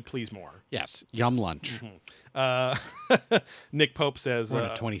just said, please more. yes, yum lunch. Nick Pope says, We're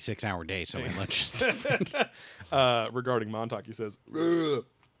on a 26-hour day, so my lunch is different. regarding Montauk, he says, "Ugh.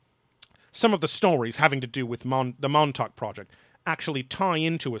 Some of the stories having to do with the Montauk Project actually tie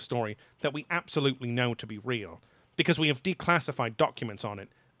into a story that we absolutely know to be real, because we have declassified documents on it,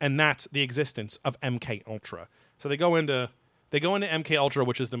 and that's the existence of MK Ultra." So they go into MK Ultra,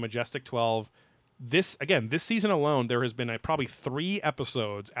 which is the Majestic 12. This season alone, there has been probably 3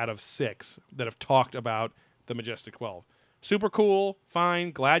 episodes out of 6 that have talked about the Majestic 12. Super cool,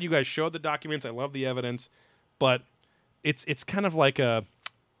 fine. Glad you guys showed the documents. I love the evidence, but it's kind of like a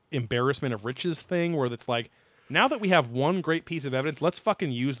embarrassment of riches thing where it's like, now that we have one great piece of evidence, let's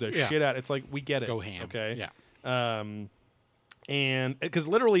fucking use the shit out. It's like, we get it. Go ham. Okay. Yeah. And because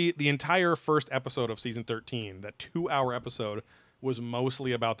literally the entire first episode of season 13, that 2-hour episode, was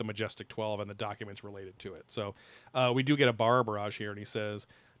mostly about the Majestic 12 and the documents related to it. So we do get a bar barrage here, and he says,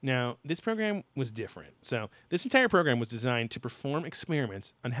 now, this program was different. So this entire program was designed to perform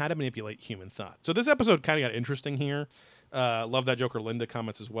experiments on how to manipulate human thought. So this episode kind of got interesting here. Love that Joker Linda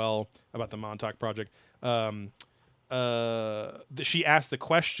comments as well about the Montauk Project. She asked the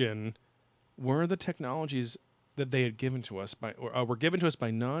question, were the technologies that they had given to us were given to us by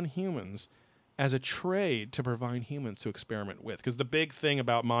non-humans as a trade to provide humans to experiment with? Because the big thing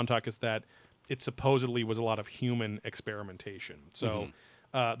about Montauk is that it supposedly was a lot of human experimentation. So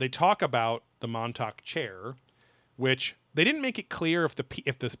they talk about the Montauk chair, which they didn't make it clear if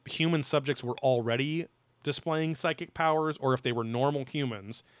the human subjects were already displaying psychic powers or if they were normal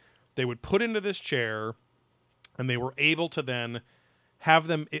humans. They would put into this chair, and they were able to then have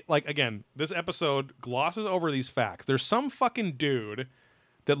them. Again, this episode glosses over these facts. There's some fucking dude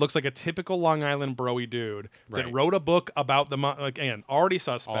that looks like a typical Long Island broy dude that wrote a book about again, already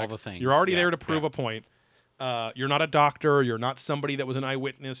suspect. All the things. You're already there to prove a point. You're not a doctor. You're not somebody that was an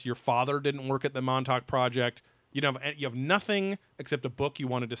eyewitness. Your father didn't work at the Montauk Project. You have nothing except a book you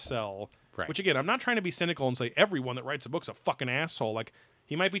wanted to sell. Right. Which, again, I'm not trying to be cynical and say everyone that writes a book's a fucking asshole. Like,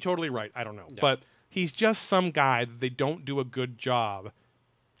 he might be totally right. I don't know. Yeah. But he's just some guy that they don't do a good job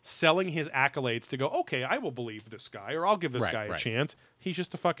selling his accolades to go, okay, I will believe this guy, or I'll give this guy a chance. He's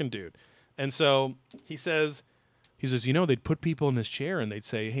just a fucking dude. And so he says, they'd put people in this chair and they'd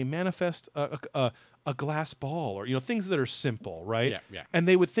say, hey, manifest a glass ball, or, things that are simple, right? Yeah. And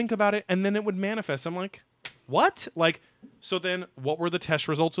they would think about it, and then it would manifest. I'm like, what? So then what were the test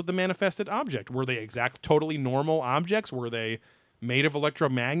results of the manifested object? Were they totally normal objects? Were they made of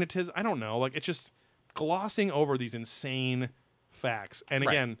electromagnetism? I don't know. It's just glossing over these insane facts. And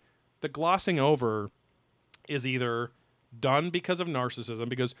again, the glossing over is either done because of narcissism,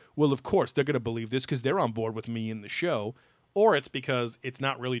 because, well, of course they're going to believe this because they're on board with me in the show, or it's because it's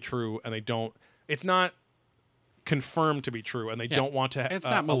not really true and it's not confirmed to be true, and they don't want to it's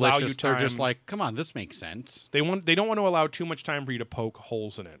not allow malicious. you time. They're just like, come on, this makes sense. They don't want to allow too much time for you to poke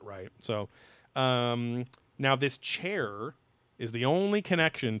holes in it, right? So now this chair is the only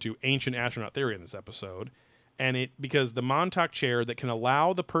connection to ancient astronaut theory in this episode, and because the Montauk chair that can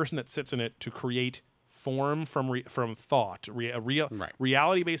allow the person that sits in it to create form from thought,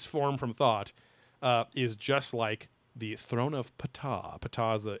 reality-based form from thought, is just like the throne of Ptah.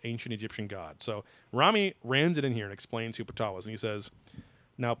 Ptah is the ancient Egyptian god. So Rami rams it in here and explains who Ptah was. And he says,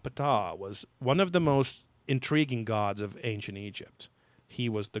 now Ptah was one of the most intriguing gods of ancient Egypt. He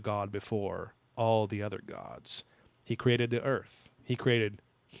was the god before all the other gods. He created the earth. He created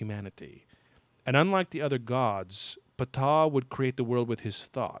humanity. And unlike the other gods, Ptah would create the world with his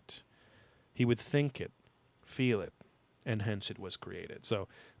thought. He would think it, feel it, and hence it was created. So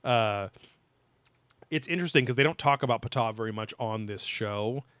it's interesting because they don't talk about Ptah very much on this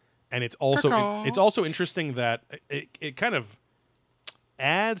show, and it's also interesting that it kind of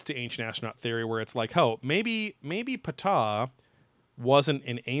adds to ancient astronaut theory, where it's like, oh, maybe Ptah wasn't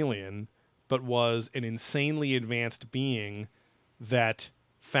an alien, but was an insanely advanced being that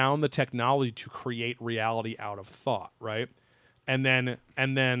found the technology to create reality out of thought, right? And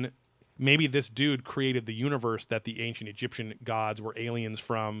then maybe this dude created the universe that the ancient Egyptian gods were aliens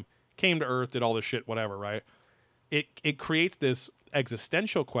from, came to Earth, did all this shit, whatever, right? It creates this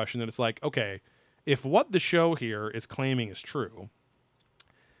existential question that it's like, okay, if what the show here is claiming is true,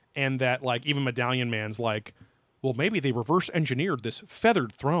 and that even Medallion Man's like, well, maybe they reverse engineered this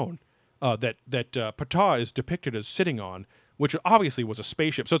feathered throne that Ptah is depicted as sitting on, which obviously was a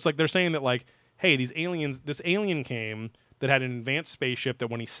spaceship. So it's like they're saying that like, hey, this alien came that had an advanced spaceship that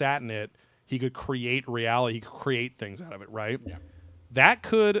when he sat in it, he could create reality, he could create things out of it, right? Yeah. That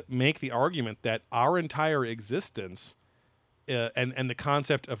could make the argument that our entire existence and the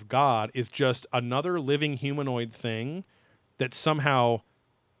concept of God is just another living humanoid thing that somehow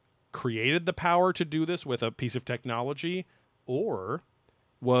created the power to do this with a piece of technology, or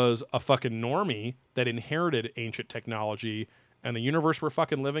was a fucking normie that inherited ancient technology, and the universe we're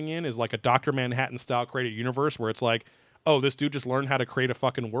fucking living in is like a Dr. Manhattan style created universe where it's like, oh, this dude just learned how to create a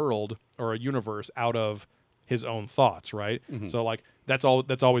fucking world or a universe out of his own thoughts, right? Mm-hmm. So like that's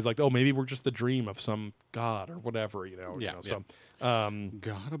always like, oh, maybe we're just the dream of some god or whatever, you know. Yeah, So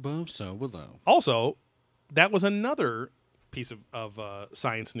God above, so below. also, that was another piece of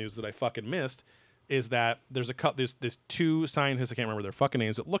science news that I fucking missed, is that there's two scientists, I can't remember their fucking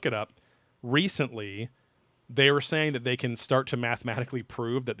names, but look it up. Recently, they were saying that they can start to mathematically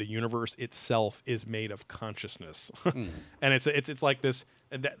prove that the universe itself is made of consciousness. And it's like this.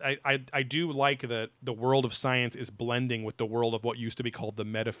 I do like that the world of science is blending with the world of what used to be called the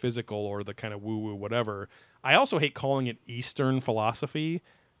metaphysical or the kind of woo-woo whatever. I also hate calling it Eastern philosophy,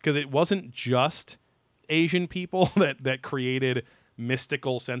 because it wasn't just Asian people that created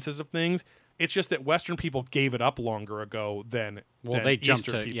mystical senses of things. It's just that Western people gave it up longer ago than They jumped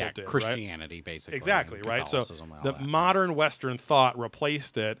Eastern to people did, right? Christianity, basically. Exactly, and right? So Catholicism and all the that. modern Western thought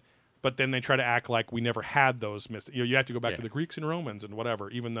replaced it, but then they try to act like we never had those you have to go back to the Greeks and Romans and whatever,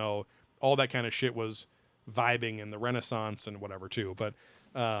 even though all that kind of shit was vibing in the Renaissance and whatever too. But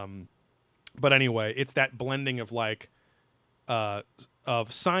anyway, it's that blending of like of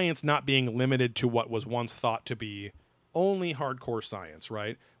science not being limited to what was once thought to be only hardcore science,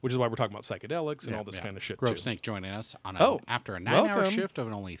 right? Which is why we're talking about psychedelics and all this kind of shit Grove too. Snake joining us on Oh, after a 9-hour welcome. shift of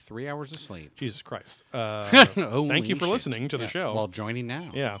only 3 hours of sleep. Jesus Christ. Holy thank you for shit. listening to the show. Well, joining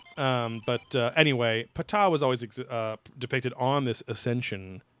now. Yeah. But anyway, Ptah was always depicted on this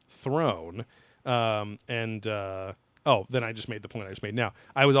ascension throne. Then I just made the point I just made now.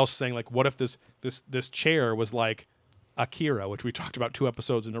 I was also saying, like, what if this chair was like Akira, which we talked about 2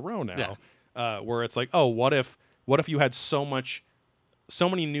 episodes in a row now, where it's like, oh, what if you had so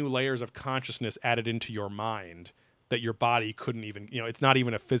many new layers of consciousness added into your mind that your body couldn't even, it's not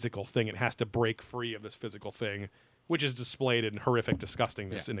even a physical thing. It has to break free of this physical thing, which is displayed in horrific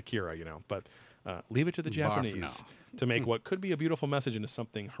disgustingness in Akira, But leave it to the Japanese to make what could be a beautiful message into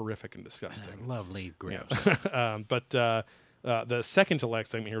something horrific and disgusting. Lovely, gross. But the second to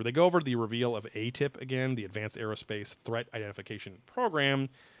last segment here, they go over the reveal of ATIP again, the Advanced Aerospace Threat Identification Program,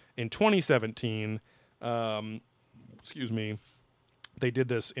 in 2017. Excuse me. They did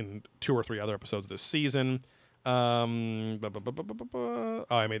this in 2 or 3 other episodes this season. I made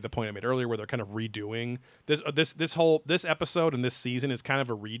the point I made earlier where they're kind of redoing this episode and this season is kind of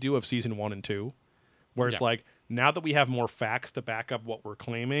a redo of season 1 and 2, where it's like, now that we have more facts to back up what we're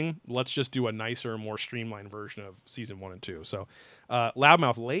claiming, let's just do a nicer, more streamlined version of season 1 and 2. So,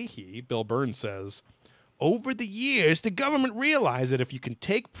 Loudmouth Leahy, Bill Burns says, over the years, the government realized that if you can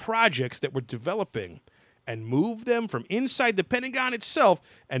take projects that we're developing and move them from inside the Pentagon itself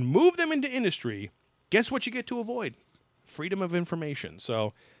and move them into industry, guess what you get to avoid? Freedom of information.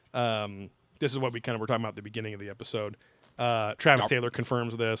 So this is what we kind of were talking about at the beginning of the episode. Travis Taylor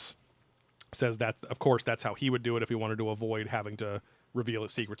confirms this, says that, of course, that's how he would do it if he wanted to avoid having to reveal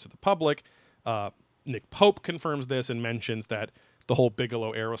his secrets to the public. Nick Pope confirms this and mentions that the whole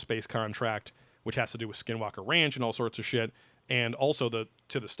Bigelow Aerospace contract, which has to do with Skinwalker Ranch and all sorts of shit, and also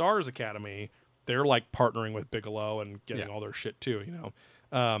to the Stars Academy, they're like partnering with Bigelow and getting all their shit too,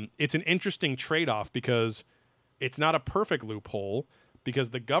 It's an interesting trade-off because it's not a perfect loophole, because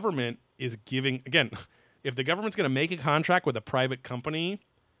the government is giving, again, if the government's going to make a contract with a private company,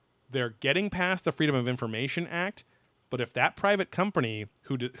 they're getting past the Freedom of Information Act. But if that private company,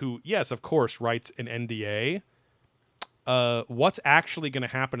 who yes, of course, writes an NDA, what's actually going to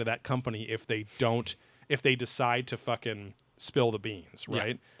happen to that company if they decide to fucking spill the beans,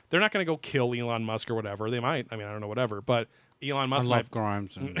 right? Yeah. They're not going to go kill Elon Musk or whatever. They might. I mean, I don't know, whatever. But Elon Musk I love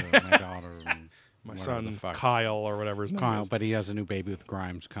Grimes and my daughter and my son Kyle or whatever his name is. But he has a new baby with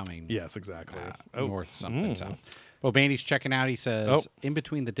Grimes coming. Yes, exactly. North something south. Well, Bandy's checking out. He says, in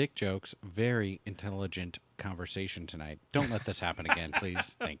between the dick jokes, very intelligent conversation tonight. Don't let this happen again,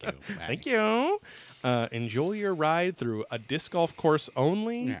 please. Thank you. Thank you. Enjoy your ride through a disc golf course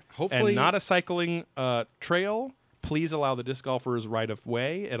only, hopefully, and not a cycling trail. Please allow the disc golfers right of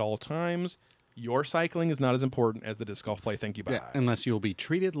way at all times. Your cycling is not as important as the disc golf play. Thank you. Bye. Unless you'll be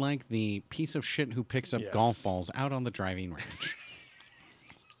treated like the piece of shit who picks up golf balls out on the driving range.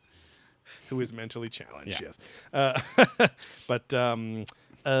 who is mentally challenged. Yeah. Yes, but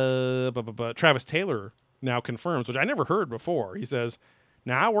Travis Taylor now confirms, which I never heard before. He says,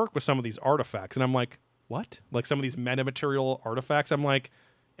 "Now I work with some of these artifacts," and I'm like, "What? Like some of these metamaterial artifacts?" I'm like,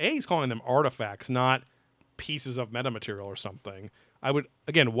 he's calling them artifacts, not pieces of metamaterial or something. I would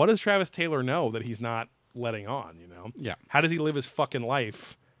again, what does Travis Taylor know that he's not letting on? You know, Yeah. How does he live his fucking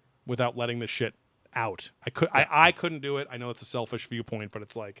life without letting this shit out? I couldn't do it. I know it's a selfish viewpoint, but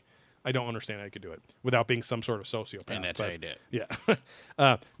it's like I don't understand how you could do it without being some sort of sociopath. And that's how you did it.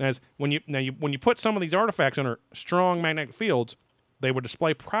 Yeah. When you put some of these artifacts under strong magnetic fields, they would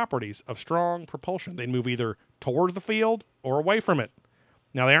display properties of strong propulsion. They'd move either towards the field or away from it.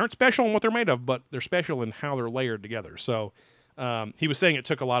 Now they aren't special in what they're made of, but they're special in how they're layered together. So he was saying it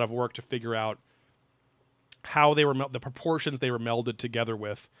took a lot of work to figure out how they were the proportions they were melded together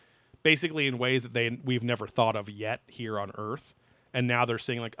with, basically in ways that we've never thought of yet here on Earth. And now they're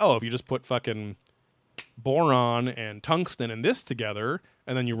saying like, oh, if you just put fucking boron and tungsten and this together,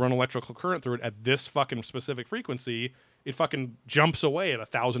 and then you run electrical current through it at this fucking specific frequency, it fucking jumps away at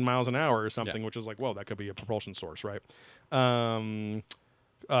 1,000 miles an hour or something, which is like, whoa, that could be a propulsion source, right?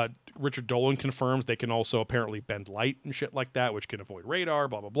 Richard Dolan confirms they can also apparently bend light and shit like that, which can avoid radar,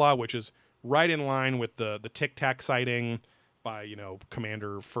 blah, blah, blah, which is right in line with the Tic Tac sighting by,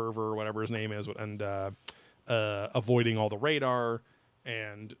 Commander Fervor or whatever his name is, and avoiding all the radar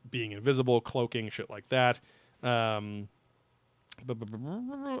and being invisible, cloaking, shit like that. The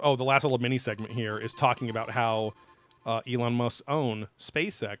last little mini segment here is talking about how Elon Musk's own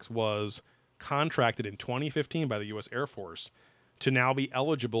SpaceX was contracted in 2015 by the U.S. Air Force to now be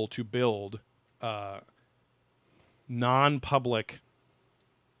eligible to build non-public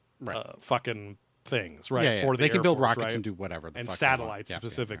fucking things, right? Yeah, For the they can Air build Force, rockets right? and do whatever the and fuck they want. satellites Yeah,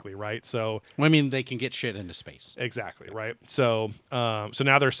 specifically, right? So Well, I mean, they can get shit into space. exactly, right? So so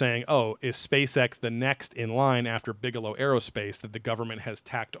now they're saying, oh, is SpaceX the next in line after Bigelow Aerospace that the government has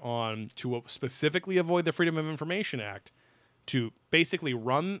tacked on to specifically avoid the Freedom of Information Act to basically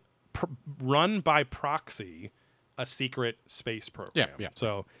run by proxy a secret space program. Yeah.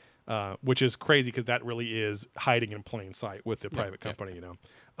 So, which is crazy because that really is hiding in plain sight with the private company.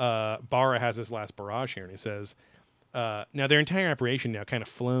 Barra has his last barrage here, and he says, now their entire operation now kind of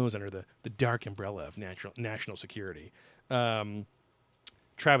flows under the dark umbrella of national security.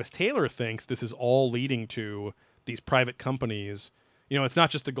 Travis Taylor thinks this is all leading to these private companies. It's not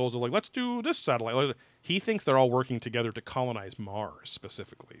just the goals of like, let's do this satellite. He thinks they're all working together to colonize Mars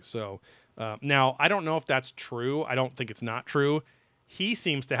specifically. So now I don't know if that's true. I don't think it's not true. He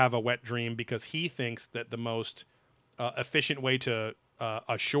seems to have a wet dream because he thinks that the most efficient way to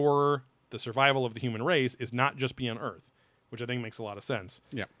assure the survival of the human race is not just be on Earth, which I think makes a lot of sense.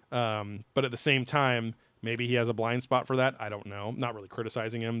 Yeah. But at the same time, maybe he has a blind spot for that. I don't know. Not really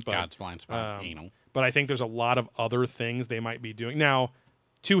criticizing him, but God's blind spot, anal. But I think there's a lot of other things they might be doing. Now,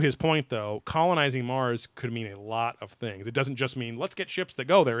 to his point, though, colonizing Mars could mean a lot of things. It doesn't just mean let's get ships that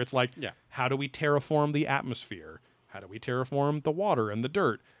go there. It's like, how do we terraform the atmosphere? How do we terraform the water and the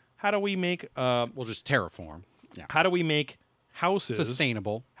dirt? How do we make We'll just terraform. Yeah. How do we make houses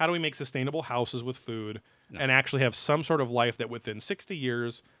Sustainable. How do we make sustainable houses with food and actually have some sort of life that within 60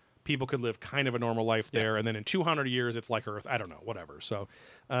 years people could live kind of a normal life there, and then in 200 years it's like Earth. I don't know, whatever. So,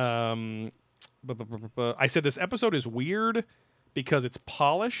 I said this episode is weird because it's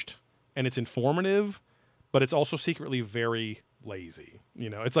polished and it's informative, but it's also secretly very lazy.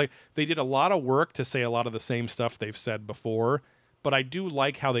 It's like they did a lot of work to say a lot of the same stuff they've said before, but I do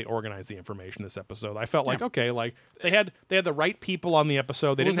like how they organized the information this episode. I felt like, okay, like they had the right people on the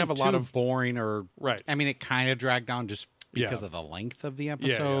episode. They didn't have a lot of boring or right. I mean, it kind of dragged on just because of the length of the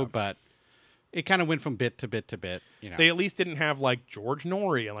episode, but it kind of went from bit to bit to bit. They at least didn't have like George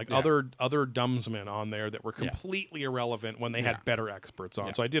Norrie and like other dumbsmen on there that were completely irrelevant when they had better experts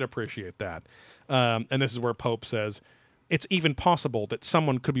on. So I did appreciate that. And this is where Pope says, it's even possible that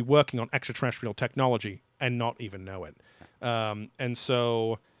someone could be working on extraterrestrial technology and not even know it. And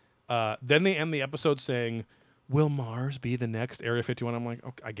so then they end the episode saying, will Mars be the next Area 51? I'm like,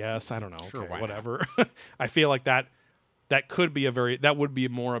 okay, I guess. I don't know. Sure, okay, why whatever. I feel like that could be that would be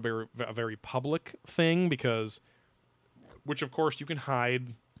more a very public thing which of course you can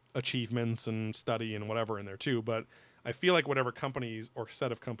hide achievements and study and whatever in there too. But I feel like whatever companies or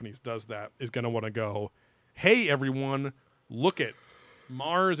set of companies does that is going to want to go, hey, everyone, look at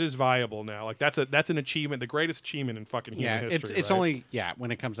Mars is viable now. Like that's an achievement, the greatest achievement in fucking human history. It's right? only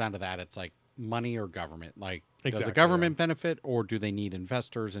when it comes down to that, it's like money or government. Like, does the Exactly, government benefit, or do they need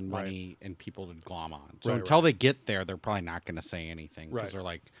investors and money and people to glom on? So Right, until they get there, they're probably not going to say anything because Right. they're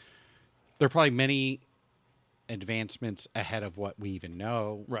like, there are probably many advancements ahead of what we even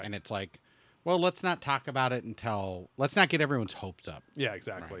know. Right. And it's like, Well, let's not talk about it until let's not get everyone's hopes up Yeah,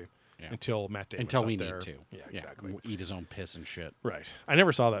 exactly. Right. Yeah. Until Matt Damon. until we need to. Yeah, exactly. Eat his own piss and shit. Right. I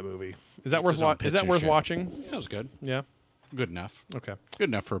never saw that movie. Is that Eats worth his own Is that pitch worth and shit. watching? That was good. Yeah. Good enough. Okay. Good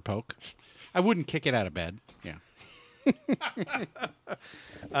enough for a poke. I wouldn't kick it out of bed. Yeah.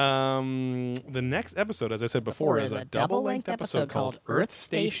 The next episode, as I said before, is a double-length episode called Earth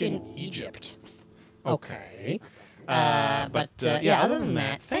Station Egypt. Okay. Other than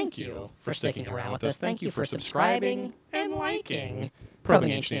that, thank you for sticking around with us. Thank you for subscribing and liking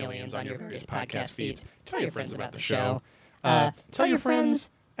Probing Ancient Aliens on your various podcast feeds. Tell your friends about the show. Tell your friends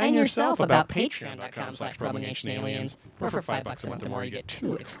and yourself about patreon.com/probingancientaliens, where for $5 a month or more you get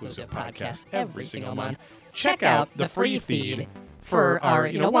 2 exclusive podcasts every single month. Check out the free feed for our,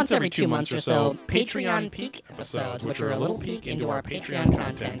 once every 2 months or so, Patreon Peek episodes, which are a little peek into our Patreon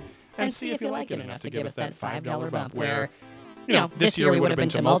content, and see if you like it enough to give us that $5 bump where, this year we would have been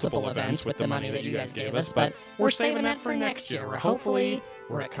to multiple events with the money that you guys gave us, but we're saving that for next year, where hopefully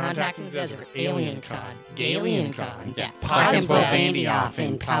we're at Contact in the Desert, Alien Con, Galian Con, Yeah. Paz Second boat Fest. bandy off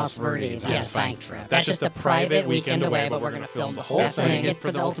in Palos Verdes on Yes. a bike trip. That's just a private weekend away, but we're going to film the whole That's what you thing. get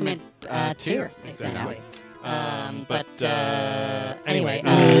for the ultimate tour. Exactly. You know?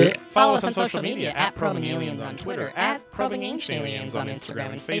 Anyway, follow us on social media at Probing Aliens on Twitter, at Probing Ancient Aliens on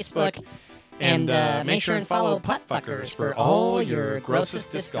Instagram and Facebook. And make sure and follow Puttfuckers for all your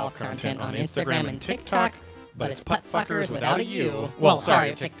grossest disc golf content on Instagram and TikTok. But it's Puttfuckers without a U. Well,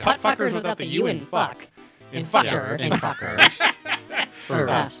 sorry, Puttfuckers without the U in fuck. In fucker. In fuckers.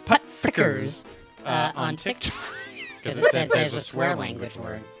 Puttfuckers on TikTok. Because it said there's a swear language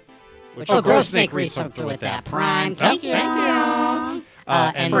word. Which Oh, is Gross Snake researched with that. Prime. Thank you. And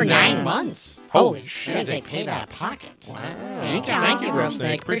For 9 uh, months. Holy That shit. means they paid out of pocket. Wow. Thank you. Thank you, Gross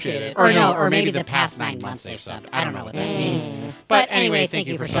Snake. Appreciate it. Or maybe the past 9 months they've subbed. I don't know what that means. But anyway, thank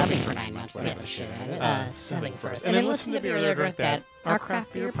you for subbing for 9 months, whatever the shit that is. Subbing first. And then listen to Beer Alert Drink That, our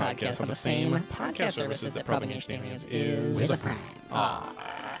craft beer podcast on the same podcast services that Probing Ancient Aliens is. With a prime.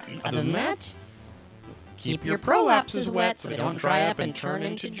 Other than that, keep your prolapses wet so they don't dry up and turn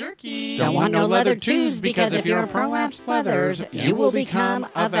into jerky. Don't want no leather tubes, because if you're a prolapsed leathers, you will become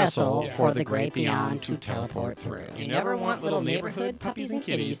a vessel for the great beyond to teleport through. You never want little neighborhood puppies and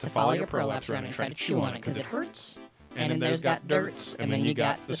kitties to follow your prolapse around and try to chew on it because it hurts. And then there's got dirts, and then you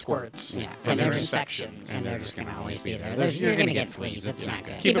got the squirts. Yeah, and and there's there's- infections. And they're just going to always be there. You're going to get fleas. It's not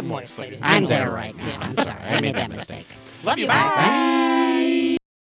good. Keep it moist, ladies. I'm there right now. I'm sorry. I made that mistake. Love you. Bye.